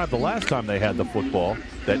good drive the last time they had the football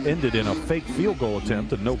that ended in a fake field goal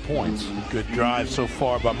attempt and no points. Good drive so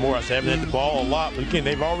far by Morehouse. They haven't had the ball a lot, but again,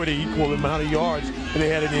 they've already equaled the amount of yards that they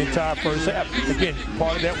had in the entire first half. Again,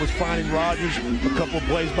 part of that was finding Rogers, a couple of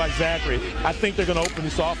plays by Zachary. I think they're going to open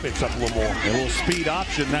this offense up a little more. A little speed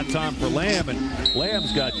option that time for Lamb, and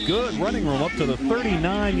Lamb's got good running room up to the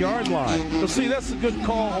 39-yard line. So see, that's a good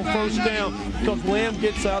call on first down because Lamb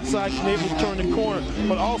gets outside and able to turn the corner.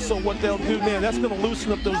 But also what they'll do now, that's going to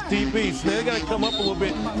loosen up those DBs. They're going to come up a little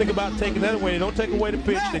bit, think about taking that away. They don't take away the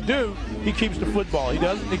pitch. They do. He keeps the football. He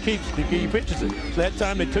doesn't. He pitches it. So that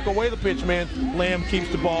time they took away the pitch, man. Lamb keeps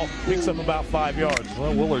the ball, picks up about 5 yards.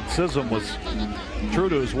 Well, Willard Sissom was true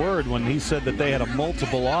to his word when he said that they had a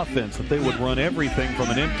multiple offense, that they would run everything from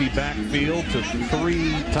an empty backfield to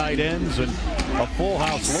 3 tight ends and a full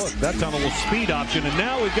house look. That time a little speed option, and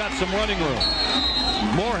now we've got some running room.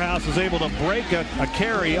 Morehouse is able to break a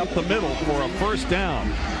carry up the middle for a first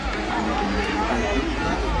down.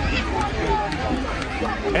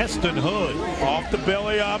 Eston Hood. Off the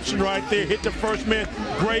belly option right there. Hit the first man.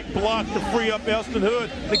 Great block to free up Eston Hood.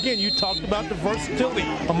 Again, you talked about the versatility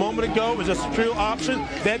a moment ago. It was just a trill option.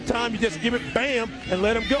 That time you just give it bam and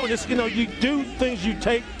let him go. Just, you do things, you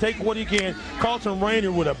take what you can. Carlton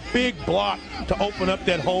Rayner with a big block to open up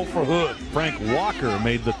that hole for Hood. Frank Walker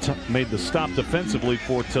made the stop defensively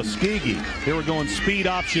for Tuskegee. They were going speed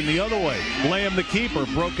option the other way. Lamb, the keeper,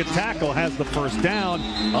 broke a tackle, has the first down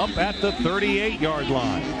up at the 38-yard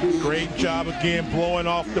line. Great job again blowing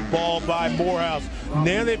off the ball by Morehouse.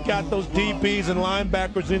 Now they've got those DBs and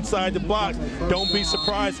linebackers inside the box. Don't be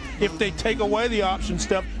surprised if they take away the option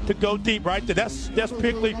stuff to go deep right there. That's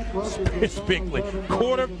Pickley. It's Pickley.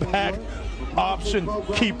 Quarterback option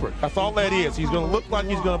keeper. That's all that is. He's going to look like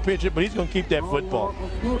he's going to pitch it, but he's going to keep that football.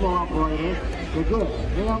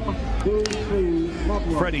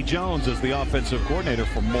 Freddie Jones is the offensive coordinator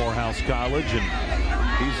for Morehouse College,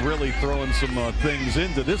 and he's really throwing some things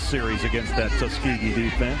into this series against that Tuskegee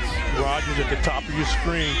defense. Rogers at the top of your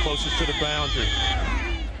screen, closest to the boundary.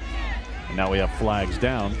 And now we have flags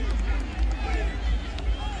down.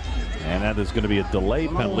 And that is going to be a delay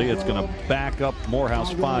penalty. It's going to back up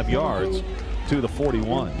Morehouse 5 yards to the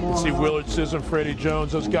 41. You see Willard Sisson, Freddie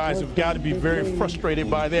Jones, those guys have got to be very frustrated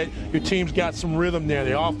by that. Your team's got some rhythm there.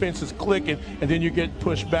 The offense is clicking, and then you get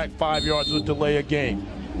pushed back 5 yards with delay a game.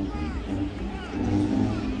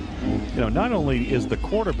 You know, not only is the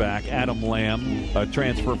quarterback, Adam Lamb, a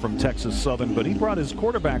transfer from Texas Southern, but he brought his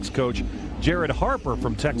quarterbacks coach, Jared Harper,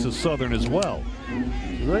 from Texas Southern as well.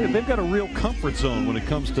 They've got a real comfort zone when it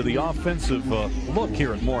comes to the offensive look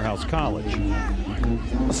here at Morehouse College.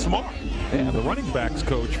 Smart. And the running backs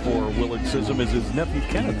coach for Willard Sisson is his nephew,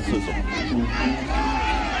 Kenneth Sisson.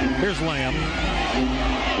 Here's Lamb.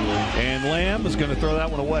 And Lamb is going to throw that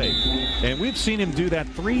one away. And we've seen him do that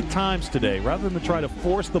 3 times today. Rather than try to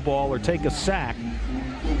force the ball or take a sack,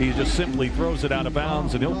 he just simply throws it out of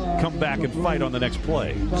bounds, and he'll come back and fight on the next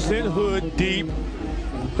play. Send Hood deep.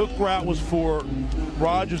 Hook route was for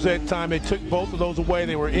Rogers that time. They took both of those away.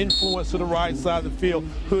 They were influenced to the right side of the field.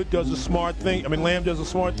 Hood does a smart thing. Lamb does a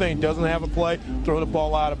smart thing. Doesn't have a play. Throw the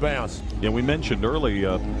ball out of bounds. Yeah, we mentioned early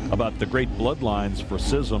about the great bloodlines for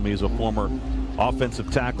Sisson. He's a former offensive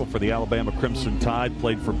tackle for the Alabama Crimson Tide,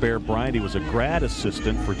 played for Bear Bryant. He was a grad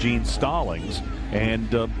assistant for Gene Stallings, and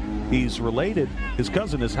he's related. His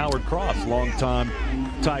cousin is Howard Cross, longtime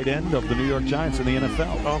tight end of the New York Giants in the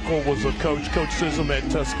NFL. Uncle was a coach, Coach Sisson at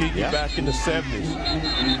Tuskegee back in the 70s.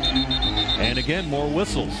 And again, more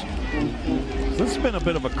whistles. This has been a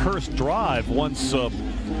bit of a cursed drive once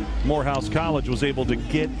Morehouse College was able to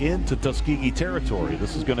get into Tuskegee territory.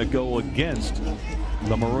 This is going to go against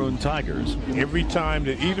the Maroon Tigers. Every time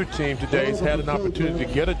that either team today has had an opportunity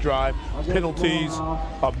to get a drive, penalties,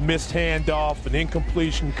 a missed handoff, an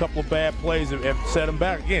incompletion, a couple of bad plays have set them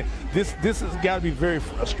back. Again, this has got to be very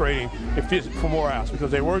frustrating for Morehouse, because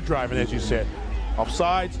they were driving, as you said.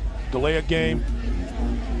 Offsides, delay a game.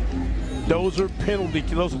 Those are penalty.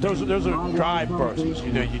 Those are drive bursts.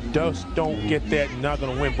 You know, you just don't get that. You're not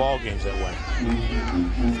going to win ball games that way.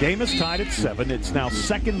 Game is tied at 7. It's now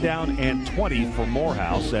 2nd down and 20 for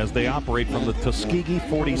Morehouse as they operate from the Tuskegee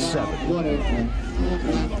 47.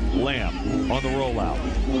 Lamb on the rollout.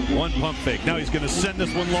 One pump fake. Now he's going to send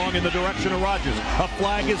this one long in the direction of Rogers. A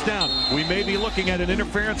flag is down. We may be looking at an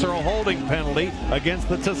interference or a holding penalty against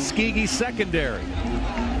the Tuskegee secondary.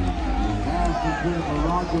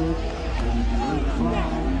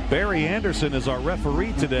 Barry Anderson is our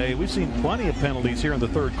referee today. We've seen plenty of penalties here in the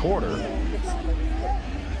 3rd quarter.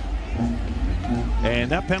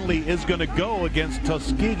 And that penalty is going to go against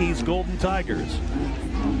Tuskegee's Golden Tigers.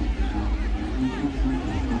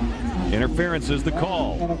 Interference is the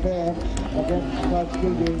call.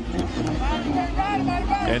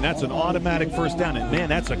 And that's an automatic 1st down. And man,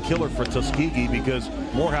 that's a killer for Tuskegee, because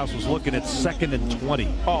Morehouse was looking at 2nd and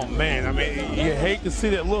 20. Oh man, you hate to see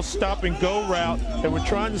that little stop and go route. They were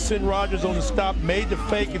trying to send Rogers on the stop, made the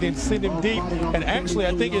fake, and then send him deep. And actually,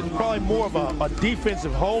 I think it's probably more of a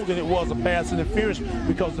defensive hold than it was a pass interference,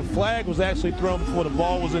 because the flag was actually thrown before the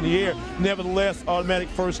ball was in the air. Nevertheless, automatic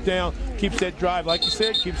 1st down keeps that drive, like you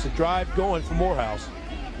said, keeps the drive going for Morehouse.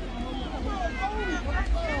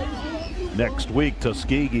 Next week,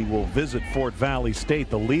 Tuskegee will visit Fort Valley State,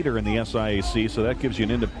 the leader in the SIAC, so that gives you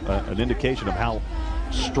an indication of how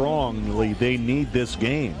strongly they need this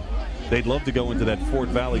game. They'd love to go into that Fort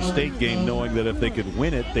Valley State game knowing that if they could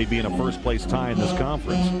win it, they'd be in a 1st place tie in this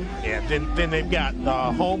conference. Yeah, then they've got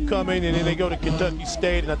homecoming, and then they go to Kentucky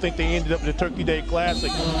State, and I think they ended up in the Turkey Day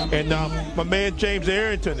Classic. And my man James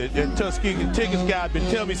Arrington, the Tuskegee tickets guy,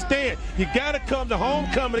 been telling me, Stan, you got to come to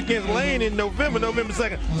homecoming against Lane in November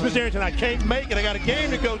 2nd. Mr. Arrington, I can't make it. I got a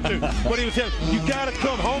game to go to. But he was telling me, you got to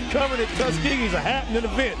come. Homecoming at Tuskegee is a happening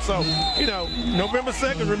event. So, you know, November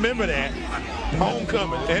 2nd, remember that.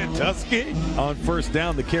 Homecoming at Tuskegee. On 1st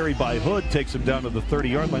down, the carry by Hood takes him down to the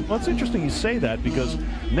 30-yard line. Well, it's interesting you say that, because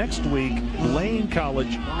next week, Lane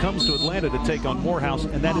College comes to Atlanta to take on Morehouse,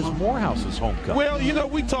 and that is Morehouse's homecoming. Well, you know,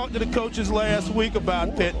 we talked to the coaches last week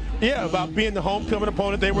about that. Yeah, about being the homecoming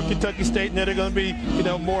opponent. They were Kentucky State, and now they're going to be, you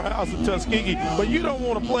know, Morehouse and Tuskegee. But you don't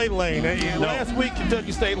want to play Lane. Last week,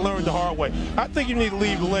 Kentucky State learned the hard way. I think you need to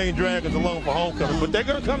leave the Lane Dragons alone for homecoming. But they're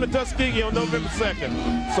going to come to Tuskegee on November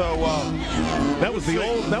 2nd. So that was the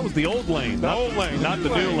old Lane. The old Lane. Not the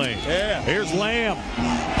new Lane. Yeah. Here's Lamb.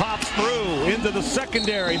 Pops cuts through into the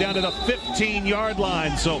secondary down to the 15-yard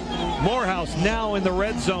line. So Morehouse now in the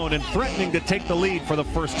red zone and threatening to take the lead for the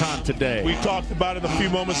first time today. We talked about it a few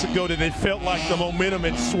moments ago that it felt like the momentum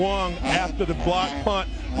had swung after the block punt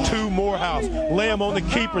to Morehouse. Lamb on the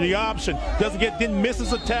keeper, the option. Didn't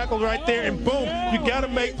misses a tackle right there, and boom, you got to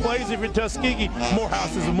make plays if you're Tuskegee.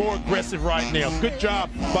 Morehouse is more aggressive right now. Good job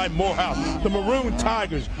by Morehouse. The Maroon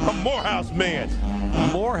Tigers, a Morehouse man.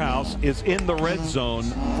 Morehouse is in the red zone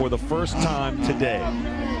for the first time today.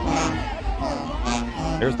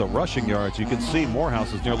 There's the rushing yards. You can see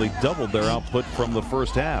Morehouse has nearly doubled their output from the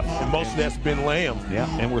first half. And most of that's been Lamb. Yeah,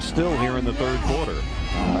 and we're still here in the third quarter.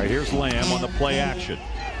 All right, here's Lamb on the play action.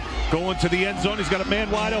 Going to the end zone. He's got a man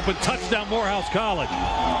wide open. Touchdown, Morehouse College.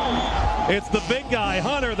 It's the big guy,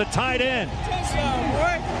 Hunter, the tight end.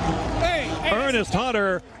 Ernest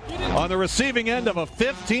Hunter on the receiving end of a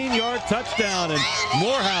 15-yard touchdown, and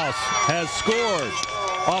Morehouse has scored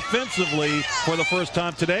offensively for the first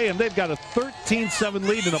time today, and they've got a 13-7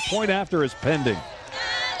 lead, and a point after is pending.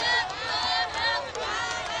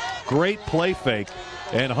 Great play fake,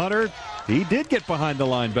 and Hunter, he did get behind the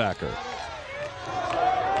linebacker.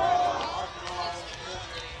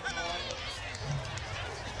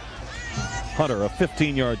 Hunter, a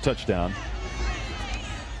 15-yard touchdown.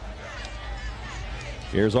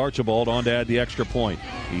 Here's Archibald on to add the extra point.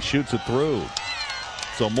 He shoots it through.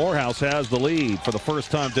 So Morehouse has the lead for the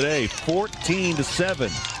first time today,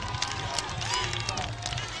 14-7.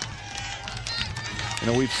 You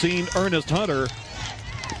know, we've seen Ernest Hunter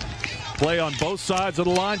play on both sides of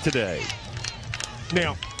the line today.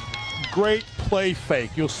 Now, great play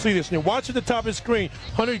fake. You'll see this. Now, watch at the top of the screen.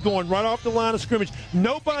 Hunter going right off the line of scrimmage.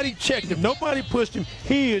 Nobody checked him. Nobody pushed him.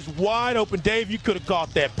 He is wide open. Dave, you could have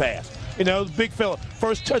caught that pass. You know, the big fella.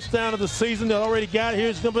 First touchdown of the season. They already got it.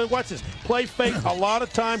 Here's the number. Watch this. Play fake a lot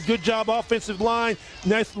of time. Good job offensive line.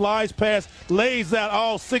 Next lies pass. Lays out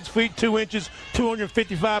all 6 feet 2 inches,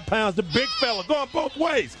 255 pounds. The big fella going both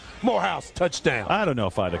ways. Morehouse touchdown. I don't know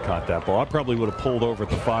if I'd have caught that ball. I probably would have pulled over at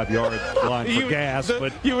the 5-yard line for gas.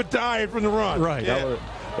 But you were tired from the run. Right. Yeah.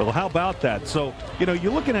 Well, how about that? So, you know,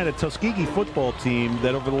 you're looking at a Tuskegee football team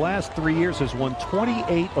that over the last 3 years has won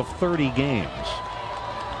 28 of 30 games.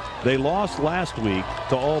 They lost last week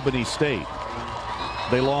to Albany State.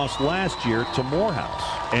 They lost last year to Morehouse.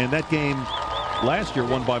 And that game last year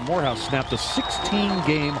won by Morehouse snapped a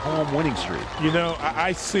 16-game home winning streak. You know,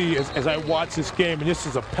 I see as I watch this game, and this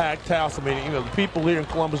is a packed house. I mean, you know, the people here in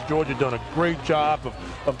Columbus, Georgia, done a great job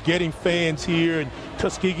of getting fans here. And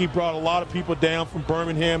Tuskegee brought a lot of people down from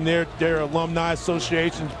Birmingham, their alumni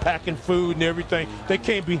associations, packing food and everything. They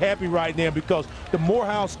can't be happy right now because the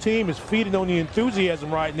Morehouse team is feeding on the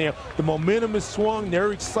enthusiasm right now. The momentum is swung.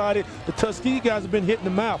 They're excited. The Tuskegee guys have been hitting the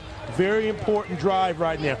mouth. Very important drive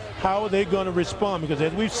right now. How are they going to respond? Because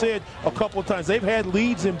as we've said a couple of times, they've had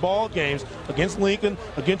leads in ball games against Lincoln,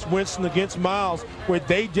 against Winston, against Miles, where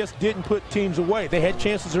they just didn't put teams away. They had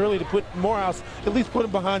chances early to put Morehouse, at least put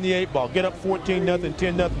them behind the 8 ball, get up 14-0,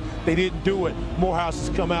 10-0. They didn't do it. Morehouse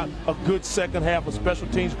has come out a good second half of special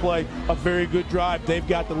teams play, a very good drive. They've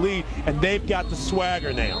got the lead, and they've got the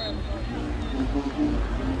swagger now.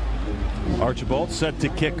 Archibald set to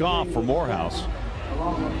kick off for Morehouse.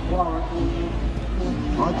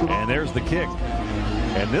 And there's the kick.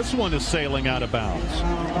 And this one is sailing out of bounds.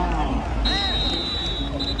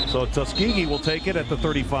 So Tuskegee will take it at the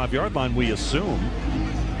 35-yard line, we assume.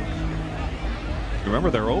 Remember,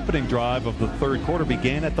 their opening drive of the third quarter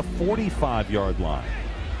began at the 45-yard line.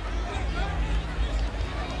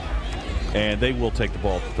 And they will take the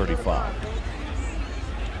ball at the 35.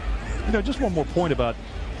 You know, just one more point about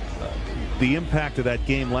the impact of that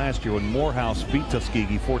game last year when Morehouse beat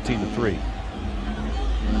Tuskegee 14-3.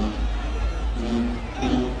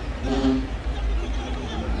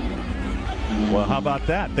 Well, how about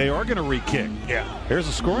that? They are going to re-kick. Yeah. Here's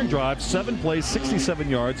a scoring drive, 7 plays, 67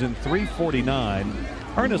 yards, and 349.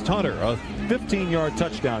 Ernest Hunter, a 15-yard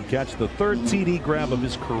touchdown catch, the third TD grab of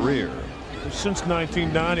his career. Since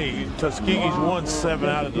 1990, Tuskegee's won 7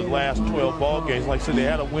 out of the last 12 ball games. Like I said, they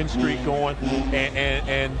had a win streak going,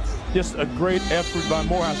 and just a great effort by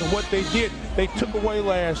Morehouse. And what they did, they took away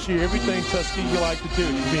last year everything Tuskegee liked to do.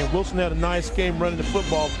 I mean, Wilson had a nice game running the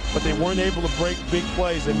football, but they weren't able to break big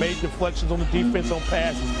plays. They made deflections on the defense on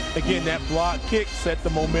passes. Again, that block kick set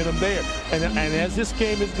the momentum there. And as this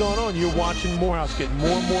game has gone on, you're watching Morehouse get more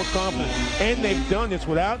and more confident. And they've done this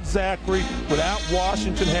without Zachary, without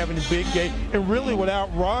Washington having a big game, and really without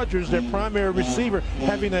Rogers, their primary receiver,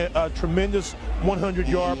 having a tremendous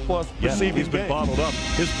 100-yard plus receiving he's been game. bottled up.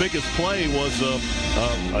 His biggest play was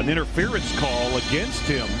an interference call against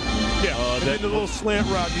him Yeah, and then the little slant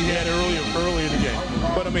route he had early in the game.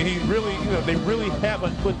 But, I mean, he really, they really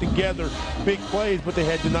haven't put together big plays, but they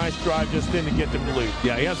had the nice drive just then to get them to lead.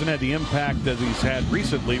 Yeah, he hasn't had the impact that he's had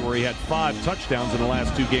recently where he had 5 touchdowns in the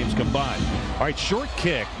last 2 games combined. All right, short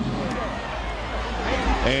kick.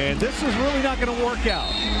 And this is really not going to work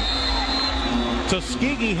out.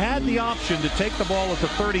 Tuskegee had the option to take the ball at the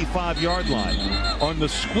 35-yard line. On the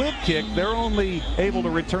squib kick, they're only able to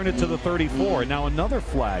return it to the 34. Now another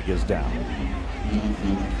flag is down.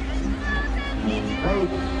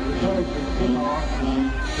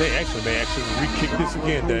 They actually re-kick this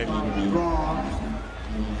again, Dave.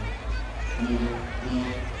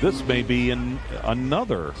 This may be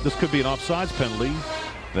this could be an offsides penalty.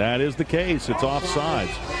 That is the case. It's offsides.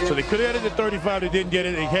 So they could have had it at 35. They didn't get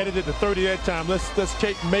it. They had it at the 30 that time. Let's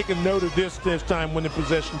make a note of this time when the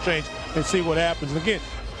possession changed and see what happens. And again,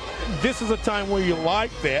 this is a time where you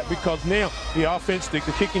like that because now the offense, the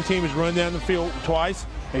kicking team has run down the field twice.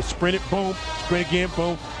 They sprint it, boom, sprint again,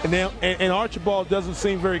 boom. And now and Archibald doesn't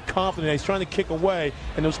seem very confident. He's trying to kick away,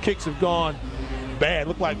 and those kicks have gone bad.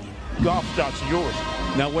 Look like golf shots of yours.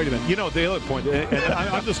 Now, wait a minute. The other point, and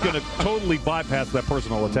I'm just going to totally bypass that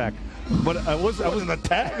personal attack. But I was an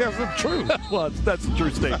attack? That's the truth. Well, that's a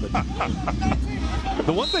true statement.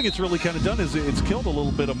 The one thing it's really kind of done is it's killed a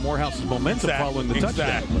little bit of Morehouse's momentum following the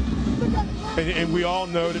touchdown. And we all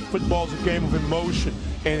know that football is a game of emotion.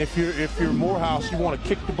 And if you're Morehouse, you want to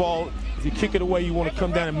kick the ball. If you kick it away, you want to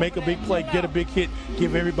come down and make a big play, get a big hit,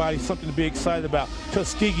 give everybody something to be excited about.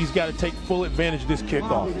 Tuskegee's got to take full advantage of this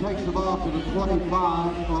kickoff.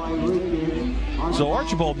 So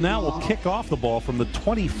Archibald now will kick off the ball from the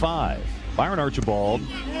 25. Byron Archibald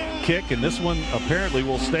kick, and this one apparently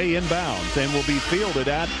will stay in bounds and will be fielded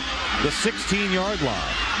at the 16-yard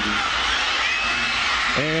line.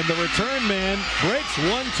 And the return man breaks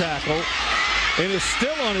one tackle and is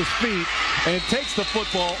still on his feet and takes the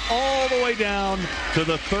football all the way down to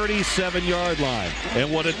the 37-yard line. And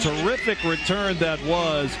what a terrific return that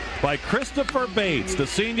was by Christopher Bates, the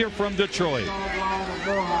senior from Detroit.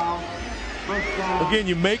 Again,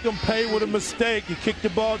 you make them pay with a mistake. You kick the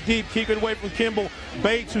ball deep, keep it away from Kimball.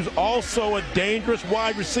 Bates, who's also a dangerous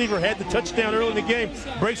wide receiver, had the touchdown early in the game,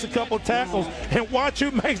 breaks a couple of tackles, and watch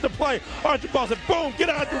who makes the play. Archibald said, boom, get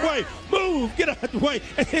out the way, move, get out the way,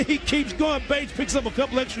 and then he keeps going. Bates picks up a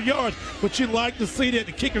couple extra yards, but you like to see that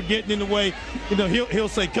the kicker getting in the way. He'll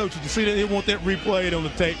say, Coach, did you see that? He'll want that replayed on the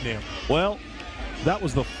tape now. Well, that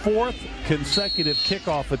was the 4th consecutive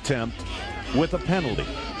kickoff attempt with a penalty.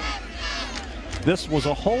 This was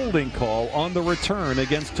a holding call on the return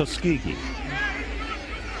against Tuskegee.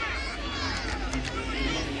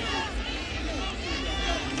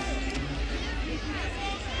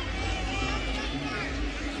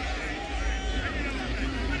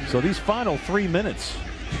 So these final 3 minutes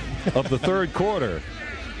of the third quarter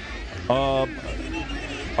are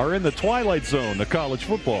in the twilight zone of college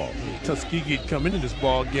football. Tuskegee had come into this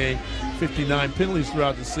ball game, 59 penalties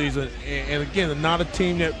throughout the season, and again, not a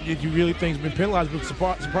team that you really think has been penalized, but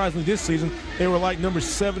surprisingly this season, they were like number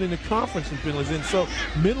 7 in the conference in penalties, and so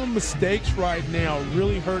mental mistakes right now are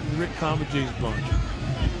really hurting Rick Comagee's bunch.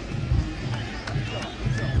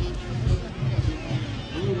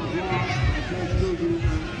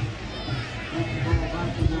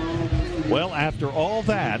 Well, after all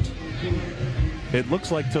that, it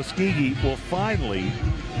looks like Tuskegee will finally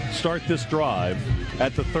start this drive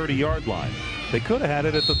at the 30-yard line. They could have had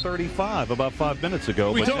it at the 35 about 5 minutes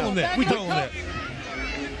ago. We told them that.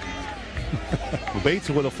 Bates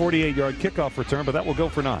with a 48-yard kickoff return, but that will go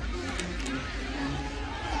for 9.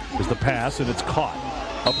 There's the pass, and it's caught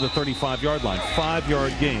up the 35-yard line.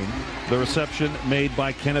 5-yard gain. The reception made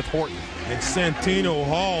by Kenneth Horton. And Santino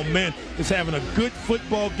Hall, man, is having a good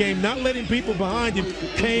football game, not letting people behind him.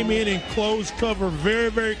 Came in and closed cover very,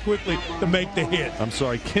 very quickly to make the hit. I'm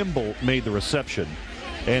sorry, Kimball made the reception,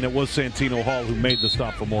 and it was Santino Hall who made the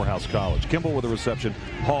stop for Morehouse College. Kimball with the reception,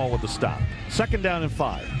 Hall with the stop. 2nd down and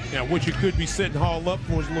 5. Now, what you could be setting Hall up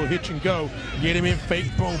for is a little hitch and go. Get him in,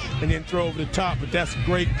 fake, boom, and then throw over the top. But that's a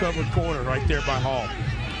great covered corner right there by Hall.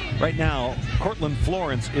 Right now, Cortland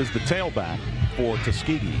Florence is the tailback for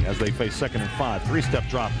Tuskegee as they face 2nd and 5. 3-step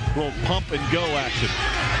drop, little pump and go action,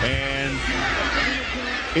 and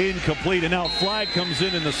incomplete. And now flag comes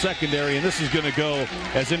in the secondary, and this is going to go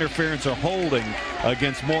as interference or holding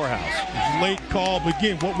against Morehouse. Late call, but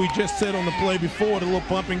again, what we just said on the play before, the little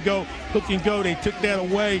pump and go, hook and go, they took that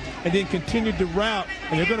away and then continued the route,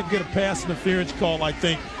 and they're going to get a pass interference call, I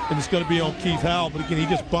think, and it's going to be on Keith Howell. But again, he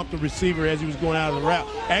just bumped the receiver as he was going out of the route.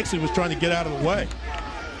 Actually was trying to get out of the way.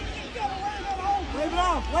 Wave it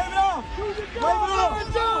off! Wave it off! Wave it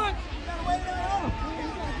off!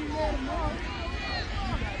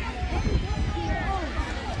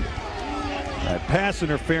 Pass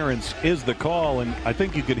interference is the call, and I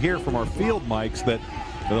think you could hear from our field mics that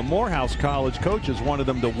the Morehouse College coaches wanted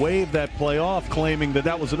them to wave that play off, claiming that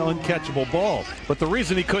that was an uncatchable ball. But the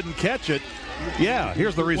reason he couldn't catch it, yeah,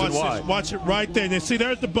 here's the reason why. Watch it right there. See,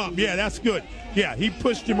 there's the bump. Yeah, that's good. Yeah, he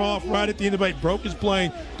pushed him off right at the end of it. Broke his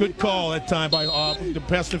plane. Good call that time by the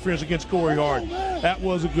pass interference against Corey Harden. That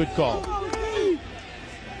was a good call.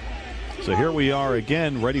 So here we are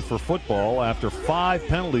again, ready for football after 5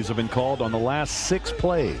 penalties have been called on the last 6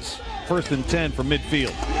 plays. 1st and 10 from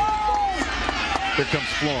midfield. Here comes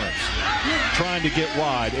Florence, trying to get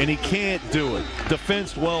wide, and he can't do it.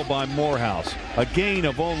 Defensed well by Morehouse. A gain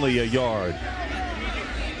of only a yard.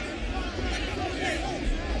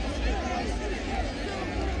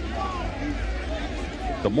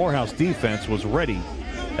 The Morehouse defense was ready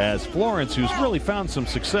as Florence, who's really found some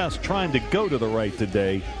success trying to go to the right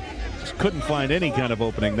today, just couldn't find any kind of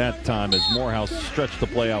opening that time as Morehouse stretched the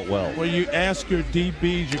play out well. Well, you ask your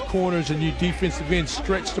DBs, your corners, and your defensive ends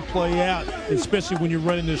stretch the play out, especially when you're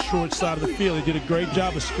running the short side of the field. They did a great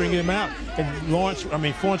job of stringing them out. And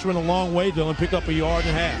Florence went a long way, Dylan, pick up a yard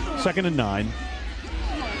and a half. 2nd and 9.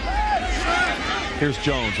 Here's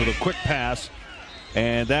Jones with a quick pass,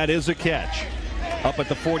 and that is a catch up at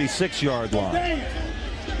the 46-yard line.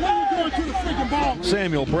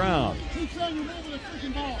 Samuel Brown.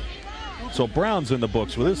 So Brown's in the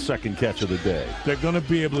books with his 2nd catch of the day. They're going to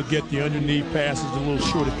be able to get the underneath passes a little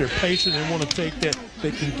short. If they're patient and want to take that,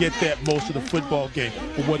 they can get that most of the football game.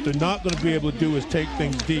 But what they're not going to be able to do is take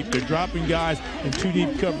things deep. They're dropping guys in too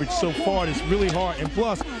deep coverage so far. It's really hard. And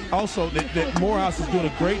plus, also, that Morehouse is doing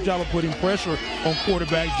a great job of putting pressure on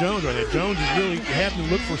quarterback Jones right there. Jones is really having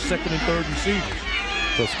to look for 2nd and 3rd receivers.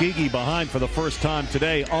 Tuskegee behind for the first time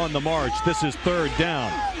today on the march. This is 3rd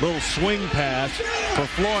down. Little swing pass for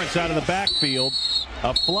Florence out of the backfield.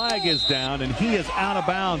 A flag is down, and he is out of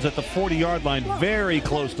bounds at the 40-yard line, very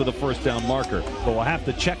close to the 1st down marker. But we'll have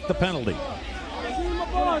to check the penalty.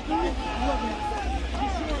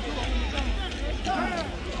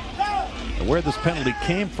 And where this penalty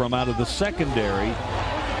came from out of the secondary,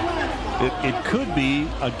 it could be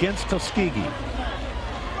against Tuskegee.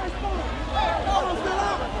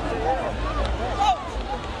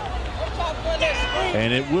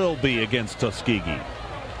 And it will be against Tuskegee.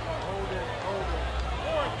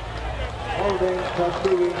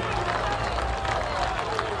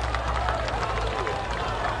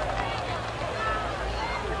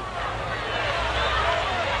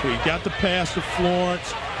 So he got the pass to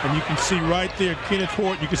Florence, and you can see right there, Kenneth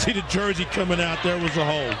Horton, you can see the jersey coming out. There was a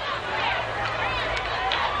hold.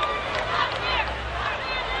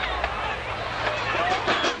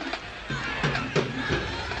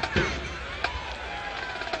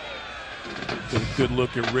 Good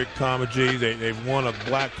look at Rick Comagee. They've won a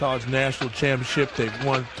Black College National Championship. They've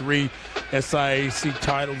won 3 SIAC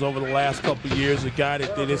titles over the last couple of years. A guy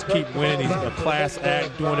that they just keep winning. He's a class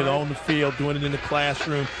act, doing it on the field, doing it in the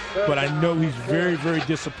classroom. But I know he's very, very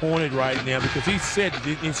disappointed right now because he said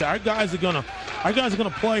our guys are gonna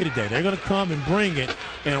play today. They're gonna come and bring it.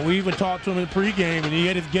 And we even talked to him in pregame, and he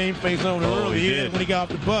had his game face on early. He did when he got off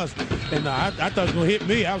the bus. And I thought it was gonna hit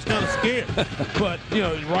me. I was kind of scared. But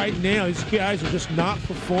right now these guys are just not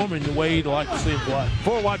performing the way he'd like to see them play.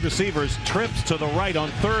 4 wide receivers, trips to the right on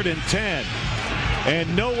 3rd and 10.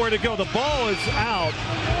 And nowhere to go. The ball is out,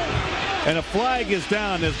 and a flag is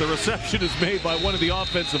down as the reception is made by one of the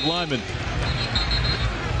offensive linemen.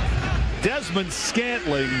 Desmond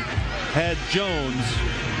Scantling had Jones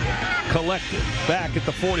collected back at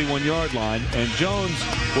the 41-yard line, and Jones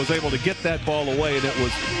was able to get that ball away, and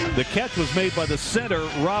the catch was made by the center,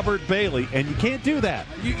 Robert Bailey, and you can't do that.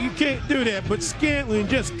 You can't do that, but Scantling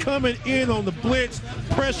just coming in on the blitz,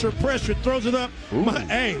 pressure, throws it up.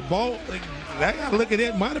 Ball. I gotta look at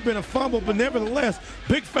it. Might have been a fumble, but nevertheless,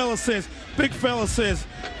 big fella says,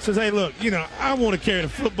 hey, look, I want to carry the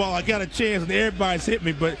football. I got a chance, and everybody's hit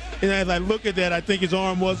me. But as I look at that, I think his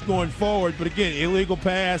arm was going forward. But again, illegal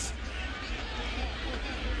pass.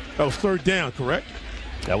 That was 3rd down, correct?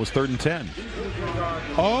 That was 3rd and 10.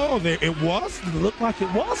 Oh, it was. It looked like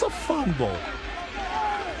it was a fumble.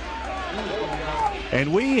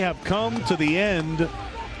 And we have come to the end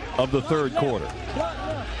of the 3rd quarter.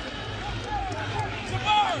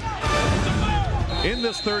 In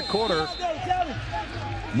this 3rd quarter,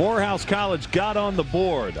 Morehouse College got on the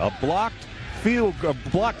board. A blocked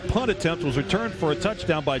punt attempt was returned for a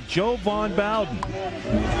touchdown by Joe Von Bowden.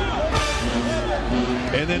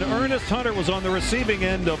 And then Ernest Hunter was on the receiving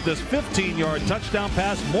end of this 15-yard touchdown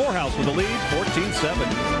pass. Morehouse with the lead, 14-7.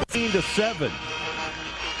 14-7.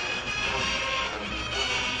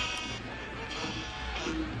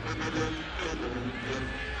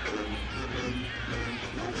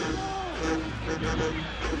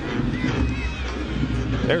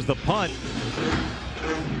 There's the punt.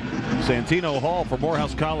 Santino Hall for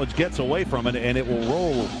Morehouse College gets away from it, and it will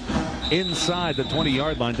roll inside the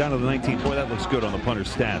 20-yard line down to the 19. Boy, that looks good on the punter's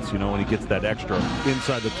stats, you know, when he gets that extra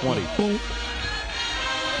inside the 20.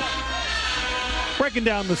 Breaking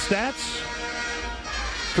down the stats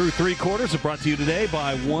through three quarters are brought to you today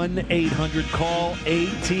by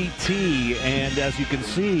 1-800-CALL-ATT. And as you can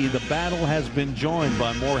see, the battle has been joined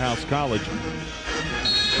by Morehouse College.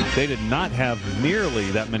 They did not have nearly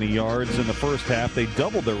that many yards in the first half. They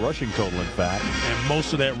doubled their rushing total, in fact. And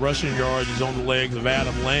most of that rushing yards is on the legs of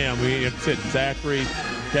Adam Lamb. We have said Zachary,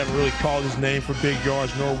 haven't really called his name for big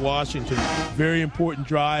yards, nor Washington. Very important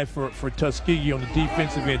drive for Tuskegee on the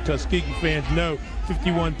defensive end. Tuskegee fans know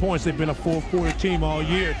 51 points. They've been a fourth-quarter team all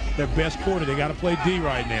year. Their best quarter. They got to play D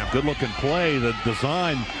right now. Good-looking play. The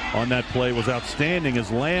design on that play was outstanding as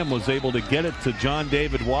Lamb was able to get it to John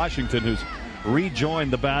David Washington, who's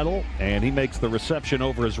rejoined the battle, and he makes the reception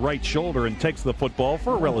over his right shoulder and takes the football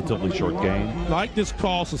for a relatively short gain. Like this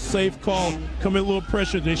call, it's a safe call. Come in a little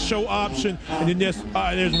pressure. They show option, and then there's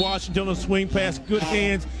Washington on a swing pass. Good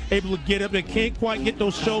hands, able to get up. They can't quite get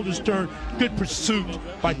those shoulders turned. Good pursuit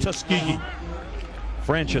by Tuskegee.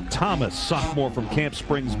 Francia Thomas, sophomore from Camp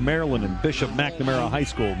Springs, Maryland, and Bishop McNamara High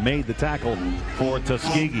School, made the tackle for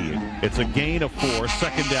Tuskegee. It's a gain of 4,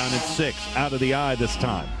 second down and 6, out of the eye this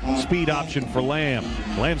time. Speed option for Lamb.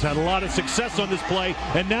 Lamb's had a lot of success on this play,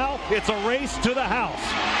 and now it's a race to the house.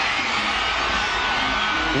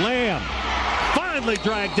 Lamb finally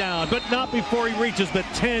dragged down, but not before he reaches the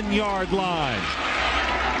 10-yard line.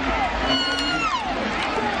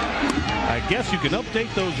 I guess you can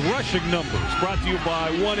update those rushing numbers. Brought to you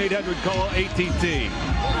by 1-800-CALL-ATT.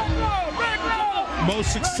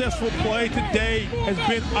 Most successful play today has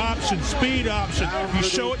been option, speed option. You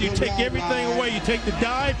show it, you take everything away. You take the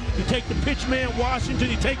dive, you take the pitch man, Washington,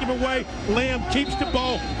 you take him away. Lamb keeps the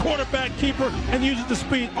ball, quarterback keeper, and uses the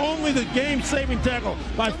speed. Only the game-saving tackle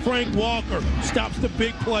by Frank Walker stops the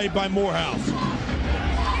big play by Morehouse.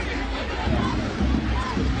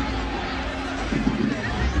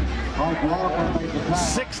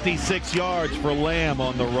 66 yards for Lamb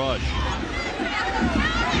on the rush.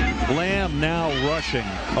 Lamb now rushing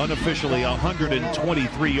unofficially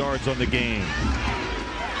 123 yards on the game.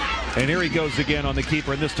 And here he goes again on the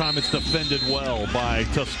keeper, and this time it's defended well by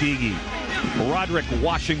Tuskegee. Roderick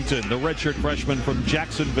Washington, the redshirt freshman from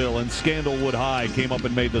Jacksonville and Scandalwood High, came up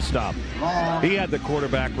and made the stop. He had the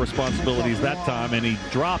quarterback responsibilities that time, and he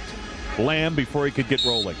dropped Lamb before he could get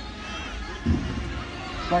rolling.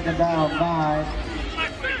 Second down, 9.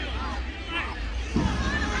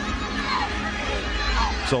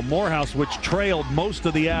 So Morehouse, which trailed most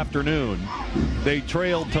of the afternoon, they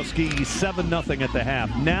trailed Tuskegee 7-0 at the half.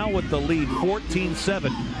 Now with the lead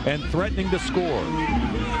 14-7 and threatening to score.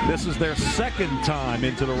 This is their second time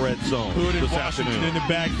into the red zone Hood and this Washington afternoon. in the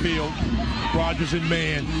backfield. Rogers in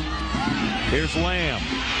man. Here's Lamb.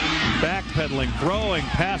 Backpedaling, throwing,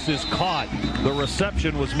 pass is caught. The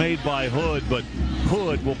reception was made by Hood, but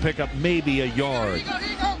Hood will pick up maybe a yard.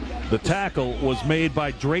 The tackle was made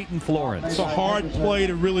by Drayton Florence. It's a hard play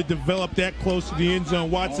to really develop that close to the end zone.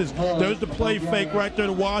 Watch this. There's the play fake right there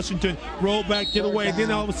to Washington. Roll back, get away. And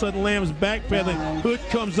then all of a sudden, Lamb's backpedaling. Hood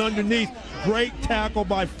comes underneath. Great tackle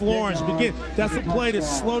by Florence. But again, that's a play that's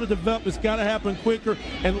slow to develop. It's got to happen quicker.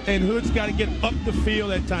 And Hood's got to get up the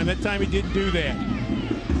field that time. That time he didn't do that.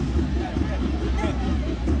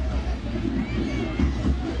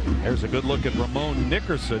 There's a good look at Ramon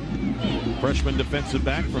Nickerson, freshman defensive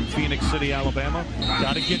back from Phoenix City, Alabama.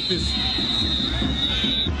 Got to get this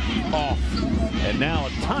off. And now a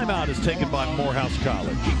timeout is taken by Morehouse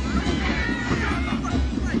College.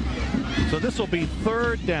 So this will be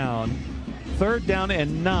third down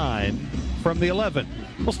and 9 from the 11.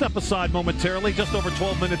 We'll step aside momentarily. Just over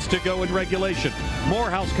 12 minutes to go in regulation.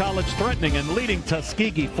 Morehouse College threatening and leading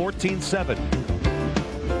Tuskegee 14-7.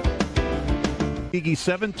 Tuskegee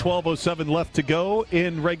 7, 12:07 left to go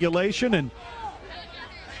in regulation, and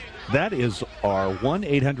that is our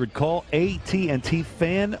 1-800-CALL-ATT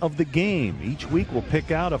fan of the game. Each week we'll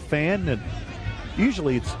pick out a fan, and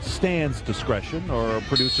usually it's Stan's discretion or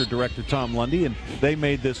producer director Tom Lundy, and they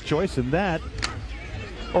made this choice, and that,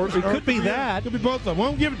 or it could be that. Could be both of them. We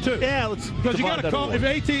won't give it two. Yeah, let's. Because you got to call. If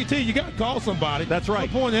AT&T, you got to call somebody. That's right.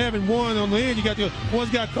 No point in having one on the end. You got to.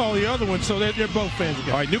 One's got to call the other one. So they're both fans.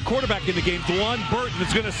 All right, new quarterback in the game. Dwan Burton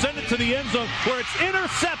is going to send it to the end zone where it's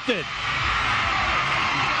intercepted.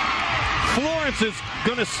 Florence is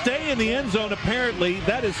going to stay in the end zone. Apparently,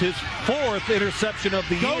 that is his 4th interception of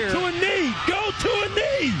the year. Go to a knee. Go to a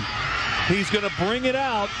knee. He's going to bring it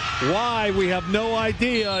out. Why? We have no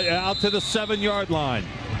idea. Out to the 7-yard line.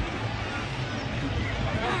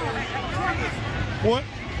 What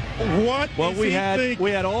Well, is we he had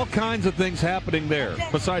thinking? all kinds of things happening there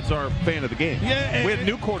besides our fan of the game. Yeah, we had a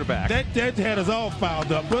new quarterback. That had us all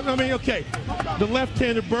fouled up. But I mean, okay, the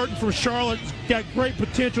left-hander Burton from Charlotte's got great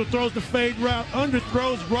potential. Throws the fade route,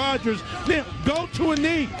 underthrows Rogers. Now go to a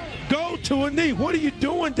knee. Go to a knee. What are you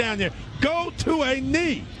doing down there? Go to a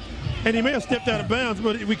knee. And he may have stepped out of bounds,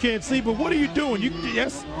 but we can't see. But what are you doing?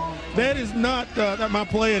 Yes, that is not my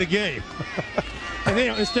play of the game. And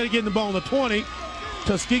then instead of getting the ball on the 20.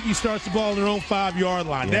 Tuskegee starts the ball on their own 5-yard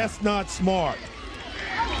line. Yeah. That's not smart.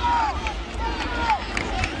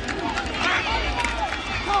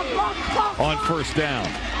 On first down,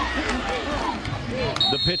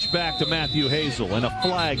 the pitch back to Matthew Hazel, and a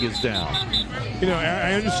flag is down. You know,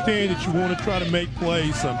 I understand that you want to try to make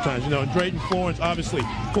plays sometimes. You know, and Drayton Florence, obviously,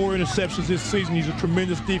 4 interceptions this season. He's a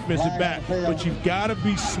tremendous defensive back. But you've got to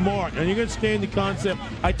be smart. And you understand the concept.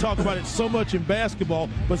 I talk about it so much in basketball,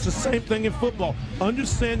 but it's the same thing in football.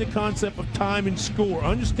 Understand the concept of time and score.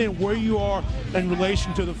 Understand where you are in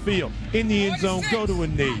relation to the field. In the end zone, go to a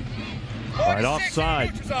knee. All right,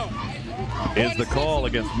 offside is the call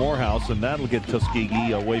against Morehouse, and that'll get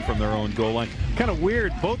Tuskegee away from their own goal line. Kind of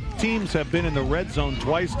weird. Both teams have been in the red zone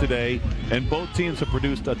twice today, and both teams have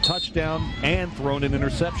produced a touchdown and thrown an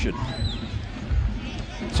interception.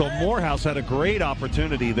 So Morehouse had a great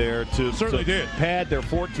opportunity there to pad their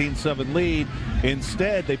 14-7 lead.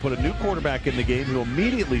 Instead, they put a new quarterback in the game who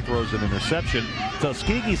immediately throws an interception.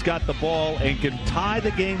 Tuskegee's got the ball and can tie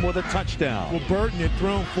the game with a touchdown. Well, Burton had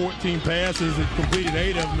thrown 14 passes and completed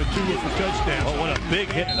 8 of them, and 2 were for touchdowns. Oh, what a big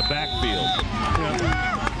hit in the backfield.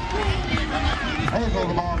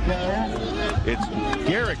 It's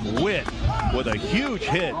Garrick Witt with a huge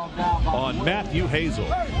hit on Matthew Hazel.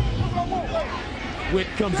 Witt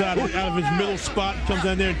comes out of his middle spot, comes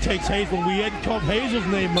down there and takes Hazel. We hadn't called Hazel's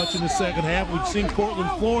name much in the second half. We'd seen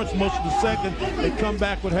Cortland Florence most of the second. They come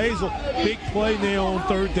back with Hazel. Big play now on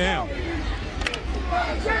third down.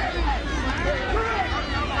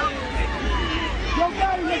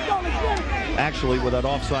 Actually, with that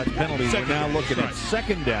offside penalty, we're now looking at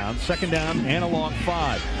second down and a long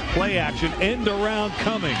 5. Play action, end around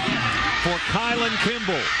coming for Kylan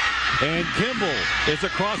Kimball. And Kimball is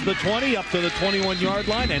across the 20 up to the 21-yard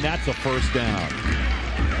line, and that's a first down.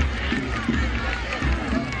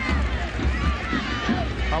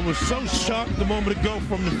 I was so shocked a moment ago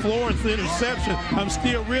from the Florence interception. I'm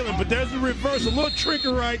still reeling, but there's a reverse, a little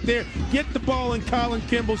trigger right there. Get the ball in Kylan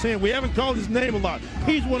Kimball's hand. We haven't called his name a lot.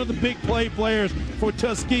 He's one of the big play players for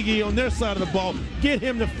Tuskegee on their side of the ball. Get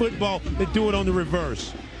him the football and do it on the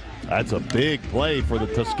reverse. That's a big play for the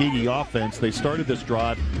Tuskegee offense. They started this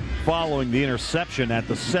drive following the interception at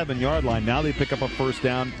the 7-yard line. Now they pick up a first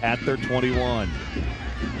down at their 21.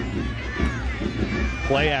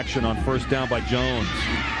 Play action on first down by Jones.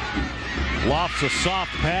 Lofts a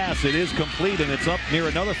soft pass. It is complete, and it's up near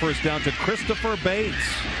another first down to Christopher Bates.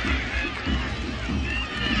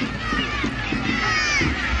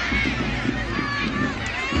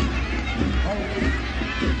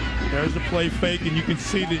 There's the play fake, and you can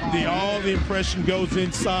see that all the impression goes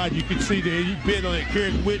inside. You can see that he bit on it.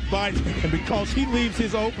 Garrick Witt bites, and because he leaves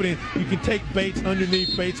his opening, you can take Bates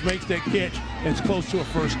underneath. Bates makes that catch, and it's close to a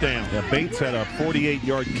first down. Yeah, Bates had a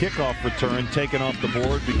 48-yard kickoff return taken off the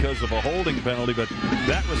board because of a holding penalty, but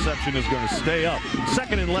that reception is going to stay up.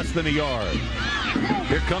 Second and less than a yard.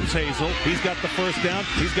 Here comes Hazel. He's got the first down.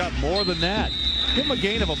 He's got more than that. Give him a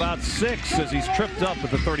gain of about 6 as he's tripped up at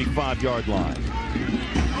the 35-yard line.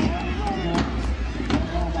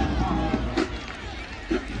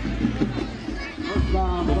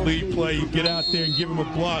 The lead play, you get out there and give him a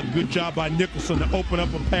block. Good job by Nicholson to open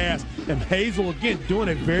up a pass. And Hazel, again, doing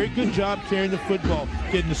a very good job carrying the football,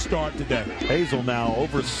 getting the start today. Hazel now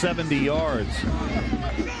over 70 yards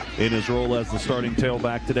in his role as the starting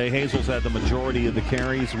tailback today. Hazel's had the majority of the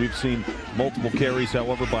carries. We've seen multiple carries,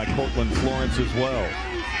 however, by Cortland Florence as well.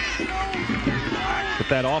 But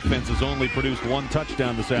that offense has only produced 1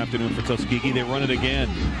 touchdown this afternoon for Tuskegee. They run it again.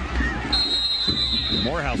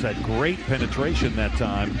 Morehouse had great penetration that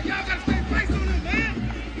time.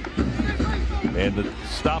 And the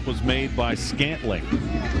stop was made by Scantling.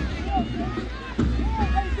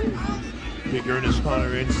 Big Ernest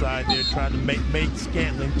Hunter inside there trying to make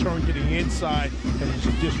Scantling turn to the inside and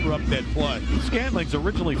just disrupt that play. Scantling's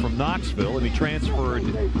originally from Knoxville, and he transferred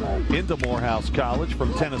into Morehouse College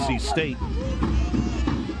from Tennessee State.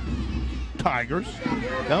 Tigers.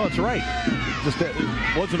 No, that's right. Just it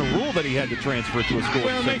wasn't a rule that he had to transfer to a school.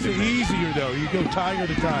 Well, it makes it easier, though. You go Tiger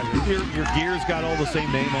to Tiger. Your gear's got all the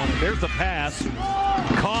same name on it. There's the pass.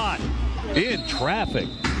 Caught in traffic.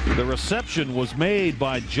 The reception was made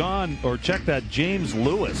by James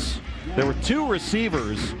Lewis. There were two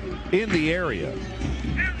receivers in the area,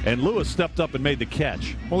 and Lewis stepped up and made the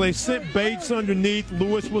catch. Well, they sent Bates underneath.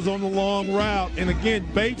 Lewis was on the long route. And again,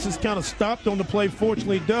 Bates is kind of stopped on the play.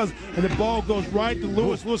 Fortunately, he does. And the ball goes right to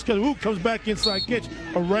Lewis. Lewis comes back inside catch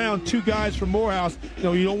around two guys from Morehouse. You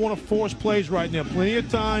know, you don't want to force plays right now. Plenty of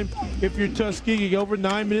time if you're Tuskegee. Over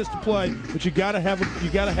 9 minutes to play, but you got to have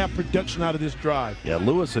production out of this drive. Yeah,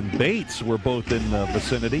 Lewis and Bates were both in the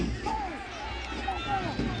vicinity.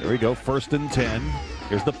 There we go, 1st and 10.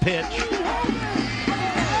 Here's the pitch.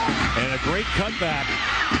 And a great cutback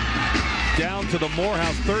down to the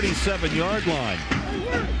Morehouse 37-yard line.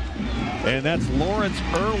 And that's Lawrence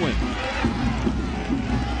Irvin.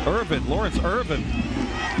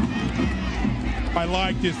 I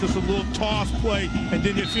like this. This is a little toss play. And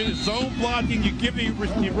then if you're in zone blocking, you give your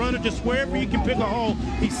runner just wherever you can pick a hole.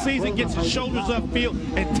 He sees it, gets his shoulders upfield,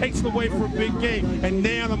 and takes it away for a big game. And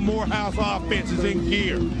now the Morehouse offense is in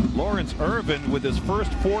gear. Lawrence Irvin with his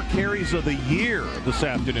first 4 carries of the year this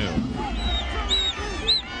afternoon.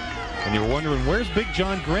 And you're wondering, where's Big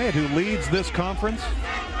John Grant, who leads this conference?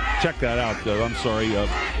 Check that out. I'm sorry.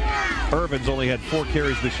 Irvin's only had 4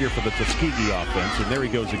 carries this year for the Tuskegee offense, and there he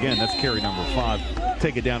goes again. That's carry number 5.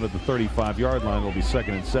 Take it down to the 35-yard line. It'll be 2nd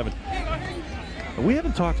and 7. We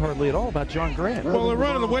haven't talked hardly at all about John Grant. Well, they're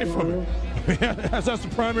running away from him. That's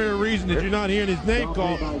the primary reason that you're not hearing his name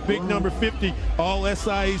called. Big number 50, all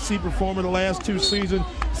SIAC performer the last 2 seasons.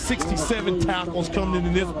 67 tackles coming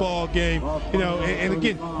into this ball game. You know, and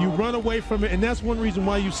again, you run away from it, and that's one reason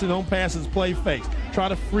why you sit on passes, play fakes. Try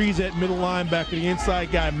to freeze that middle linebacker, the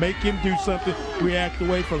inside guy, make him do something, react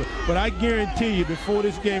away from it. But I guarantee you, before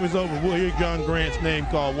this game is over, we'll hear John Grant's name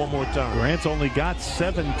called one more time. Grant's only got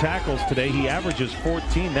 7 tackles today. He averages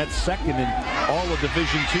 14. That's 2nd in all of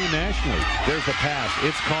Division II nationally. There's the pass.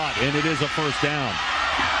 It's caught, and it is a 1st down.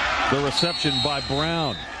 The reception by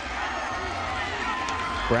Brown.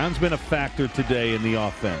 Brown's been a factor today in the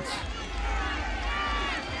offense.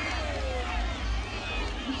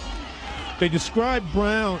 They describe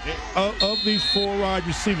Brown, of these 4 wide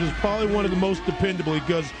receivers, as probably one of the most dependable. He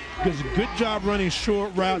does a good job running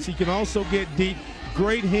short routes. He can also get deep.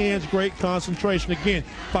 Great hands, great concentration. Again,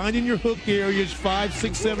 finding your hook areas 5,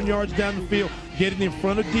 6, 7 yards down the field, getting in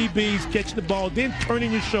front of DBs, catching the ball, then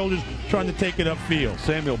turning your shoulders, trying to take it upfield.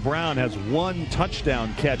 Samuel Brown has 1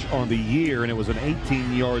 touchdown catch on the year, and it was an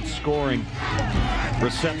 18-yard scoring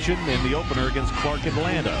reception in the opener against Clark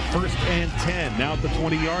Atlanta. 1st and 10, now at the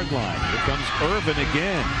 20-yard line. Here comes Irvin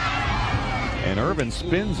again. And Irvin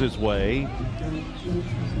spins his way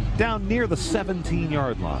down near the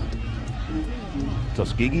 17-yard line.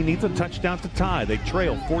 Tuskegee needs a touchdown to tie. They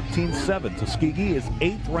trail 14-7. Tuskegee is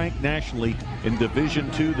 8th ranked nationally in Division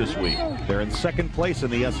II this week. They're in 2nd place in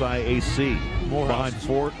the SIAC, behind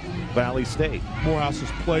Fort Valley State. Morehouse has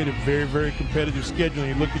played a very, very competitive schedule.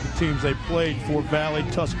 You look at the teams they played: Fort Valley,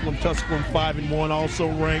 Tusculum 5-1, also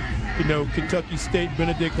ranked. You know, Kentucky State,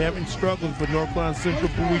 Benedict haven't struggled, but North Carolina Central,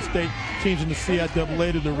 Bowie State, teams in the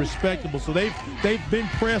CIAA that are respectable. So they've been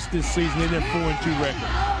pressed this season. They're 4-2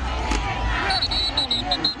 record.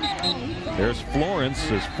 There's Florence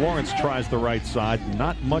as Florence tries the right side.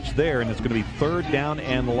 Not much there, and it's going to be 3rd down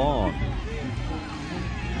and long.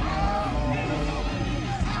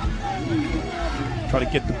 Try to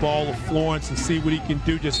get the ball to Florence and see what he can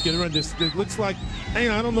do. Just get around. It looks like, I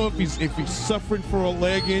don't know if he's suffering for a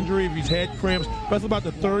leg injury, if he's had cramps. That's about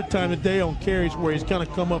the 3rd time today on carries where he's kind of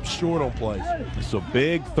come up short on plays. It's a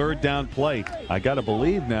big 3rd down play. I got to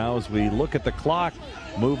believe now, as we look at the clock,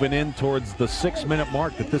 moving in towards the 6-minute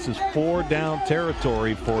mark, that this is 4-down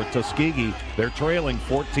territory for Tuskegee. They're trailing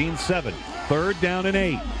 14-7. 3rd down and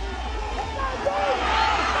 8.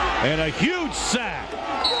 And a huge sack.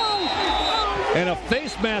 And a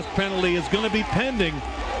face mask penalty is going to be pending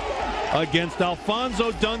against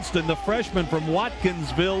Alfonso Dunston, the freshman from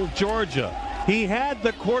Watkinsville, Georgia. He had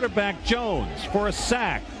the quarterback Jones for a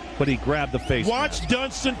sack, but he grabbed the face mask. Watch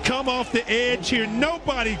Dunston come off the edge here.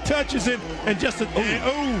 Nobody touches him, and just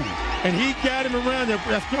and he got him around there.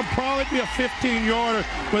 That's going to probably be a 15-yarder.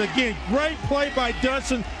 But again, great play by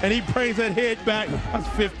Dunston, and he brings that head back. That's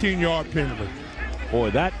a 15-yard penalty. Boy,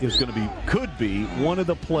 that is going to be, could be one of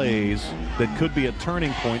the plays that could be a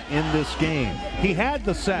turning point in this game. He had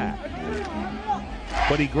the sack,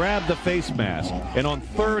 but he grabbed the face mask. And on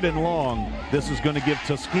 3rd and long, this is going to give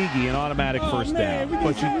Tuskegee an automatic 1st down.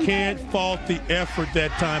 But you can't fault the effort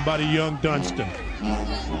that time by the young Dunston.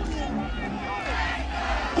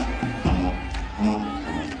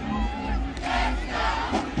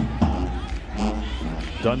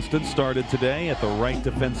 Dunston started today at the right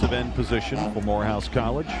defensive end position for Morehouse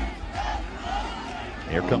College.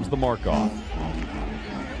 Here comes the mark-off.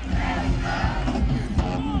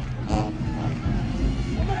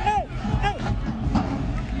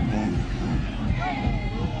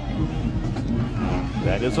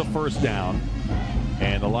 That is a first down.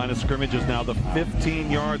 And the line of scrimmage is now the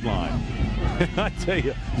 15-yard line. I tell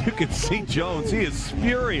you, you can see Jones. He is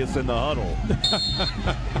furious in the huddle.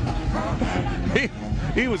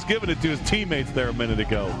 he was giving it to his teammates there a minute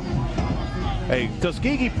ago. Hey,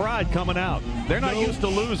 Tuskegee pride coming out. They're not used to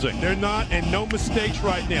losing. They're not, and no mistakes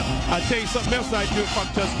right now. I'll tell you something else I do if I'm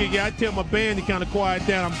Tuskegee. I tell my band to kind of quiet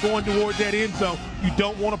down. I'm going toward that end zone. You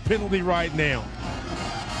don't want a penalty right now.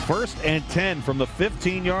 1st and 10 from the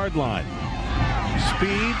 15-yard line.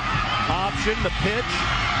 Speed, option, the pitch.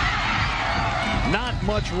 Not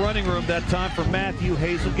much running room that time for Matthew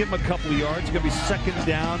Hazel. Give him a couple of yards. It's going to be 2nd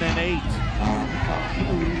down and 8.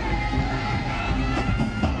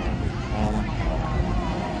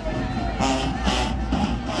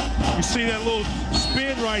 You see that little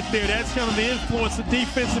spin right there. That's kind of the influence the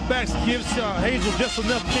defensive backs gives Hazel just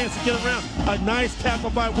enough chance to get around. A nice tackle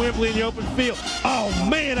by Wembley in the open field. Oh,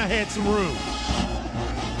 man, I had some room.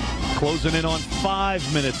 Closing in on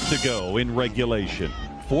 5 minutes to go in regulation.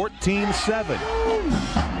 14-7.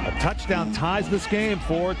 A touchdown ties this game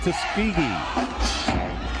for Tuskegee.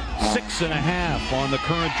 6.5 on the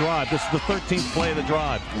current drive. This is the 13th play of the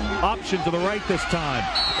drive. Option to the right this time.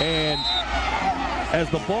 And as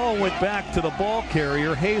the ball went back to the ball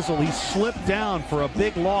carrier, Hazel, he slipped down for a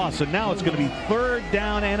big loss, and now it's going to be 3rd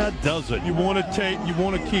down and a dozen. You want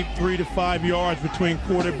to keep 3 to 5 yards between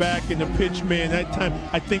quarterback and the pitch man. That time,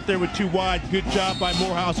 I think they were too wide. Good job by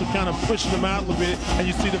Morehouse of kind of pushing them out a little bit, and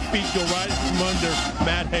you see the feet go right from under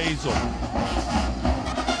Matt Hazel.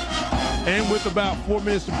 And with about 4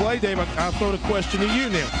 minutes to play, Dave, I'll throw the question to you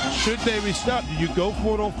now. Should they be stopped? Do you go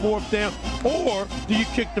for it on 4th down, or do you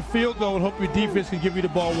kick the field goal and hope your defense can give you the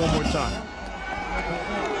ball one more time?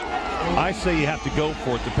 I say you have to go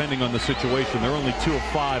for it depending on the situation. They're only 2 of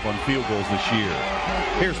 5 on field goals this year.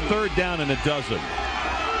 Here's 3rd down and a dozen.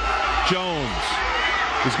 Jones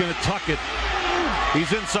is going to tuck it.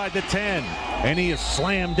 He's inside the 10, and he is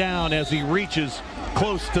slammed down as he reaches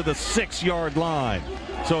close to the 6-yard line.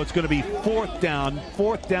 So it's going to be 4th down and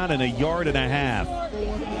 1.5 yards.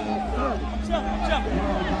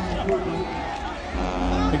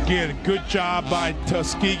 Again, good job by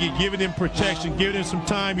Tuskegee, giving him protection, giving him some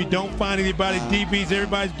time. You don't find anybody, DBs,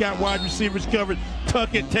 everybody's got wide receivers covered.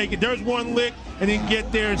 Tuck it, take it. There's one lick, and then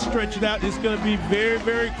get there and stretch it out. It's going to be very,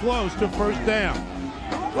 very close to 1st down.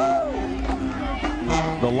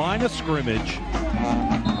 The line of scrimmage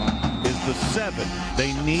is the 7.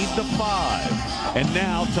 They need the 5. And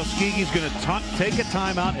now Tuskegee's going to take a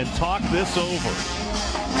timeout and talk this over.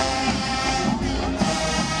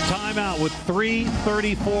 Timeout with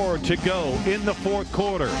 3:34 to go in the 4th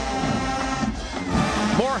quarter.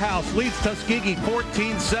 Morehouse leads Tuskegee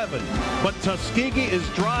 14-7, but Tuskegee is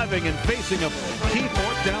driving and facing a key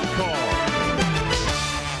 4th down call.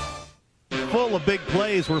 Full of big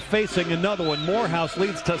plays. We're facing another one. Morehouse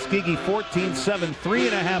leads Tuskegee 14-7.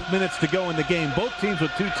 3.5 minutes to go in the game. Both teams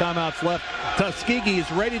with 2 timeouts left. Tuskegee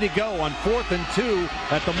is ready to go on 4th and 2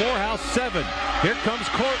 at the Morehouse 7. Here comes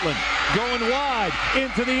Cortland going wide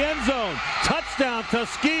into the end zone. Touchdown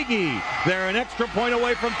Tuskegee. They're an extra point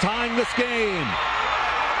away from tying this game.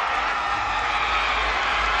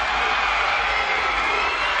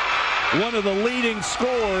 One of the leading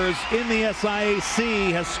scorers in the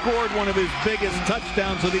SIAC has scored one of his biggest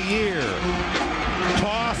touchdowns of the year.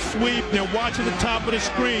 Toss sweep. Now watch at the top of the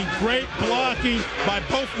screen. Great blocking by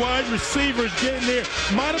both wide receivers getting there.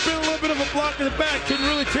 Might have been a little bit of a block in the back. Couldn't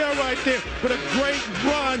really tell right there. But a great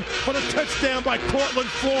run for the touchdown by Cortland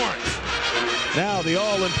Florence. Now the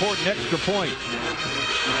all-important extra point.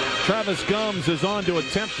 Travis Gums is on to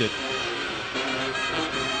attempt it.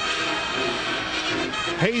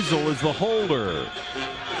 Hazel is the holder.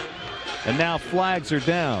 And now flags are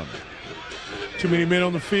down. Too many men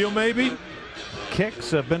on the field, maybe?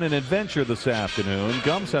 Kicks have been an adventure this afternoon.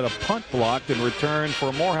 Gums had a punt blocked in return for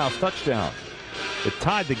a Morehouse touchdown. It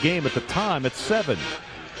tied the game at the time at 7.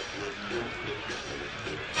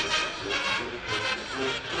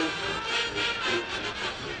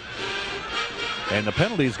 And the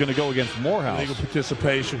penalty is going to go against Morehouse. Legal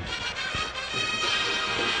participation.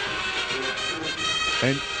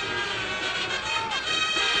 And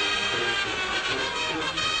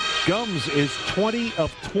Gums is 20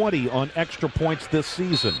 of 20 on extra points this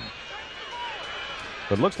season.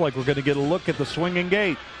 But looks like we're going to get a look at the swinging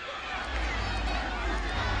gate.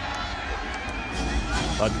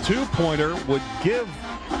 A 2-pointer would give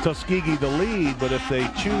Tuskegee the lead, but if they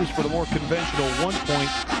choose for the more conventional 1-point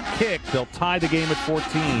kick, they'll tie the game at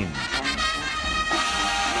 14.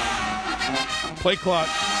 Play clock,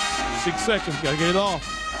 6 seconds. Got to get it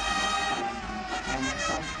off.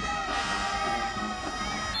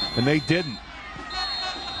 And they didn't.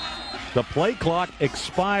 The play clock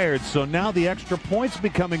expired, so now the extra point's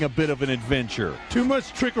becoming a bit of an adventure. Too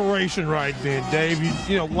much trickeration right then, Dave.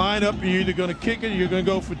 You know, line up, you're either going to kick it or you're going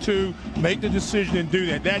to go for two. Make the decision and do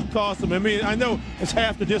that. That cost them. I mean, I know it's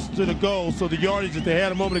half the distance to the goal, so the yardage that they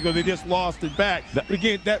had a moment ago, they just lost it back. But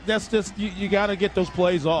again, that's just, you got to get those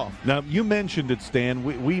plays off. Now, you mentioned it, Stan.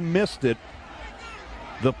 We missed it.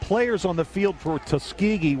 The players on the field for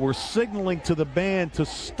Tuskegee were signaling to the band to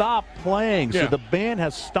stop playing. So the band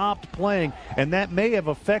has stopped playing, and that may have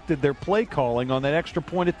affected their play calling on that extra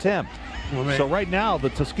point attempt. Well, so right now,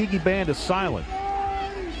 the Tuskegee band is silent.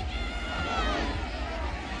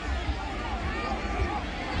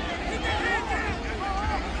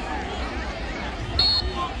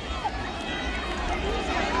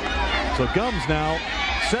 So Gums now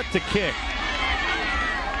set to kick.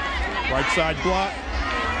 Right side block.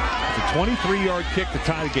 It's a 23-yard kick to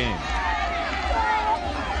tie the game.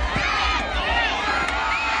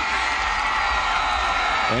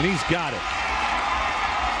 And he's got it.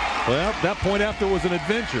 Well, that point after was an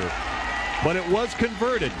adventure, but it was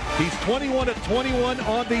converted. He's 21 of 21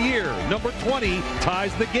 on the year. Number 20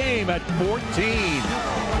 ties the game at 14.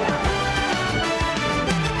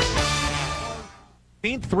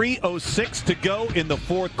 3:06 to go in the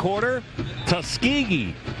fourth quarter.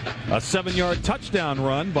 Tuskegee, a 7-yard touchdown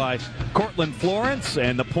run by Cortland Florence,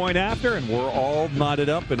 and the point after, and we're all knotted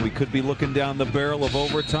up, and we could be looking down the barrel of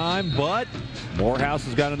overtime, but Morehouse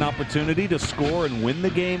has got an opportunity to score and win the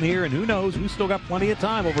game here, and who knows, we've still got plenty of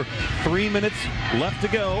time. Over 3 minutes left to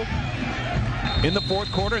go in the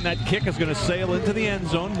fourth quarter, and that kick is going to sail into the end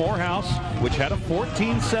zone. Morehouse, which had a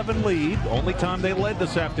 14-7 lead, only time they led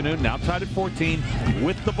this afternoon, now tied at 14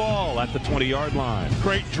 with the ball at the 20-yard line.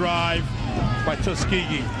 Great drive by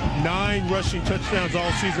Tuskegee. 9 rushing touchdowns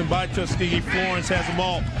all season by Tuskegee. Florence has them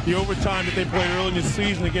all. The overtime that they played early in the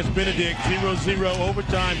season against Benedict, 0-0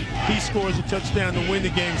 overtime. He scores a touchdown to win the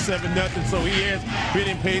game 7-0. So he has been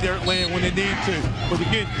in pay dirt land when they need to. But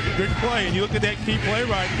again, good play. And you look at that key play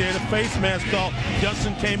right there, the face mask call.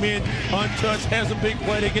 Justin came in untouched, has a big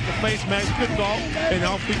play. They get the face mask kicked off, and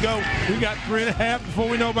off we go. We got 3.5 before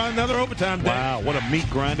we know about another overtime day. Wow, what a meat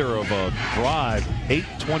grinder of a drive.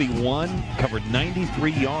 8:21, covered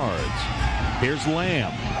 93 yards. Here's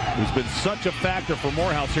Lamb, who's been such a factor for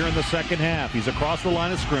Morehouse here in the second half. He's across the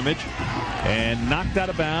line of scrimmage and knocked out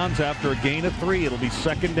of bounds after a gain of 3. It'll be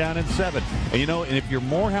 2nd down and 7. And you know, and if you're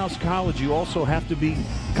Morehouse College, you also have to be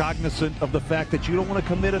cognizant of the fact that you don't want to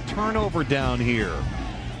commit a turnover down here.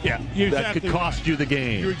 Yeah, you're that exactly could cost you the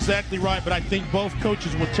game. You're exactly right, but I think both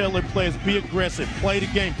coaches will tell their players, be aggressive, play the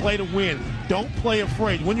game, play to win. Don't play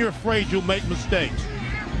afraid. When you're afraid, you'll make mistakes.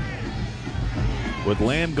 With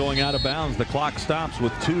Lamb going out of bounds, the clock stops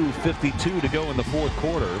with 2:52 to go in the fourth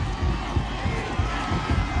quarter.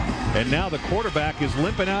 And now the quarterback is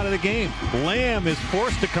limping out of the game. Lamb is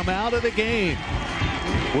forced to come out of the game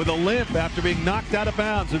with a limp after being knocked out of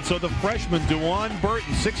bounds. And so the freshman, DeJuan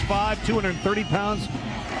Burton, 6'5", 230 pounds,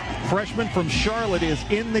 freshman from Charlotte, is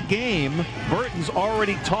in the game. Burton's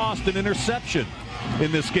already tossed an interception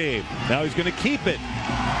in this game. Now he's going to keep it.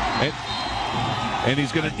 And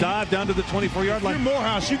he's going to dive down to the 24-yard line. You're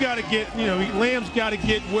Morehouse, you got to get, Lamb's got to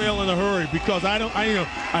get well in a hurry, because I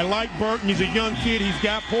like Burton. He's a young kid. He's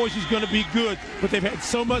got poise. He's going to be good. But they've had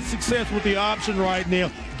so much success with the option right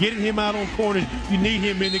now. Getting him out on corners, you need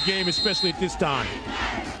him in the game, especially at this time.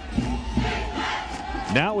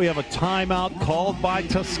 Now we have a timeout called by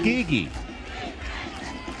Tuskegee.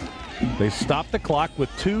 They stop the clock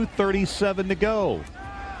with 2:37 to go.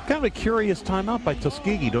 Kind of a curious timeout by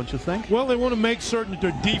Tuskegee, don't you think? Well, they want to make certain that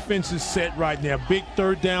their defense is set right now. Big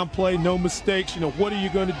third down play, no mistakes. What are you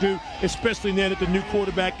going to do? Especially now that the new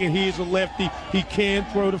quarterback, and he is a lefty, he can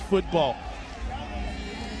throw the football.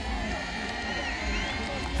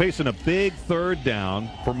 Facing a big 3rd down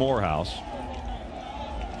for Morehouse.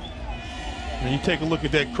 And you take a look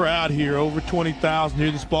at that crowd here, over 20,000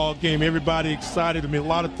 here this ball game. Everybody excited. I mean, a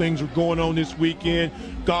lot of things are going on this weekend.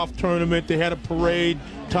 Golf tournament. They had a parade.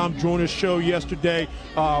 Tom Joyner's show yesterday.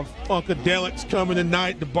 Funkadelic's coming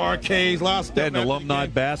tonight. The Barcades, a lot of stuff. They had an alumni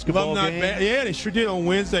basketball game. Yeah, they sure did on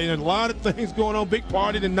Wednesday. And a lot of things going on. Big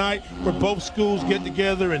party tonight where both schools get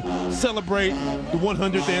together and celebrate the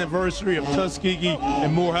 100th anniversary of Tuskegee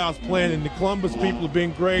and Morehouse playing. And the Columbus people have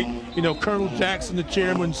been great. Colonel Jackson, the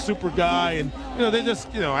chairman, super guy. And, they just,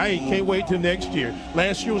 I can't wait till next year.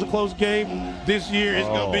 Last year was a close game. This year it's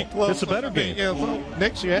going to be close. It's a better game.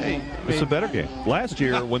 Next year, hey. It's a better game. Last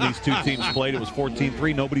year, when these two teams played, it was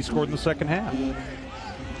 14-3. Nobody scored in the second half.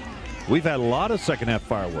 We've had a lot of second-half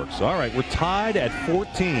fireworks. All right, we're tied at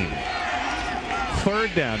 14.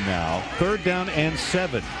 Third down now. Third down and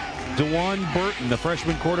 7. DeJuan Burton, the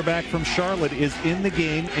freshman quarterback from Charlotte, is in the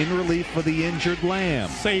game in relief for the injured Lamb.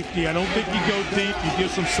 Safety. I don't think you go deep. You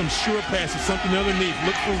give some sure passes, something underneath.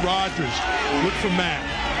 Look for Rogers. Look for Matt.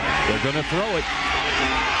 They're going to throw it.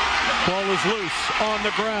 Ball is loose on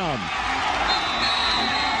the ground.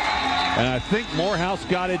 And I think Morehouse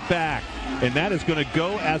got it back. And that is going to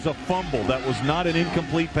go as a fumble. That was not an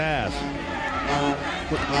incomplete pass.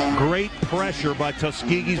 Great pressure by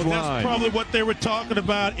Tuskegee's line. That's probably what they were talking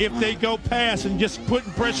about. If they go pass and just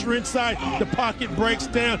putting pressure inside, the pocket breaks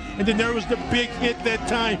down. And then there was the big hit that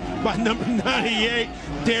time by number 98,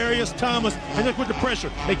 Darius Thomas. And look with the pressure.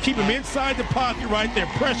 They keep him inside the pocket right there.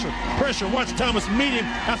 Pressure, pressure. Watch Thomas meet him.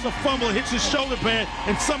 That's a fumble. It hits his shoulder pad.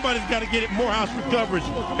 And somebody's got to get it. Morehouse for coverage.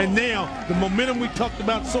 And now the momentum we talked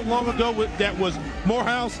about so long ago, that was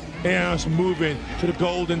Morehouse. And it's moving to the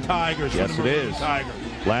Golden Tigers. Yes, it is. Tigers.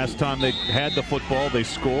 Last time they had the football, they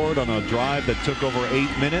scored on a drive that took over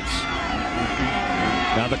 8 minutes.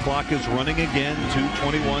 Now the clock is running again.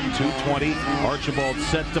 2:21, 2:20. Archibald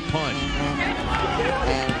set to punt.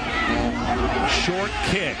 Short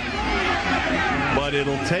kick, but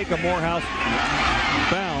it'll take a Morehouse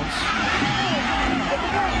bounce.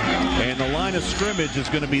 And the line of scrimmage is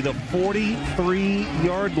going to be the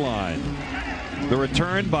 43-yard line. The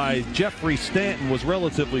return by Jeffrey Stanton was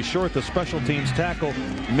relatively short. The special teams tackle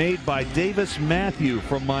made by Davis Matthew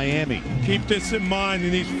from Miami. Keep this in mind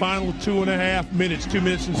in these final 2.5 minutes, 2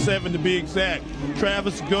 minutes and 7 to be exact.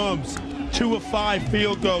 Travis Gums, 2 of 5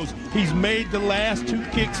 field goals. He's made the last 2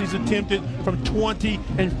 kicks he's attempted from 20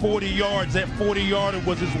 and 40 yards. That 40-yarder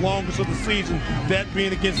was his longest of the season, that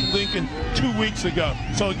being against Lincoln 2 weeks ago.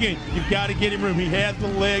 So again, you've got to get him room. He has the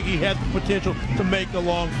leg, he has the potential to make a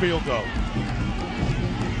long field goal.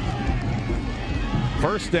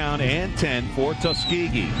 First down and 10 for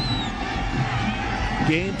Tuskegee.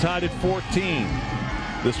 Game tied at 14.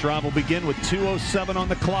 This drive will begin with 2:07 on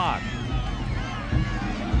the clock.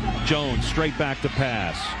 Jones straight back to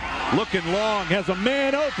pass. Looking long, has a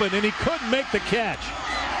man open, and he couldn't make the catch.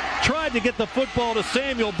 Tried to get the football to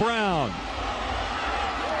Samuel Brown.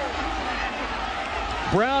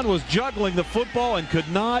 Brown was juggling the football and could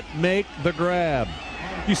not make the grab.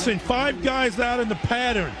 You send 5 guys out in the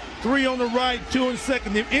pattern. 3 on the right, 2 on the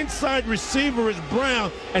second. The inside receiver is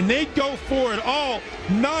Brown, and they go for it all.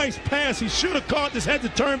 Nice pass. He should have caught this, had to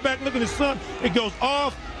turn back, look at his son. It goes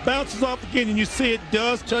off, bounces off again, and you see it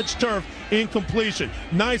does touch turf. Incompletion.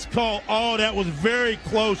 Nice call. Oh, that was very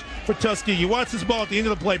close for Tuskegee. You watch this ball at the end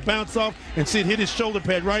of the play, bounce off, and see it hit his shoulder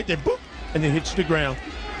pad right there, boop, and then hits the ground.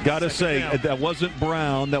 Gotta say, that wasn't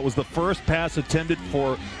Brown. That was the first pass intended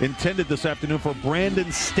this afternoon for Brandon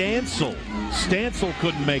Stansel. Stansel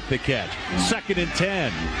couldn't make the catch. 2nd and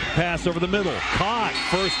 10. Pass over the middle. Caught.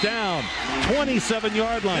 First down.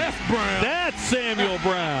 27-yard line. That's Brown. That's Samuel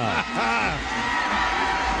Brown.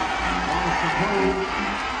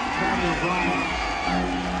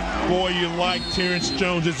 Boy, you like Terrence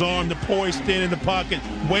Jones' arm, the poise, stand in the pocket,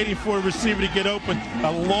 waiting for a receiver to get open.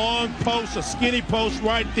 A long post, a skinny post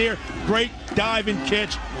right there. Great diving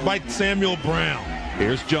catch by Samuel Brown.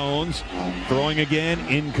 Here's Jones throwing again,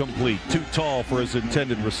 incomplete. Too tall for his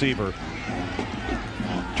intended receiver.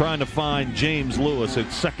 Trying to find James Lewis at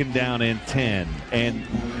 2nd down and 10. And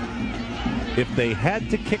if they had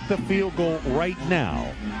to kick the field goal right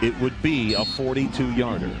now, it would be a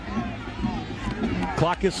 42-yarder.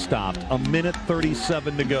 Clock is stopped.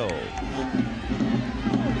 1:37 to go.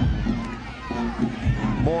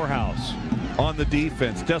 Morehouse on the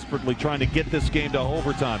defense, desperately trying to get this game to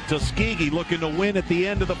overtime. Tuskegee looking to win at the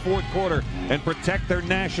end of the 4th quarter and protect their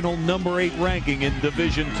national number 8 ranking in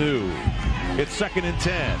Division II. It's 2nd and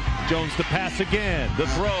 10. Jones to pass again. The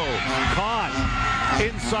throw caught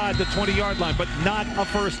inside the 20-yard line, but not a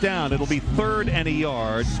first down. It'll be 3rd and a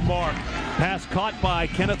yard. Smart. Pass caught by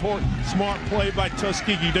Kenneth Horton. Smart play by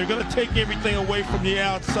Tuskegee. They're going to take everything away from the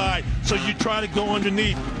outside, so you try to go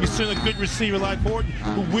underneath. You send a good receiver like Horton,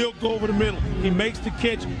 who will go over the middle. He makes the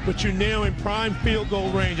catch, but you're now in prime field goal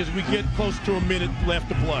range as we get close to a minute left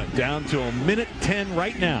to play. Down to 1:10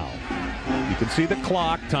 right now. You can see the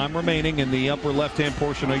clock, time remaining in the upper left-hand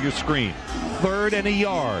portion of your screen. 3rd and a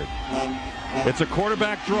yard. It's a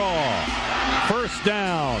quarterback draw. First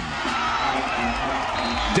down.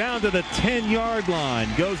 Down to the 10-yard line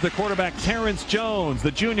goes the quarterback Terrence Jones,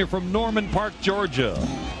 the junior from Norman Park, Georgia.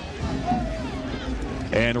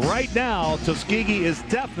 And right now, Tuskegee is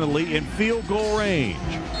definitely in field goal range.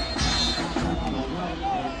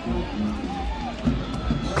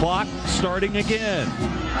 Clock starting again.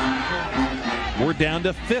 We're down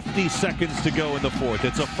to 50 seconds to go in the fourth.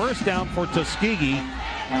 It's a first down for Tuskegee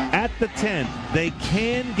at the 10. They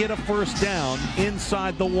can get a first down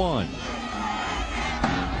inside the 1.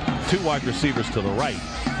 2 wide receivers to the right.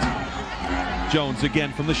 Jones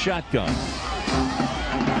again from the shotgun.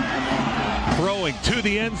 Throwing to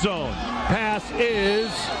the end zone. Pass is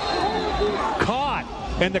caught,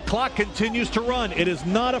 and the clock continues to run. It is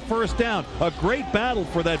not a first down. A great battle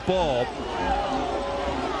for that ball.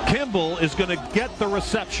 Kimball is going to get the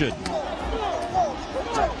reception.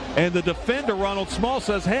 And the defender, Ronald Small,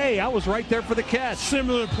 says, hey, I was right there for the catch.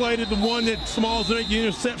 Similar play to the one that Smalls made the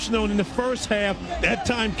interception on in the first half. That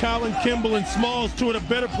time, Colin Kimball and Smalls, two of the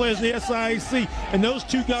better players in the SIAC. And those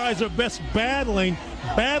two guys are best battling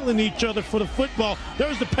each other for the football.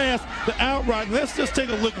 There's the pass, the outright. Let's just take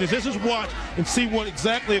a look at this. Let's just watch and see what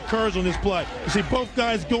exactly occurs on this play. You see both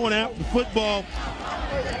guys going out the football.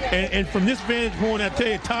 And from this vantage point, I tell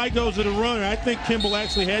you, Ty goes to the runner. I think Kimball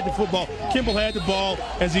actually had the football. Kimball had the ball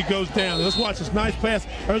as he goes down. Let's watch this nice pass.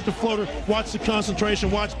 There's the floater. Watch the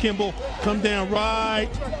concentration. Watch Kimball come down right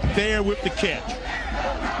there with the catch.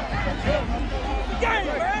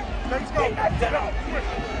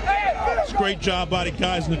 It's a great job by the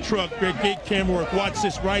guys in the truck. Great camera work. Watch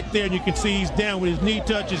this right there, and you can see he's down with his knee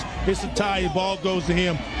touches. Hits the tie, the ball goes to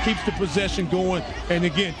him. Keeps the possession going. And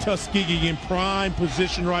again, Tuskegee in prime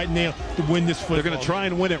position right now to win this football. They're going to try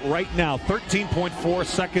and win it right now. 13.4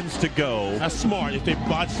 seconds to go. That's smart. If they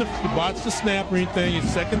botch the snap or anything, it's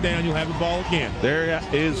second down, you'll have the ball again. There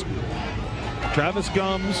is Travis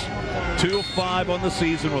Gums, 2 of 5 on the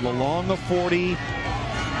season with a long of 40.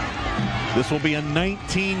 This will be a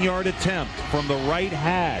 19-yard attempt from the right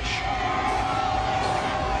hash.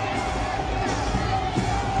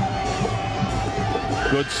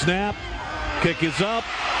 Good snap. Kick is up.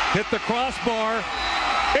 Hit the crossbar.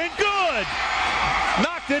 And good!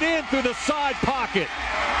 Knocked it in through the side pocket.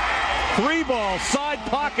 3-ball side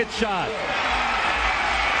pocket shot.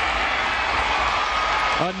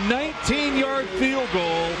 A 19-yard field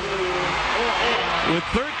goal with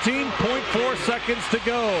 13.4 seconds to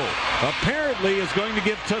go. Apparently is going to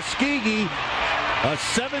give Tuskegee a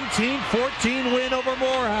 17-14 win over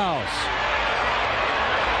Morehouse.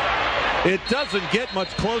 It doesn't get much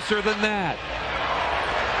closer than that.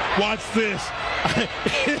 Watch this.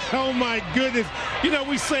 Oh my goodness. You know,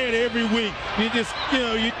 we say it every week. You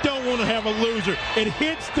don't want to have a loser. It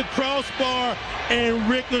hits the crossbar and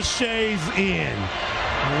ricochets in.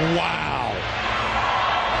 Wow.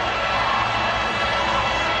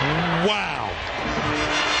 Wow.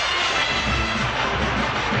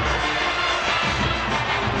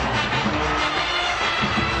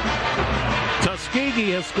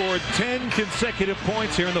 Tuskegee has scored 10 consecutive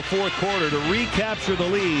points here in the fourth quarter to recapture the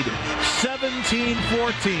lead,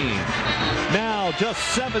 17-14. Now just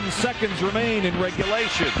 7 seconds remain in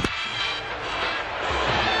regulation.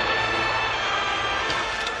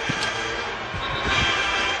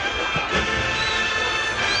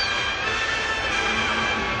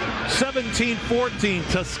 (17-14),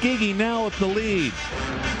 Tuskegee now at the lead.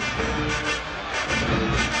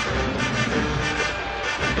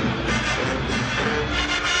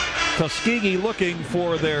 Tuskegee looking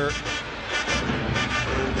for their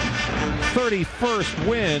 31st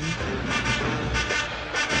win.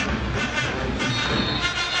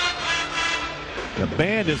 The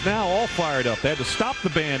band is now all fired up. They had to stop the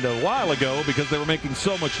band a while ago because they were making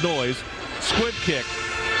so much noise. Squib kick.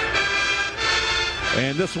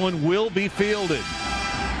 And this one will be fielded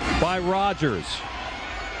by Rogers.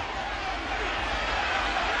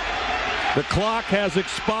 The clock has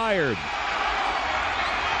expired.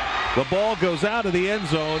 The ball goes out of the end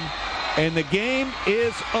zone, and the game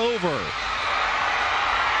is over.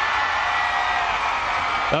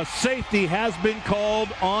 A safety has been called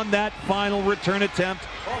on that final return attempt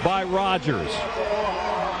by Rogers.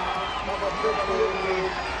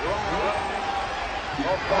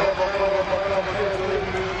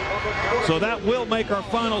 So that will make our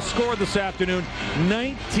final score this afternoon,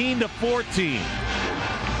 19-14.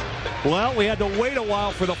 Well, we had to wait a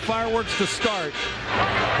while for the fireworks to start,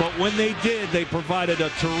 but when they did, they provided a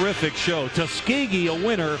terrific show. Tuskegee a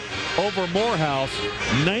winner over Morehouse,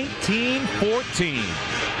 19-14.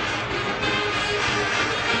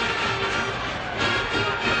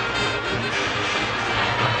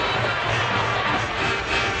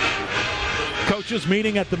 Coaches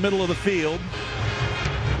meeting at the middle of the field.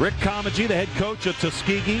 Rick Comagee, the head coach at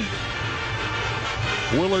Tuskegee.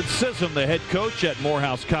 Willard Sissom, the head coach at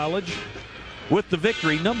Morehouse College. With the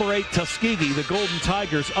victory, number 8 Tuskegee, the Golden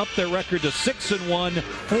Tigers, up their record to 6-1,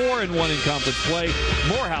 4-1 in conference play.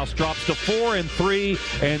 Morehouse drops to 4-3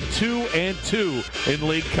 and 2-2 in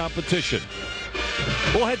league competition.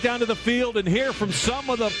 We'll head down to the field and hear from some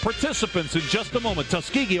of the participants in just a moment.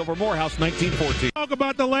 Tuskegee over Morehouse, 19-14. Talk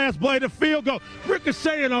about the last play, the field goal.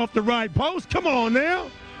 Ricocheting off the right post. Come on now.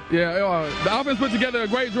 Yeah, the offense put together a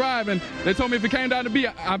great drive, and they told me if it came down to be,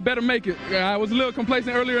 I better make it. I was a little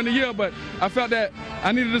complacent earlier in the year, but I felt that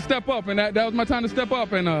I needed to step up, and that was my time to step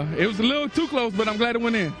up. And it was a little too close, but I'm glad it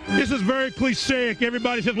went in. This is very cliche.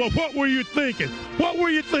 Everybody says, well, what were you thinking? What were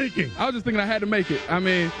you thinking? I was just thinking I had to make it. I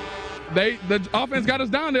mean, the offense got us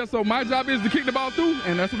down there, so my job is to kick the ball through,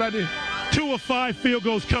 and that's what I did. 2 of 5 field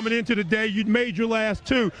goals coming into the day. You'd made your last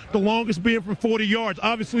 2, the longest being from 40 yards.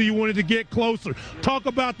 Obviously, you wanted to get closer. Talk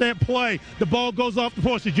about that play. The ball goes off the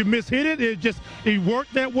post. Did you mishit it? It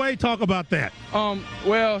worked that way? Talk about that.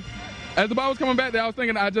 Well, as the ball was coming back there, I was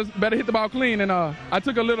thinking I just better hit the ball clean, and I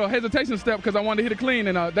took a little hesitation step because I wanted to hit it clean,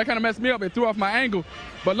 and that kind of messed me up. It threw off my angle,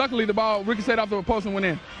 but luckily the ball ricocheted off the post and went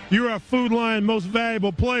in. You're our Food Line most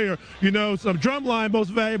valuable player, some Drumline most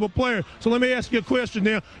valuable player. So let me ask you a question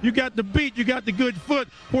now. You got the beat, you got the good foot.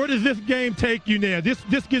 Where does this game take you now? This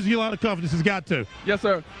gives you a lot of confidence. It's got to. Yes,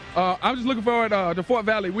 sir. I'm just looking forward to Fort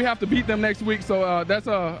Valley. We have to beat them next week, so that's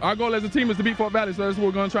our goal as a team is to beat Fort Valley, so that's what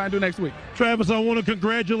we're going to try and do next week. Travis, I want to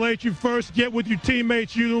congratulate you first. Get with your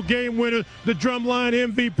teammates, you game winner, the Drumline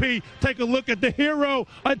MVP. Take a look at the hero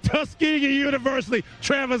at Tuskegee University,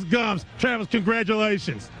 Travis Gums. Travis,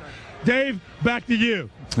 congratulations. Dave, back to you.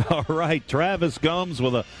 All right, Travis Gums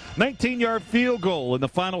with a 19-yard field goal in the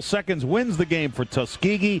final seconds wins the game for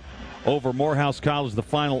Tuskegee over Morehouse College, the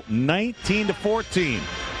final 19-14.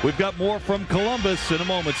 We've got more from Columbus in a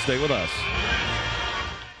moment. Stay with us.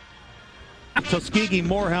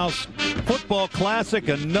 Tuskegee-Morehouse Football Classic,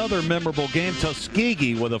 another memorable game.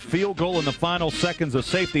 Tuskegee with a field goal in the final seconds of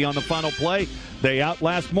safety on the final play. They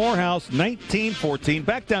outlast Morehouse 19-14.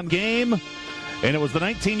 Back down game. And it was the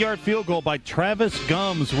 19-yard field goal by Travis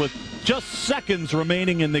Gums with just seconds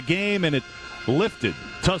remaining in the game, and it lifted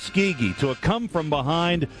Tuskegee to a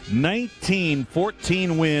come-from-behind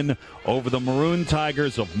 19-14 win over the Maroon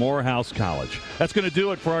Tigers of Morehouse College. That's going to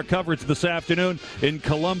do it for our coverage this afternoon in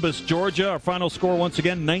Columbus, Georgia. Our final score, once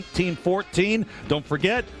again, 19-14. Don't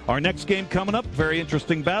forget, our next game coming up, very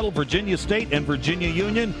interesting battle, Virginia State and Virginia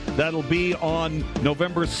Union. That'll be on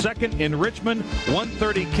November 2nd in Richmond,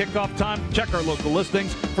 1:30 kickoff time. Check our local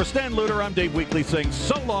listings. For Stan Luter, I'm Dave Weekley saying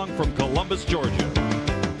so long from Columbus, Georgia.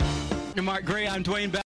 Mark Gray, I'm Dwayne